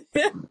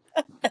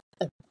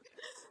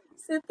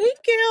 So thank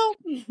you.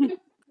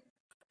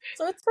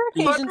 So it's for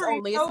occasions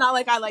only. It's not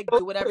like I like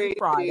do it every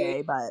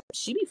Friday, but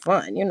she be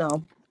fun, you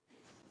know.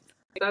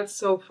 That's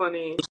so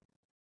funny.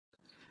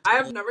 I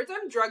have never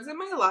done drugs in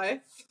my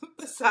life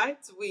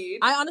besides weed.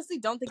 I honestly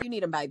don't think you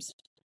need them, babes.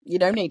 You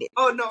don't need it.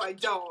 Oh, no, I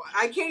don't.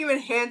 I can't even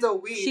handle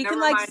weed. She can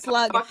like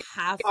slug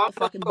half a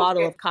fucking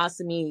bottle of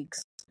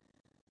Casamigos.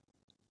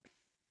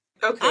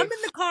 Okay. I'm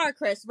in the car,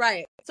 Kris,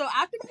 right. So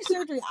after my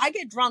surgery, I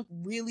get drunk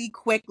really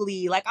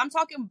quickly. Like I'm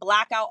talking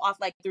blackout off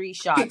like 3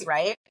 shots,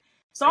 right?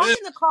 So I'm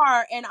in the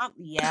car and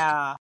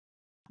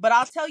but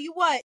I'll tell you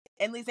what,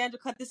 and Lisandra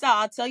cut this out.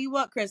 I'll tell you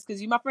what, Kris,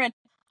 because you're my friend.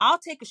 I'll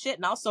take a shit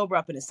and I'll sober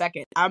up in a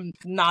second. I'm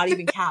not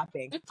even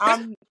capping.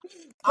 I'm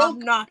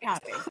not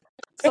capping.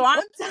 So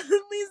I'm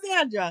telling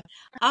Lisandra,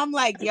 I'm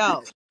like,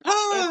 yo.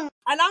 And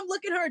I'm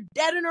looking her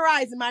dead in her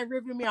eyes in my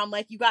rearview mirror. I'm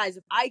like, you guys,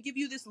 if I give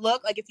you this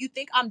look, like if you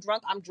think I'm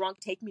drunk,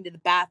 take me to the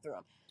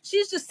bathroom.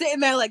 She's just sitting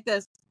there like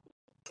this.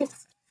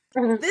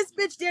 This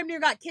bitch damn near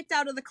got kicked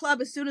out of the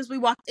club as soon as we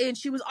walked in.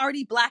 She was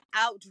already blacked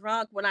out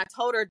drunk when I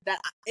told her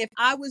that if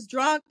I was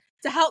drunk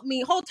to help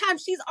me. Whole time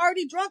she's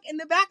already drunk in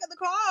the back of the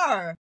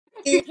car.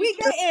 We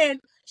get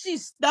in,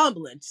 she's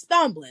stumbling,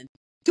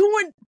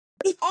 doing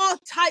all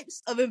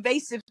types of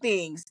invasive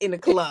things in the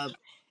club.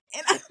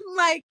 And I'm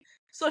like,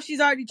 so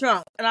she's already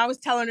drunk. And I was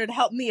telling her to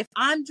help me if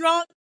I'm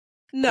drunk.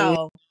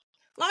 No.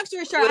 Long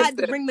story short, I had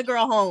to bring the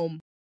girl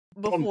home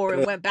before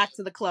and went back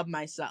to the club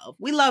myself.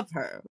 We love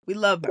her.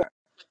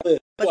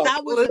 But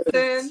that was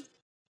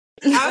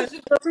I was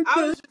just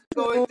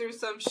going through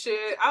some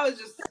shit. I was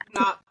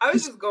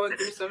just going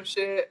through some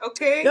shit,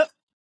 okay? Yep.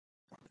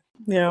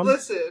 Yeah.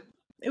 Listen.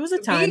 It was a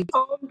time. Being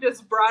home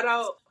just brought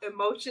out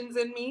emotions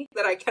in me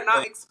that I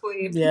cannot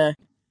explain. Yeah.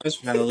 That's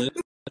valid.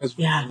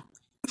 Yeah.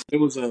 It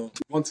was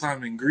one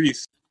time in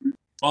Greece.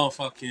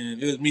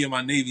 Motherfucking, it was me and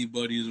my Navy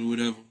buddies or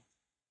whatever.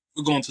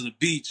 We're going to the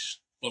beach.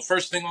 But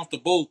first thing off the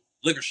boat,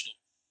 liquor store.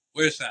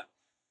 Where's that?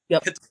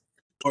 Yep. Hit the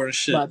store and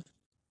shit. Love.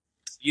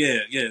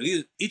 Yeah.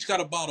 We each got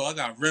a bottle. I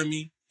got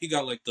Remy. He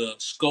got like the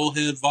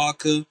Skullhead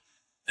vodka.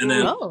 And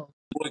then Oh.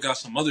 boy got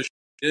some other shit.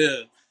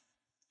 Yeah.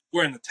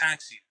 We're in the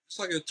taxi. It's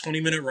like a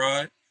 20-minute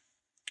ride.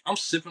 I'm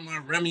sipping my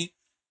Remy,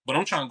 but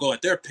I'm trying to go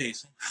at their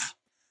pace.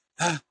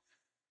 Right,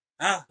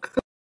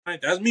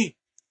 that's me.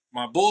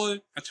 My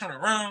boy, I turn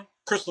around,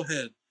 Crystal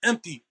Head,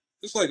 empty.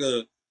 It's like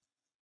a,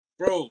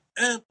 bro,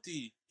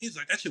 empty. He's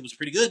like, that shit was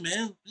pretty good,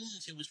 man.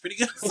 That shit was pretty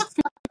good.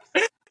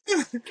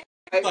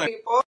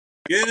 Like,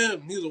 yeah,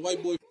 he's a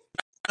white boy.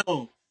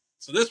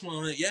 So this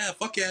one, like, yeah,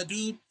 fuck yeah,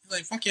 dude. He's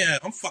like, fuck yeah,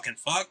 I'm fucking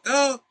fucked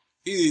up.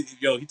 He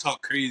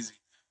talked crazy.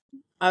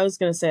 I was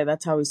gonna say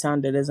that's how he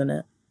sounded, isn't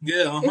it?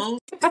 Yeah,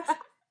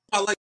 I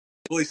like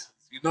voices.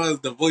 You know,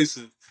 the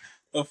voices.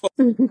 A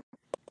fucking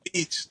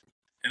beach.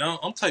 And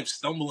I'm type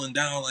stumbling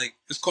down, like,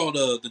 it's called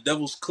the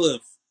Devil's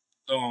Cliff.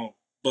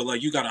 But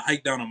like you gotta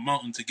hike down a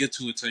mountain to get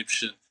to it type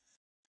shit.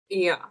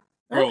 Yeah.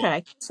 Bro,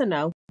 Okay, it's a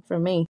no for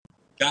me.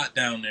 we got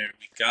down there.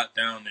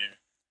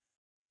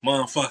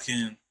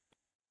 Motherfucking,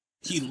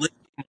 he laid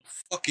on the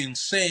fucking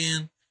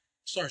sand,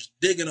 starts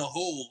digging a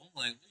hole. I'm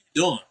like, what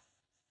you doing?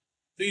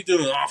 What you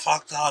doing? Oh,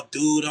 fucked up,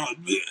 dude.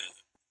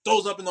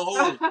 Throws up in the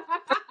hole.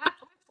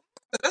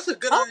 That's a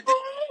good idea.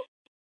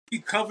 He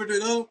covered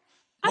it up.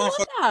 I love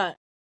that.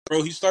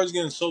 Bro, he starts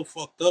getting so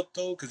fucked up,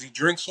 though, because he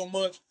drinks so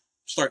much.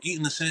 Start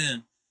eating the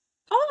sand.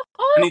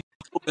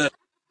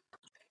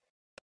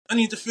 I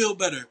need to feel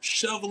better.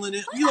 Shoveling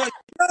it. We like,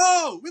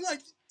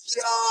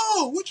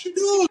 yo! What you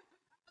doing?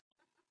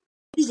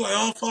 He's like,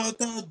 oh, fuck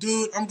up,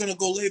 dude. I'm going to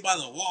go lay by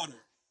the water.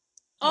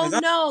 Oh,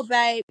 like, no,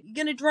 babe. You're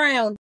going to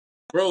drown.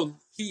 Bro,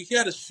 he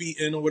had his feet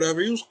in or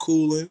whatever. He was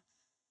cooling.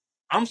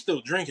 I'm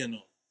still drinking,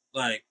 though.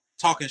 Like,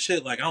 talking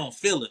shit like I don't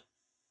feel it.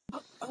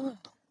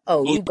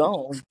 Oh, you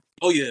gone.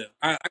 Oh, yeah.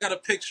 I got a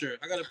picture.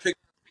 of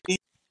me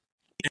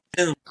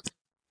and him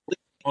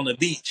on the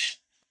beach.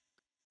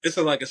 It's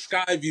like a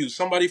sky view.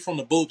 Somebody from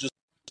the boat just...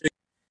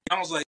 I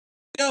was like,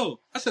 yo.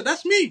 I said,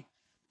 that's me.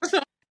 I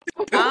said,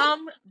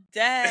 I'm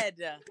dead.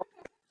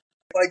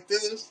 Like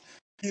this.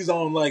 He's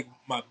on, like,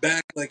 my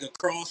back, like,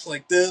 across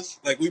like this.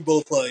 Like, we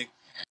both, like...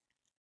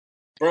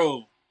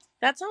 Bro.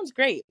 That sounds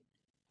great.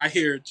 I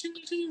hear... Ching,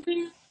 ching,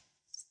 ching.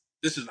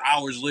 This is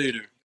hours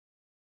later.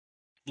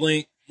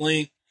 Blink,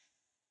 blink.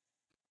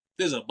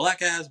 There's a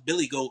black-ass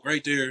billy goat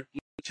right there.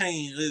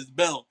 Chain his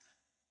belt.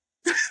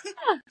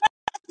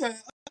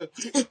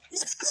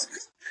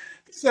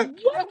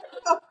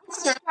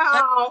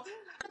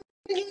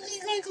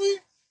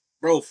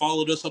 Bro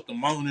followed us up the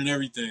mountain and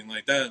everything.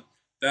 Like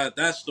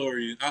that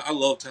story. I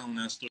love telling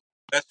that story.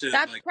 That's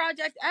like,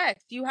 Project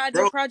X. You had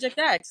your Project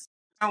X.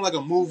 Sound like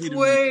a movie to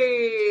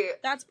me.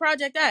 That's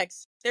Project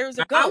X. There's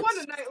a ghost. I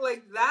want a night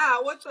like that.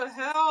 What the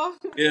hell?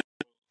 Yeah.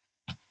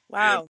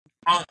 Wow.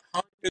 Yeah.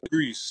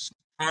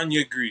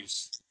 Anya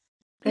Greece.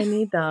 I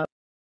need that.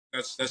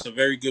 That's a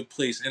very good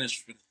place, and it's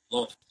for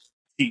love,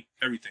 heat,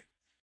 everything.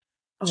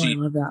 Oh, cheap.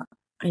 I love that.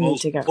 I need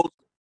to go. The most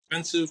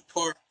expensive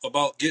part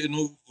about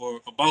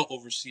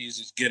overseas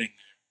is getting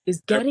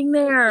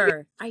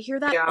there. I hear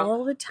that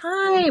all the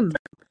time.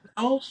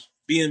 House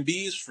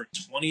B&Bs for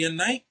 $20 a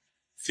night,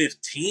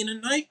 $15 a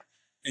night,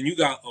 and you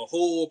got a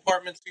whole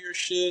apartment to your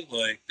shit.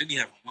 Like they be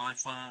having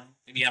Wi-Fi,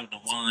 they be having the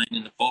wine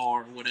in the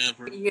bar or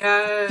whatever.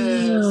 Yes.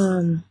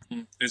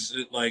 It's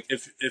like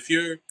if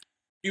you're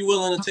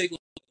willing to take a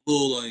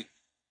little like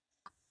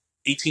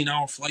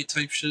 18-hour flight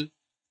type shit.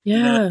 Yeah.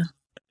 You know,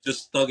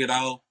 just thug it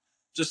out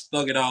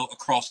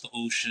across the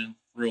ocean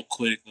real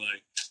quick.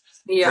 Like,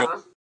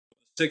 bro,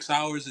 6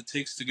 hours it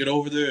takes to get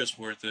over there, it's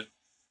worth it.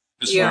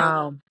 It's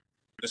wow.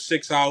 The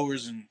 6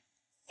 hours and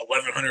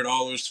 $1,100,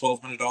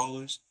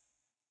 $1,200.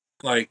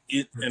 Like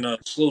in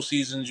slow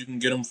seasons, you can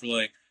get them for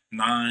like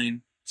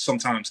 $9,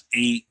 sometimes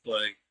 $8.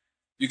 Like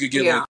you could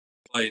get like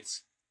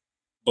flights,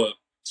 but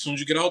as soon as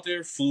you get out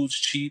there, food's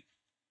cheap.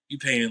 You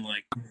paying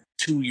like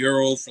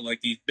 €2 for like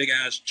these big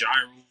ass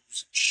gyros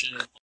and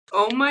shit.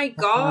 Oh my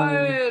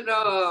god,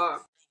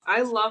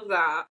 I love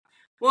that.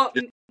 Well,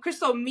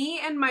 Crystal, me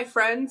and my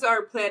friends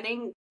are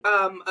planning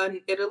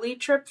an Italy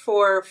trip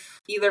for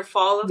either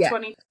fall of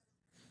 20.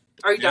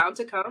 Are you down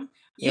to come?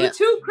 You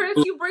too,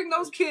 Kris. You bring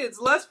those kids.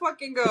 Let's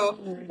fucking go.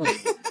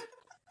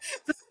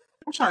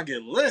 I'm trying to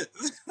get lit.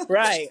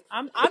 Right.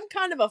 I'm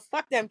kind of a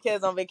fuck them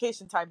kids on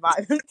vacation type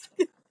vibe.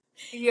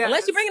 Yeah.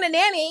 Unless you're bringing a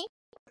nanny.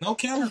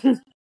 Okay.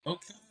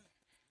 Okay.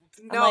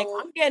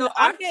 I'm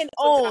getting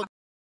old.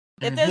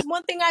 If there's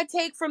one thing I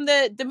take from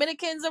the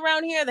Dominicans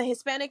around here, the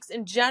Hispanics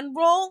in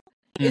general,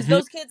 is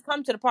those kids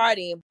come to the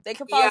party. They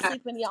can fall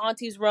asleep in your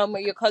auntie's room or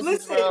your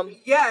cousin's room.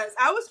 Yes,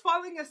 I was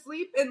falling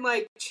asleep in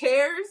like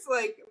chairs,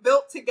 like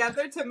built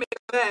together to make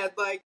a bed.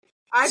 Like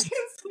I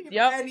can sleep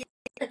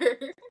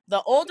anywhere.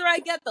 The older I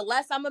get, the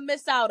less I'm gonna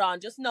miss out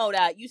on. Just know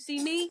that. You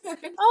see me?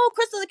 Oh,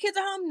 Crystal, the kids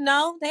are home.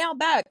 No, they out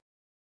back.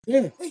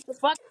 Yeah.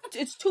 Fuck.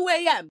 It's 2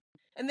 a.m.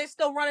 and they're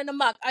still running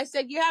amok. I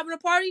said, "You're having a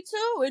party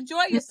too.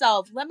 Enjoy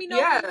yourself. Let me know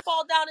when you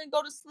fall down and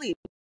go to sleep."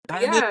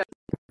 Yeah.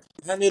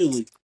 Not in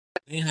Italy.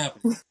 Ain't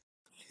happening.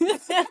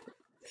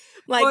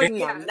 Like, But no,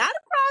 yes. not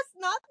across,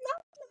 not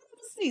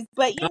overseas,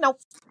 but you know.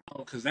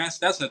 Because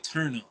that's a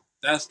turn up.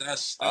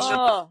 That's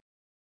Oh,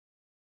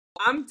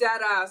 I'm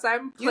dead ass.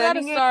 I'm you got to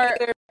planning it start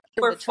either in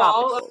for the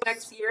fall of tropicals.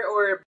 next year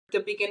or the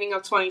beginning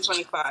of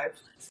 2025.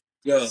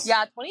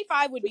 Yeah,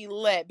 25 would be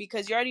lit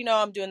because you already know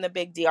I'm doing the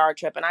big DR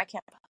trip, and I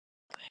can't.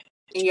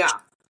 Yeah.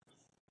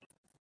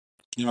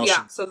 y'all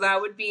Yeah, should, so that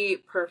would be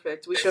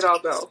perfect. We should all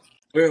go.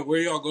 where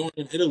y'all going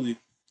in Italy?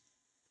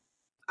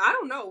 I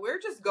don't know. We're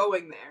just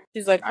going there.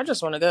 She's like, I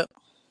just want to go.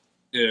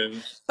 Yeah.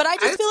 But I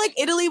just feel like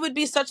Italy would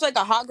be such like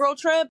a hot girl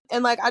trip,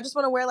 and like I just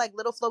want to wear like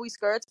little flowy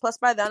skirts. Plus,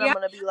 by then I'm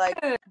gonna be like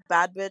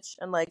bad bitch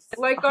and like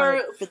Like our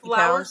 150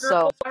 flower pounds.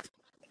 girl. So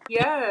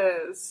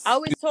Yes. I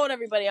always told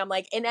everybody, I'm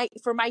like, and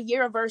for my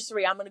year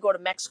anniversary, I'm gonna go to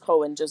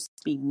Mexico and just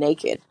be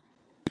naked.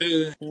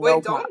 Yeah.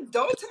 Wait, don't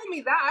tell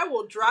me that. I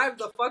will drive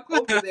the fuck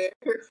over there.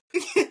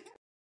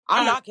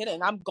 I'm not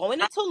kidding. I'm going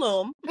to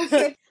Tulum, You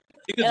and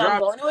can I'm drive.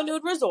 going to a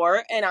nude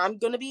resort, and I'm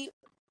gonna be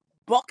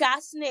buck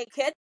ass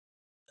naked.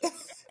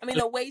 I mean,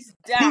 the waist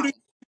down. Booty,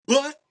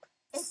 butt.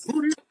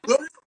 Yeah.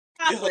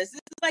 Topless. This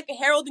is like a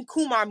Harold and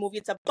Kumar movie.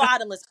 It's a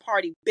bottomless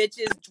party,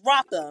 bitches.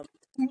 Drop them.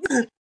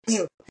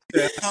 Yeah.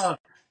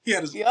 He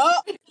had his.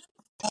 Yup.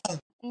 I'm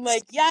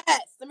like, yes.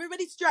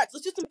 Everybody stretch.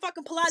 Let's do some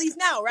fucking Pilates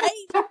now,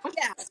 right?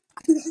 Yeah.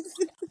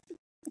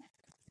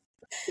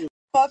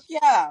 Fuck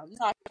yeah. I'm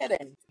not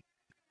kidding.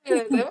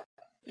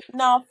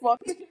 No,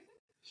 fuck.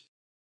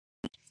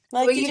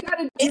 Like, But you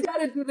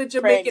gotta do the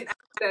Jamaican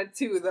accent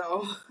too,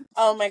 though.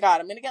 Oh my god,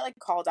 I'm gonna get like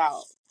called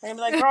out. They're gonna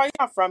be like, "Girl, you're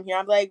not from here."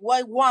 I'm like,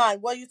 "What Juan?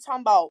 What are you talking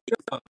about?"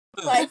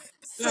 Like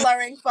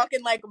slurring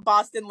fucking like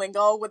Boston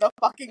lingo with a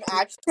fucking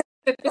accent.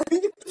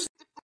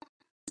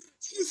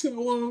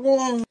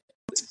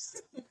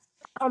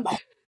 I'm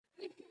like,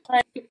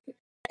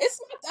 it's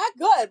not that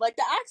good. Like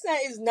the accent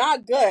is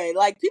not good.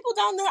 Like people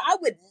down there, I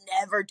would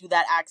never do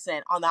that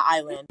accent on the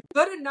island.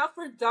 Good enough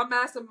for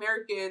dumbass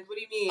Americans. What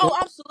do you mean? Oh,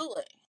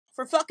 absolutely.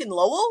 For fucking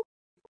Lowell,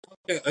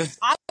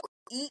 I would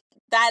eat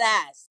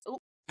that ass.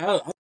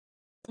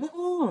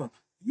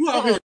 You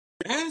out here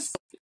ass?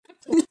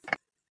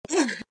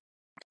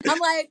 I'm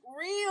like,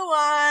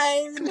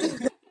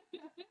 rewind.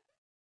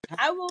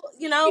 I will,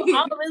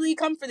 I'll really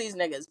come for these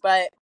niggas,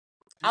 but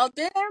out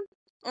there,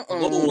 yo,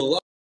 Lowell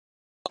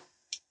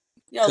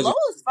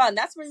is fun.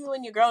 That's where you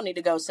and your girl need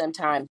to go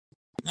sometime.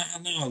 Nah,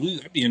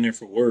 I be in there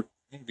for work.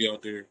 I be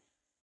out there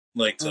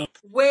like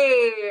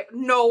Wait,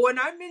 no. When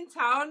I'm in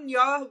town,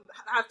 y'all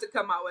have to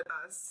come out with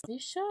us. You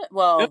should.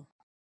 Well,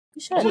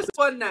 you should. Just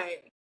one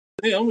night.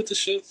 Yeah, I'm with the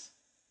shit.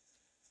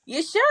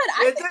 You should.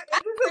 I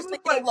personally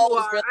think Lowell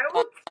is really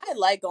fun. I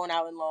like going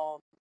out in Lowell.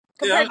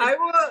 Yeah, I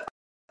will.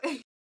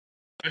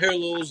 I hear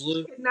Lowell's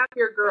live. Kidnap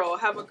your girl.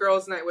 Have a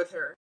girls' night with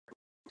her.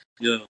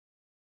 Yeah.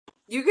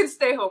 You can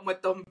stay home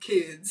with them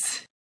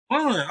kids.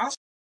 Fine. I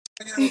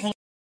home.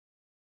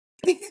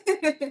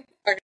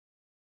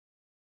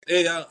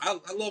 Hey, I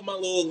love my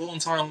little alone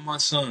time with my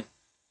son.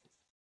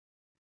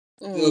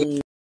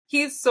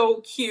 He's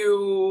so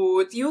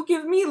cute. You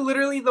give me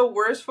literally the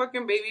worst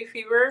fucking baby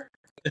fever.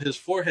 His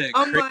forehead.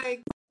 I'm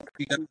like,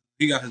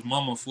 he got his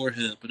mama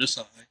forehead, but it's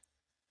alright.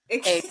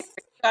 Hey,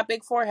 got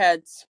big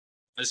foreheads.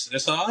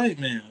 It's alright,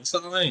 man. It's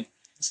alright.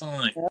 It's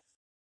alright. Yep.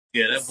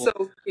 Yeah, that boy.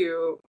 So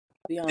cute.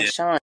 Be on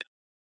Sean.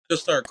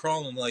 Just started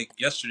crawling like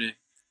yesterday.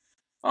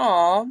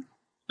 Aw.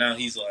 Now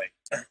he's like,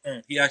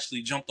 he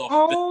actually jumped off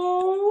the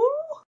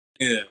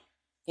bed. Yeah.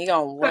 He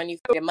gonna run you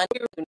for your money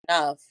soon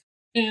enough.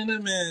 Man,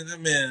 that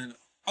man.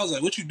 I was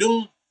like, what you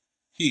doing?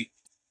 He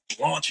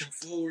launching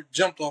forward,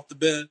 jumped off the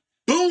bed.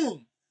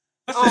 Boom!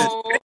 I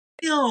said,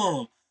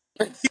 damn.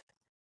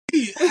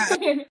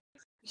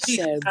 He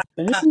said,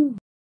 boom.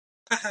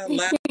 I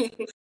laughed.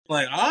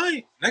 Like, all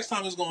right, next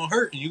time it's gonna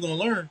hurt and you're gonna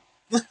learn.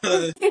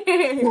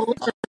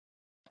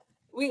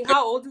 Wait,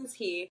 how old is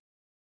he?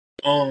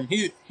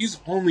 He's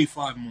only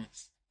 5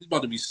 months. He's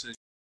about to be 6.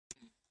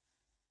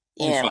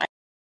 Yeah,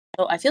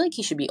 I feel like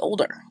he should be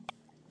older.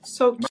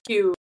 So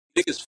cute.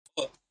 Big as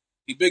fuck.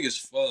 He big as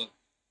fuck.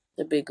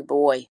 The big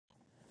boy.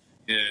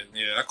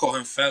 Yeah. I call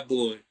him Fat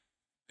Boy.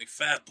 Like,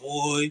 Fat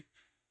Boy.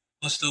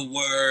 What's the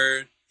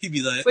word? He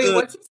be like, wait,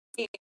 what's his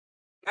name?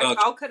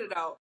 I'll cut it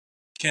out.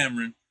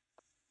 Cameron.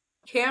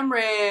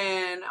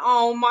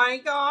 Oh my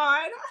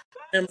god.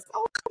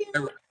 So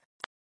cute.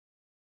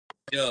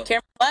 Yo.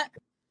 Cameron what?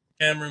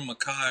 Cameron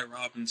Mackay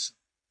Robinson.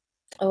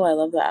 Oh, I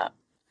love that.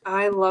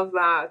 I love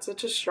that.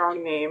 Such a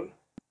strong name.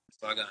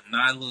 So I got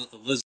Nyla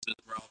Elizabeth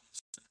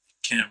Robinson,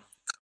 Cameron.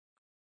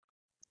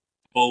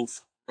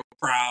 Both real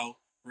proud,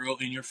 real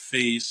in your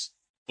face,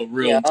 but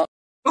real.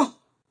 Yep.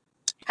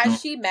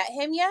 Has she met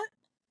him yet?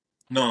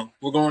 No,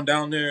 we're going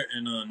down there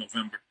in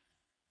November.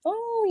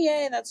 Oh,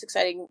 yay, that's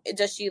exciting.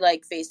 Does she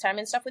like FaceTime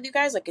and stuff with you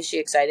guys? Like, is she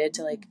excited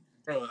to like?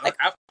 Bro,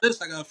 after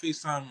this, I got to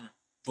FaceTime her.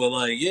 But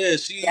like, yeah,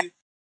 she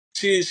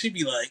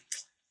be like,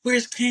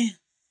 "Where's Cam?"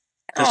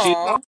 Cause she's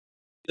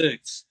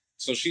 6,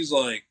 so she's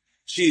like,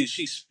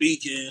 she's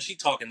speaking, she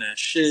talking that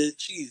shit.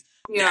 She's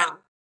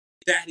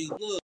daddy,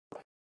 look,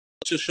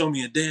 just show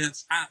me a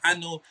dance. I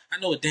know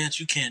a dance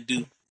you can't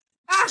do.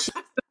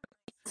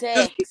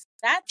 6.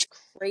 That's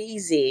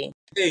crazy.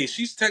 Hey,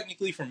 she's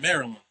technically from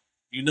Maryland,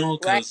 you know, Right?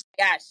 because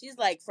Yeah, she's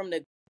like from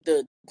the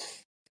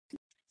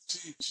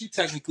she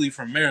technically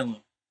from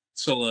Maryland.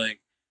 So like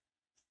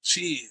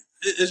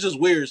it's just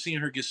weird seeing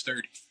her get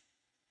sturdy.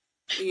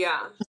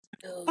 Yeah.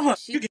 dude, I'm like,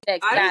 she's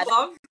 6. I Yeah,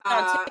 love on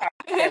that.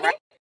 TikTok, right?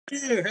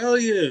 yeah, hell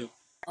yeah.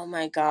 Oh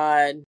my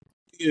god.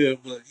 Yeah,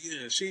 but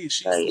yeah,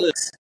 she's lit.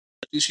 Yikes.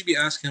 She be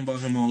asking about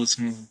him all the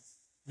time.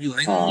 Be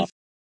like, Oh,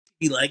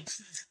 be like,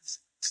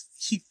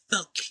 he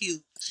felt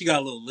cute. She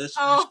got a little lisp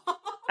and shit. Oh,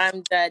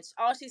 I'm dead.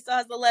 All she saw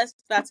is the list.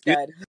 That's Yeah,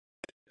 good.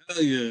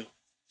 hell yeah.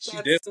 She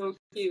that's did, so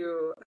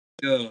cute.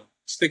 yeah,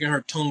 sticking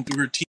her tongue through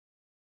her teeth,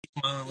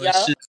 all that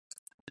Yup.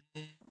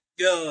 shit.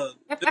 Yeah,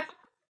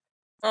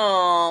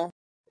 Oh,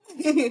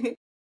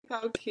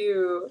 How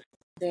cute.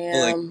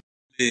 like damn.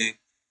 big.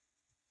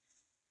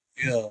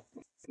 Yeah.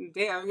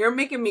 Damn, you're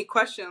making me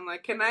question,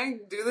 like, can I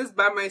do this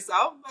by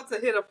myself? I'm about to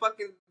hit a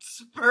fucking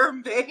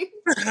sperm bank.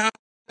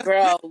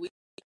 Bro,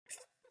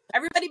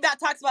 everybody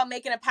talks about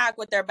making a pact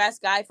with their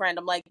best guy friend.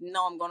 I'm like,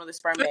 no, I'm going to the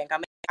sperm bank.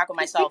 I'm making a pact with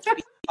myself to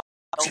be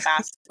so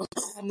fast.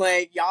 I'm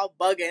like, y'all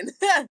bugging.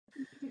 That's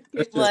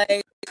just,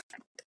 Like,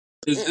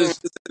 it's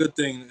a good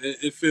thing.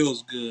 It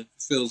feels good.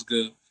 It feels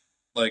good.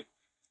 Like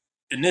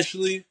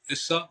initially, it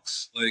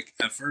sucks. Like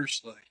at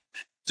first, like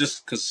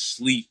just because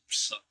sleep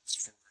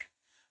sucks.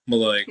 But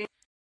like,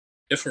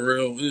 if for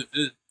real,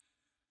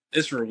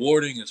 it's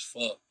rewarding as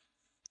fuck.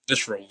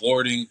 It's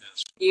rewarding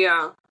as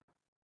Yeah.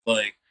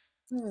 like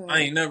I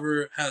ain't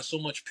never had so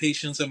much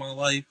patience in my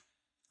life.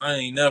 I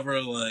ain't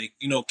never like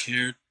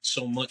cared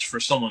so much for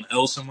someone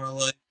else in my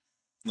life.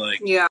 Like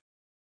Yeah.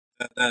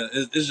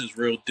 it's just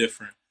real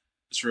different.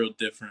 It's real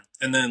different,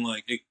 and then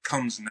like it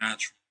comes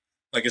natural.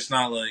 Like it's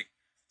not like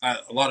a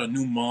lot of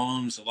new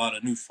moms, a lot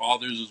of new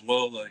fathers as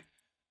well. Like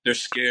they're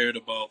scared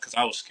about because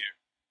I was scared.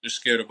 They're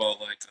scared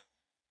about like,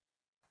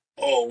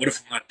 oh, what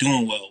if I'm not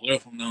doing well? What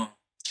if I'm not,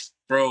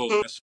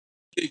 bro? As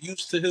get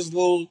used to his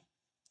little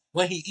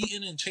when he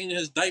eating and changing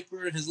his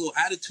diaper and his little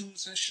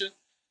attitudes and shit,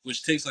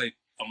 which takes like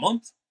a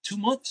month, 2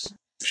 months.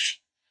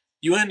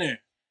 You in there?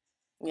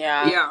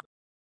 yeah. Yeah.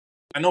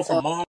 I know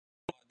for mom,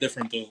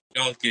 different though.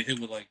 Y'all get hit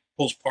with like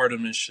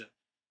postpartum and shit.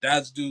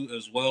 Dads do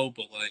as well,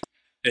 but like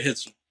it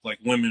hits like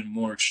women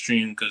more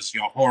extreme because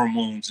your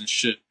hormones and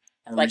shit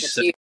are Like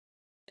reset.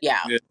 yeah.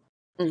 Yeah.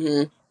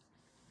 Mm-hmm.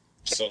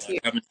 So Yeah.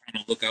 like I've been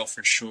trying to look out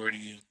for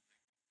Shorty and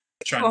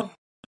trying to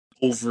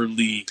Oh,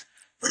 overly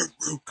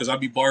because I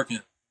be barking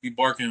when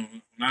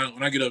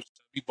I get up, I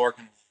be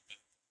barking.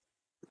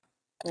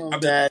 I'm I've been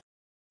dead.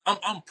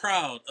 I'm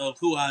proud of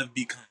who I've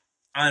become.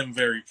 I'm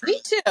very proud.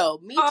 Me too.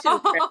 Me too.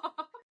 Chris. oh.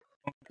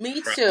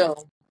 Me Proud. too.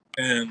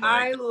 And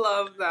I like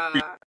love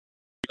that.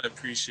 I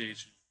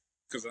appreciate you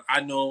because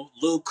I know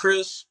little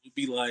Kris would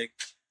be like,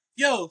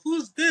 "Yo,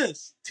 who's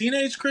this?"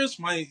 Teenage Kris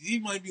might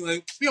be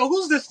like, "Yo,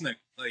 who's this nigga?"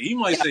 Like he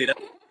might say that,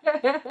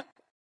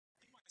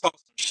 talk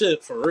some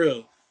shit for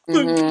real.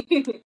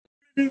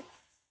 Mm-hmm.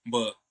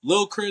 But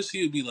little Kris,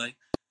 he would be like,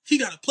 "He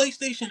got a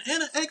PlayStation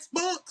and an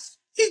Xbox.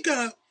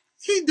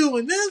 He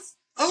doing this.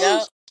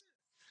 Yep.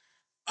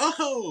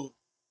 Oh,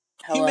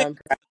 he made."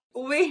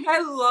 Hello. Wait,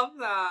 I love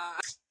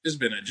that. It's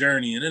been a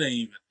journey and it ain't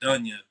even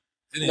done yet.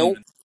 It ain't Nope.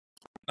 even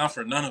not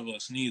for none of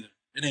us neither.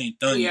 It ain't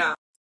done yet. Yeah.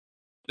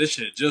 This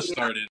shit just Yeah.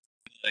 started.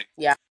 Like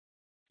Yeah.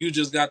 you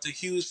just got to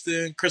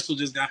Houston. Crystal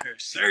just got her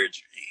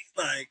surgery.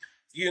 Like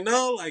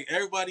like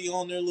everybody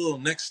on their little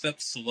next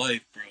steps to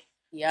life, bro.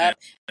 Yep.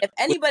 And If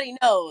anybody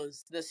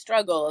knows the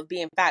struggle of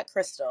being fat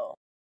Crystal,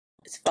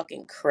 it's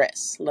fucking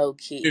Kris, low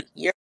key.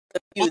 You're the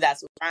few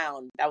that's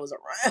around. That was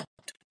around.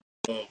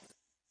 I'm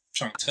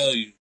trying to tell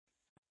you,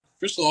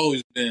 Crystal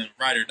always been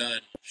ride or die.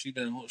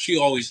 She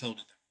always held it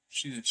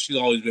down. She's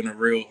always been a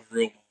real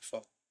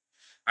motherfucker.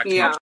 I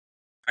Yeah. can't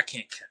I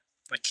can't cap.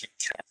 I can't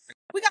cap.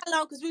 We got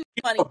along because we were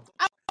funny.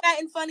 I was fat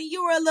and funny.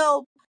 You were a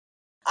little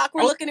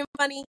awkward looking and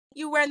funny.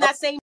 You wearing that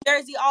same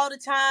jersey all the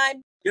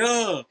time.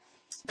 Yeah,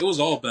 it was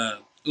all bad.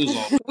 It was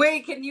all bad.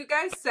 Wait, can you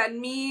guys send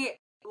me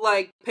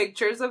like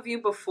pictures of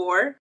you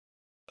before?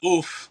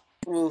 Oof.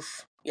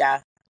 Oof.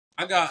 Yeah.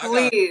 I got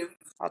Please.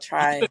 I'll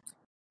try.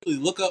 really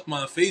look up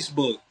my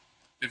Facebook.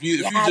 If you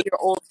Yeah, just your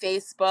old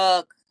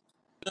Facebook.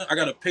 I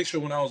got a picture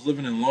when I was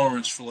living in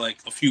Lawrence for like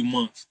a few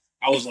months.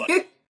 I was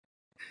like,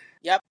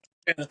 Yep.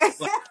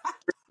 like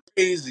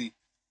crazy,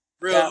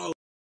 real. Yep. I was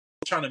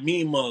trying to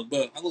meme mug,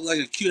 but I look like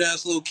a cute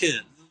ass little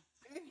kid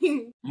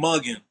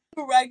mugging.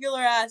 Regular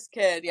ass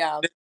kid. Yeah.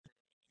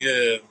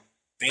 Yeah,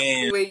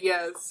 damn, Wait,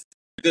 yes.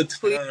 good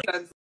Please time.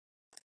 send.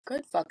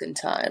 Good fucking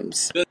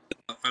times. Good.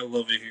 I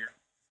love it here.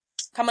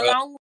 Come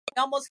along.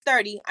 Almost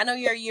 30. I know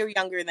you're a year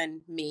younger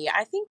than me.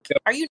 I think.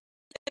 Yep. Are you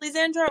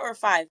Alexandra or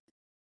 5?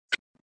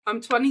 I'm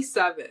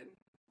 27.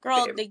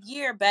 Girl, babe. the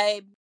year,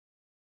 babe.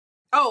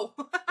 Oh.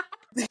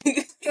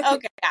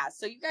 Okay, yeah.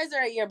 So you guys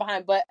are a year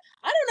behind, but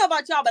I don't know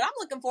about y'all, but I'm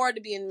looking forward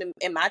to being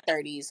in my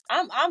 30s.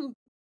 I'm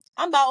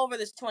I'm about over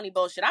this 20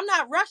 bullshit. I'm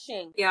not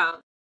rushing. Yeah.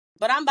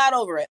 But I'm about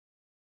over it.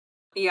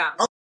 Yeah.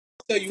 I'll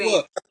tell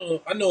you what,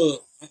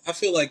 I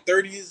feel like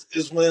 30s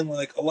is when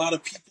like a lot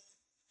of people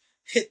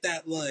hit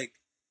that like,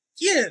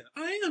 yeah,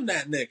 I am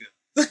that nigga.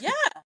 Yeah.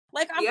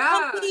 Like I'm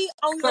comfy, I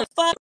don't give a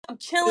fuck, I'm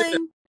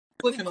chilling.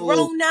 We Clicking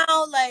grown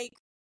now, like.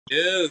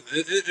 Yeah,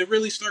 it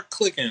really start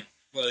clicking.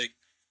 Like,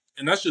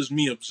 and that's just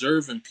me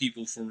observing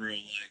people for real.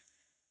 Like,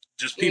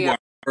 just people I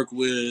work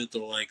with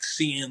or like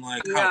seeing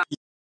like how people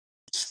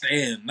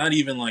stand, not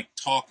even like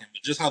talking,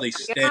 but just how they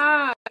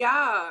stand.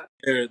 Yeah.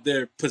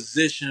 Their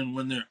position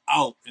when they're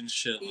out and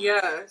shit. Like,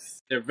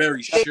 Yes. they're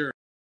very sure.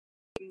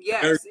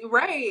 Yes, very,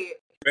 right.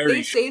 Very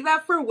they sure. say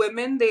that for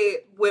women,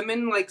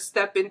 women like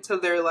step into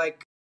their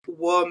like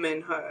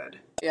womanhood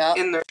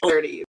in their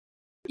 30s.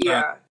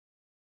 Yeah.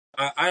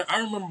 I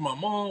remember my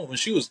mom when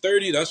she was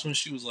 30. That's when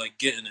she was like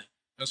getting it.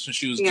 That's when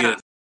she was getting it.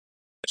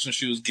 That's when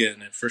she was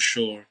getting it for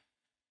sure.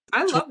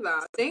 I love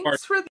that.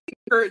 Thanks for the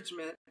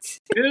encouragement.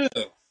 Yeah.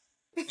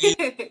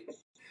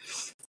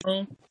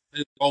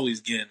 It's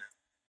always getting it.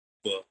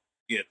 But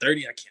yeah,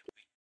 30, I can't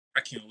wait.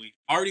 I can't wait.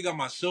 I already got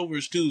my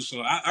silvers too,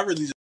 so I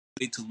really just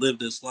wait to live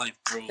this life,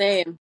 bro.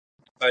 Same.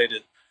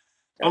 Excited.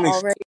 I'm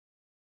excited.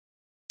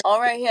 All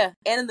right here.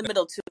 And in the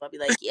middle too. I'll be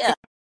like, yeah.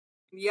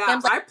 Yeah,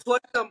 like, I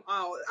plucked them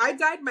out. I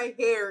dyed my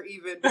hair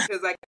even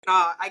because I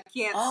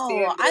can't stand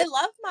it. I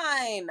love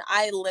mine.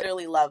 I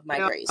literally love my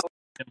grays.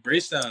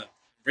 Embrace that.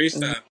 Embrace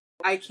that.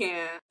 I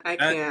can't.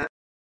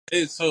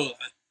 So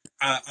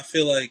I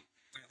feel like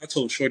I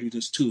told Shorty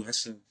this too. I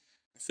said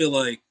I feel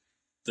like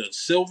the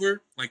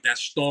silver, like that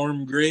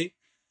storm gray,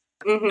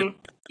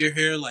 your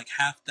hair like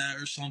half that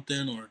or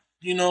something, or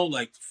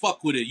like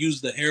fuck with it.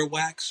 Use the hair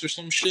wax or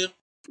some shit.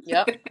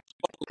 Yep.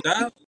 Fuck with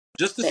that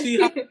just to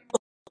see how.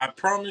 I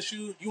promise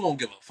you, you won't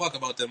give a fuck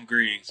about them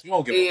grays. You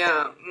won't give a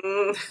fuck.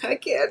 I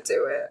can't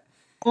do it.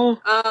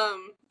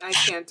 I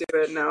can't do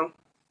it, no.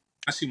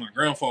 I see my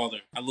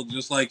grandfather. I look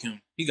just like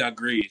him. He got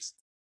grays.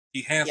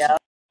 He handsome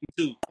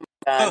too.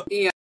 Yeah.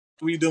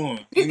 What are you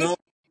doing? You know?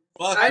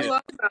 Fuck I it.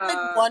 love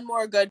like one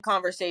more good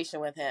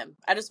conversation with him.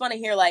 I just want to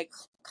hear like,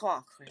 come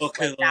on, Kris.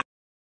 Okay, yeah.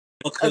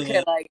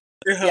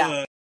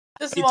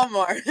 Just one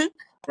more.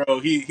 Bro,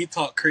 he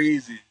talked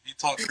crazy. He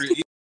talked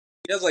crazy.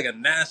 He has like a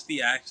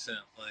nasty accent,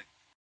 like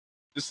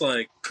just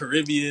like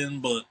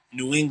Caribbean, but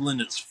New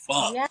England as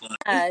fuck. Yeah.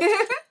 Like,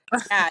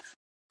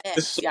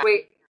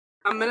 Wait,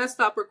 I'm gonna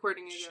stop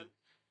recording again.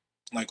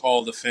 Like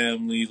all the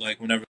family,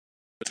 like whenever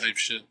type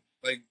shit,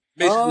 like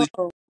basically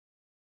type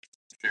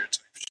shit,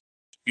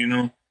 you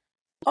know?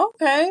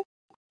 Okay.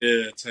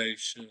 Yeah, type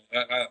shit.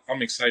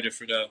 I'm excited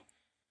for that.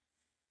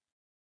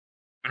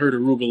 I heard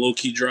Aruba low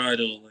key dry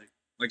though,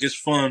 like it's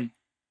fun,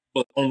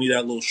 but only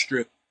that little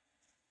strip.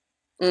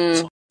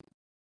 Do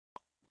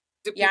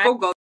people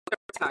go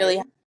I'm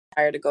really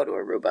tired to go to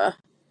Aruba.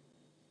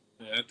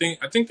 Yeah,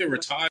 I think they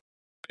retired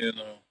in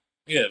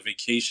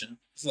vacation.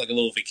 It's like a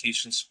little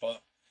vacation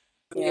spot.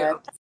 Yeah.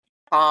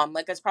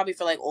 Like it's probably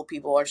for like old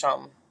people or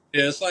something.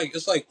 Yeah,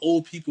 it's like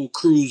old people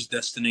cruise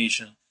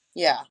destination.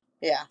 Yeah.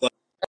 That's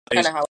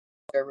kind of how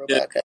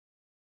Aruba.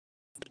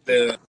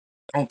 I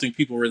don't think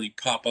people really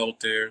pop out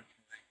there.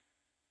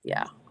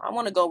 Yeah, I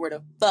want to go where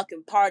the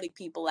fucking party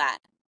people at.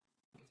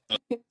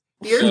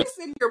 You're just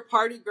in your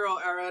party girl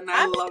era, and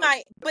I love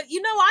it. But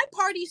I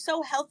party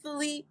so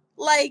healthily.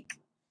 Like,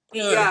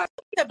 yeah.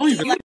 Bro,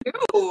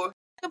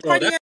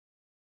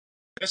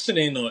 that shit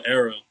ain't no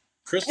era.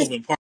 Crystal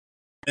been partying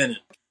for a minute.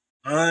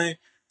 Alright?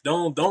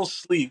 Don't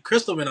sleep.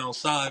 Crystal been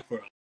outside for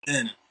a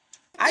minute.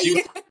 I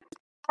used to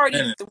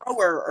party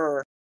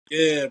thrower.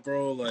 Yeah,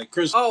 bro. Like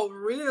Crystal. Oh,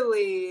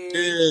 really?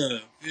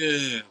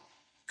 Yeah.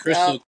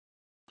 Crystal,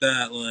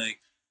 that like,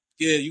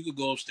 yeah, you could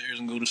go upstairs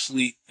and go to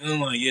sleep. And I'm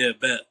like, yeah,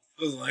 bet.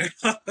 I was like,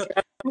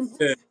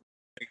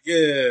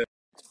 yeah.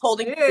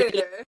 Holding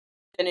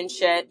and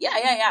shit.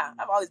 Yeah.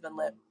 I've always been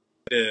lit.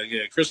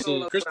 Yeah.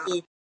 Crystal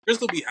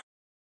be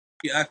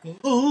acting.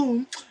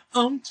 Oh,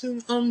 I'm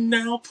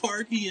now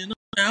partying.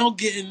 I'm now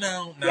getting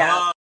out.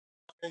 Nah,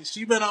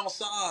 she been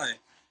outside.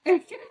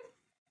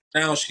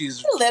 Now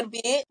she's a little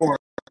bit.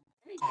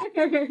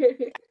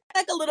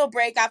 Like a little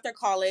break after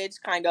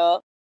college, kind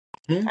of.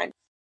 Kind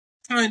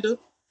of.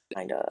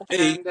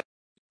 Hey,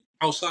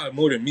 outside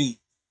more than me.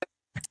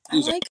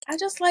 I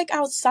just like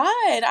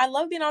outside. I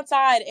love being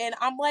outside, and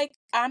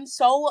I'm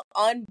so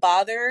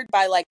unbothered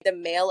by like the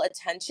male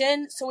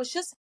attention. So it's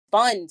just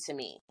fun to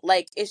me.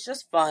 Like it's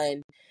just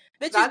fun.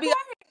 Bitches be like,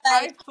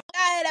 I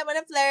want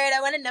to flirt.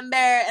 I want a number,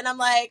 and I'm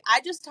like, I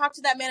just talked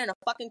to that man in a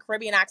fucking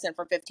Caribbean accent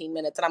for 15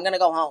 minutes, and I'm gonna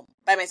go home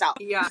by myself.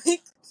 Yeah,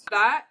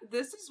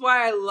 this is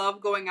why I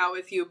love going out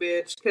with you,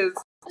 bitch, because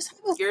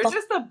you're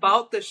just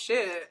about the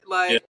shit,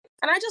 like. Yeah.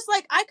 And I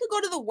could go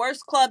to the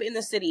worst club in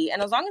the city,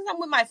 and as long as I'm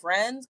with my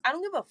friends, I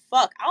don't give a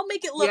fuck. I'll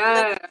make it look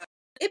like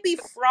it be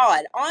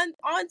fraud. On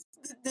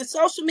the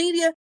social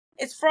media,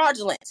 it's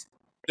fraudulent.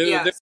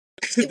 Yes.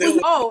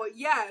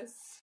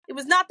 Yes. It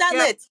was not that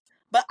lit,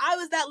 but I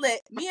was that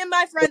lit. Me and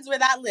my friends were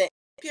that lit.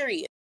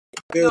 Period.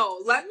 No,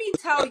 let me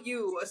tell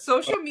you,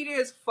 social media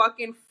is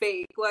fucking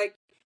fake. Like,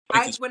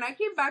 When I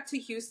came back to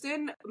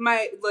Houston,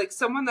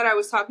 someone that I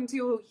was talking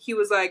to, he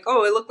was like,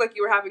 "Oh, it looked like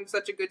you were having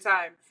such a good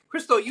time."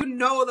 Crystal, you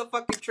know the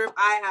fucking trip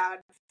I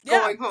had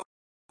going home.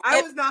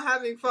 I was not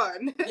having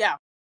fun. Yeah.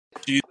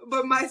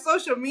 But my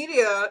social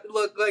media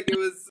looked like it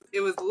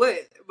was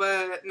lit,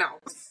 but no.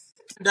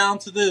 Down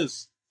to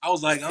this, I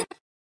was like,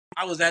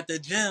 I was at the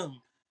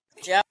gym.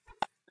 Yeah.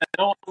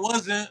 No, I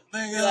wasn't.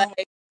 Nigga.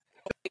 Like,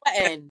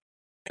 and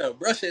yeah,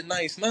 brush it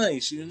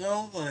nice, you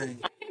know? Like,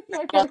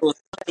 I was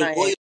the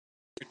oil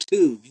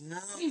too, you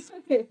know?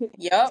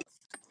 Yep.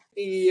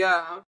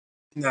 Yeah.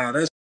 Nah,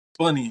 that's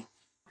funny.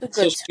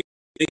 So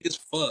big as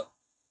fuck.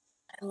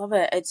 I love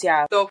it. It's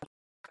yeah. So,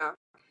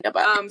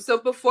 so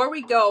before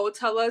we go,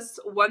 tell us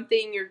one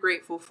thing you're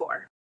grateful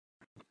for.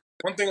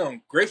 One thing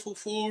I'm grateful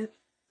for?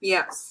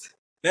 Yes.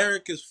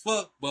 Derek as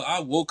fuck, but I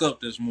woke up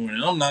this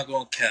morning. I'm not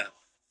gonna cap.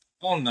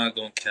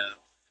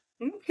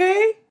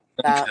 Okay.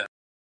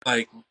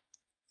 Like,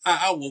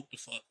 I woke the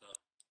fuck up.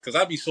 Because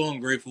I be so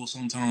ungrateful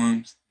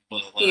sometimes.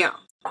 But, like, yeah.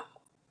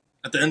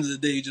 At the end of the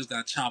day, you just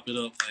gotta chop it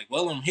up. Like,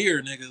 well, I'm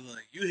here, nigga.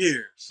 Like, you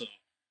here. So,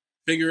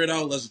 figure it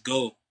out. Let's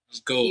go.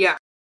 Yeah.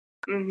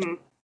 Mm-hmm.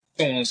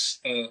 Someone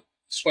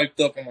swiped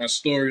up on my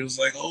story. It was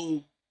like,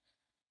 oh,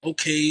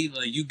 okay.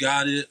 Like, you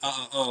got it.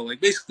 Like,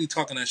 basically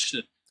talking that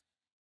shit.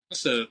 I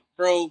said,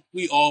 bro,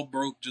 we all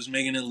broke just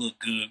making it look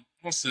good.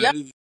 I said,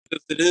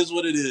 it is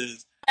what it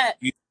is.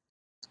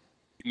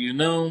 You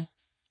know?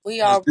 We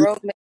all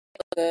broke, making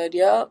it look good.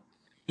 Yep.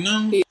 You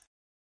know?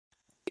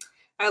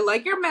 I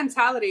like your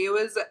mentality. It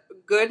was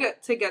good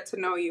to get to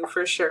know you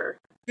for sure.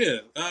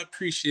 Yeah, I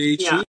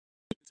appreciate you.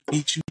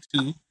 Meet you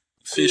too.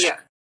 Officially,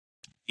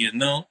 you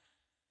know?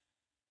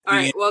 All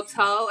right, well,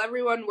 tell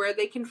everyone where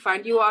they can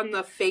find you on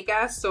the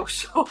fake-ass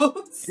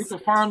socials. You can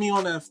find me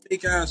on that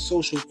fake-ass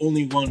social,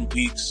 only one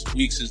Weeks.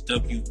 Weeks is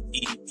Weekes.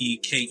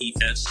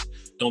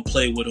 Don't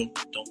play with them.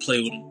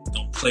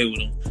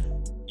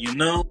 You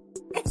know?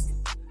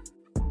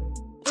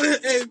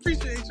 Hey,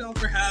 appreciate y'all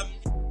for having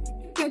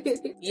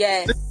me.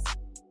 Yes.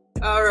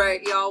 All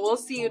right, y'all. We'll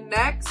see you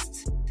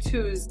next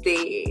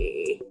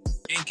Tuesday.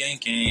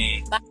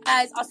 Gang. Bye,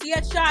 guys. I'll see you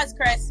at Shaw's,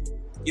 Kris.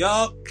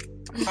 Yup.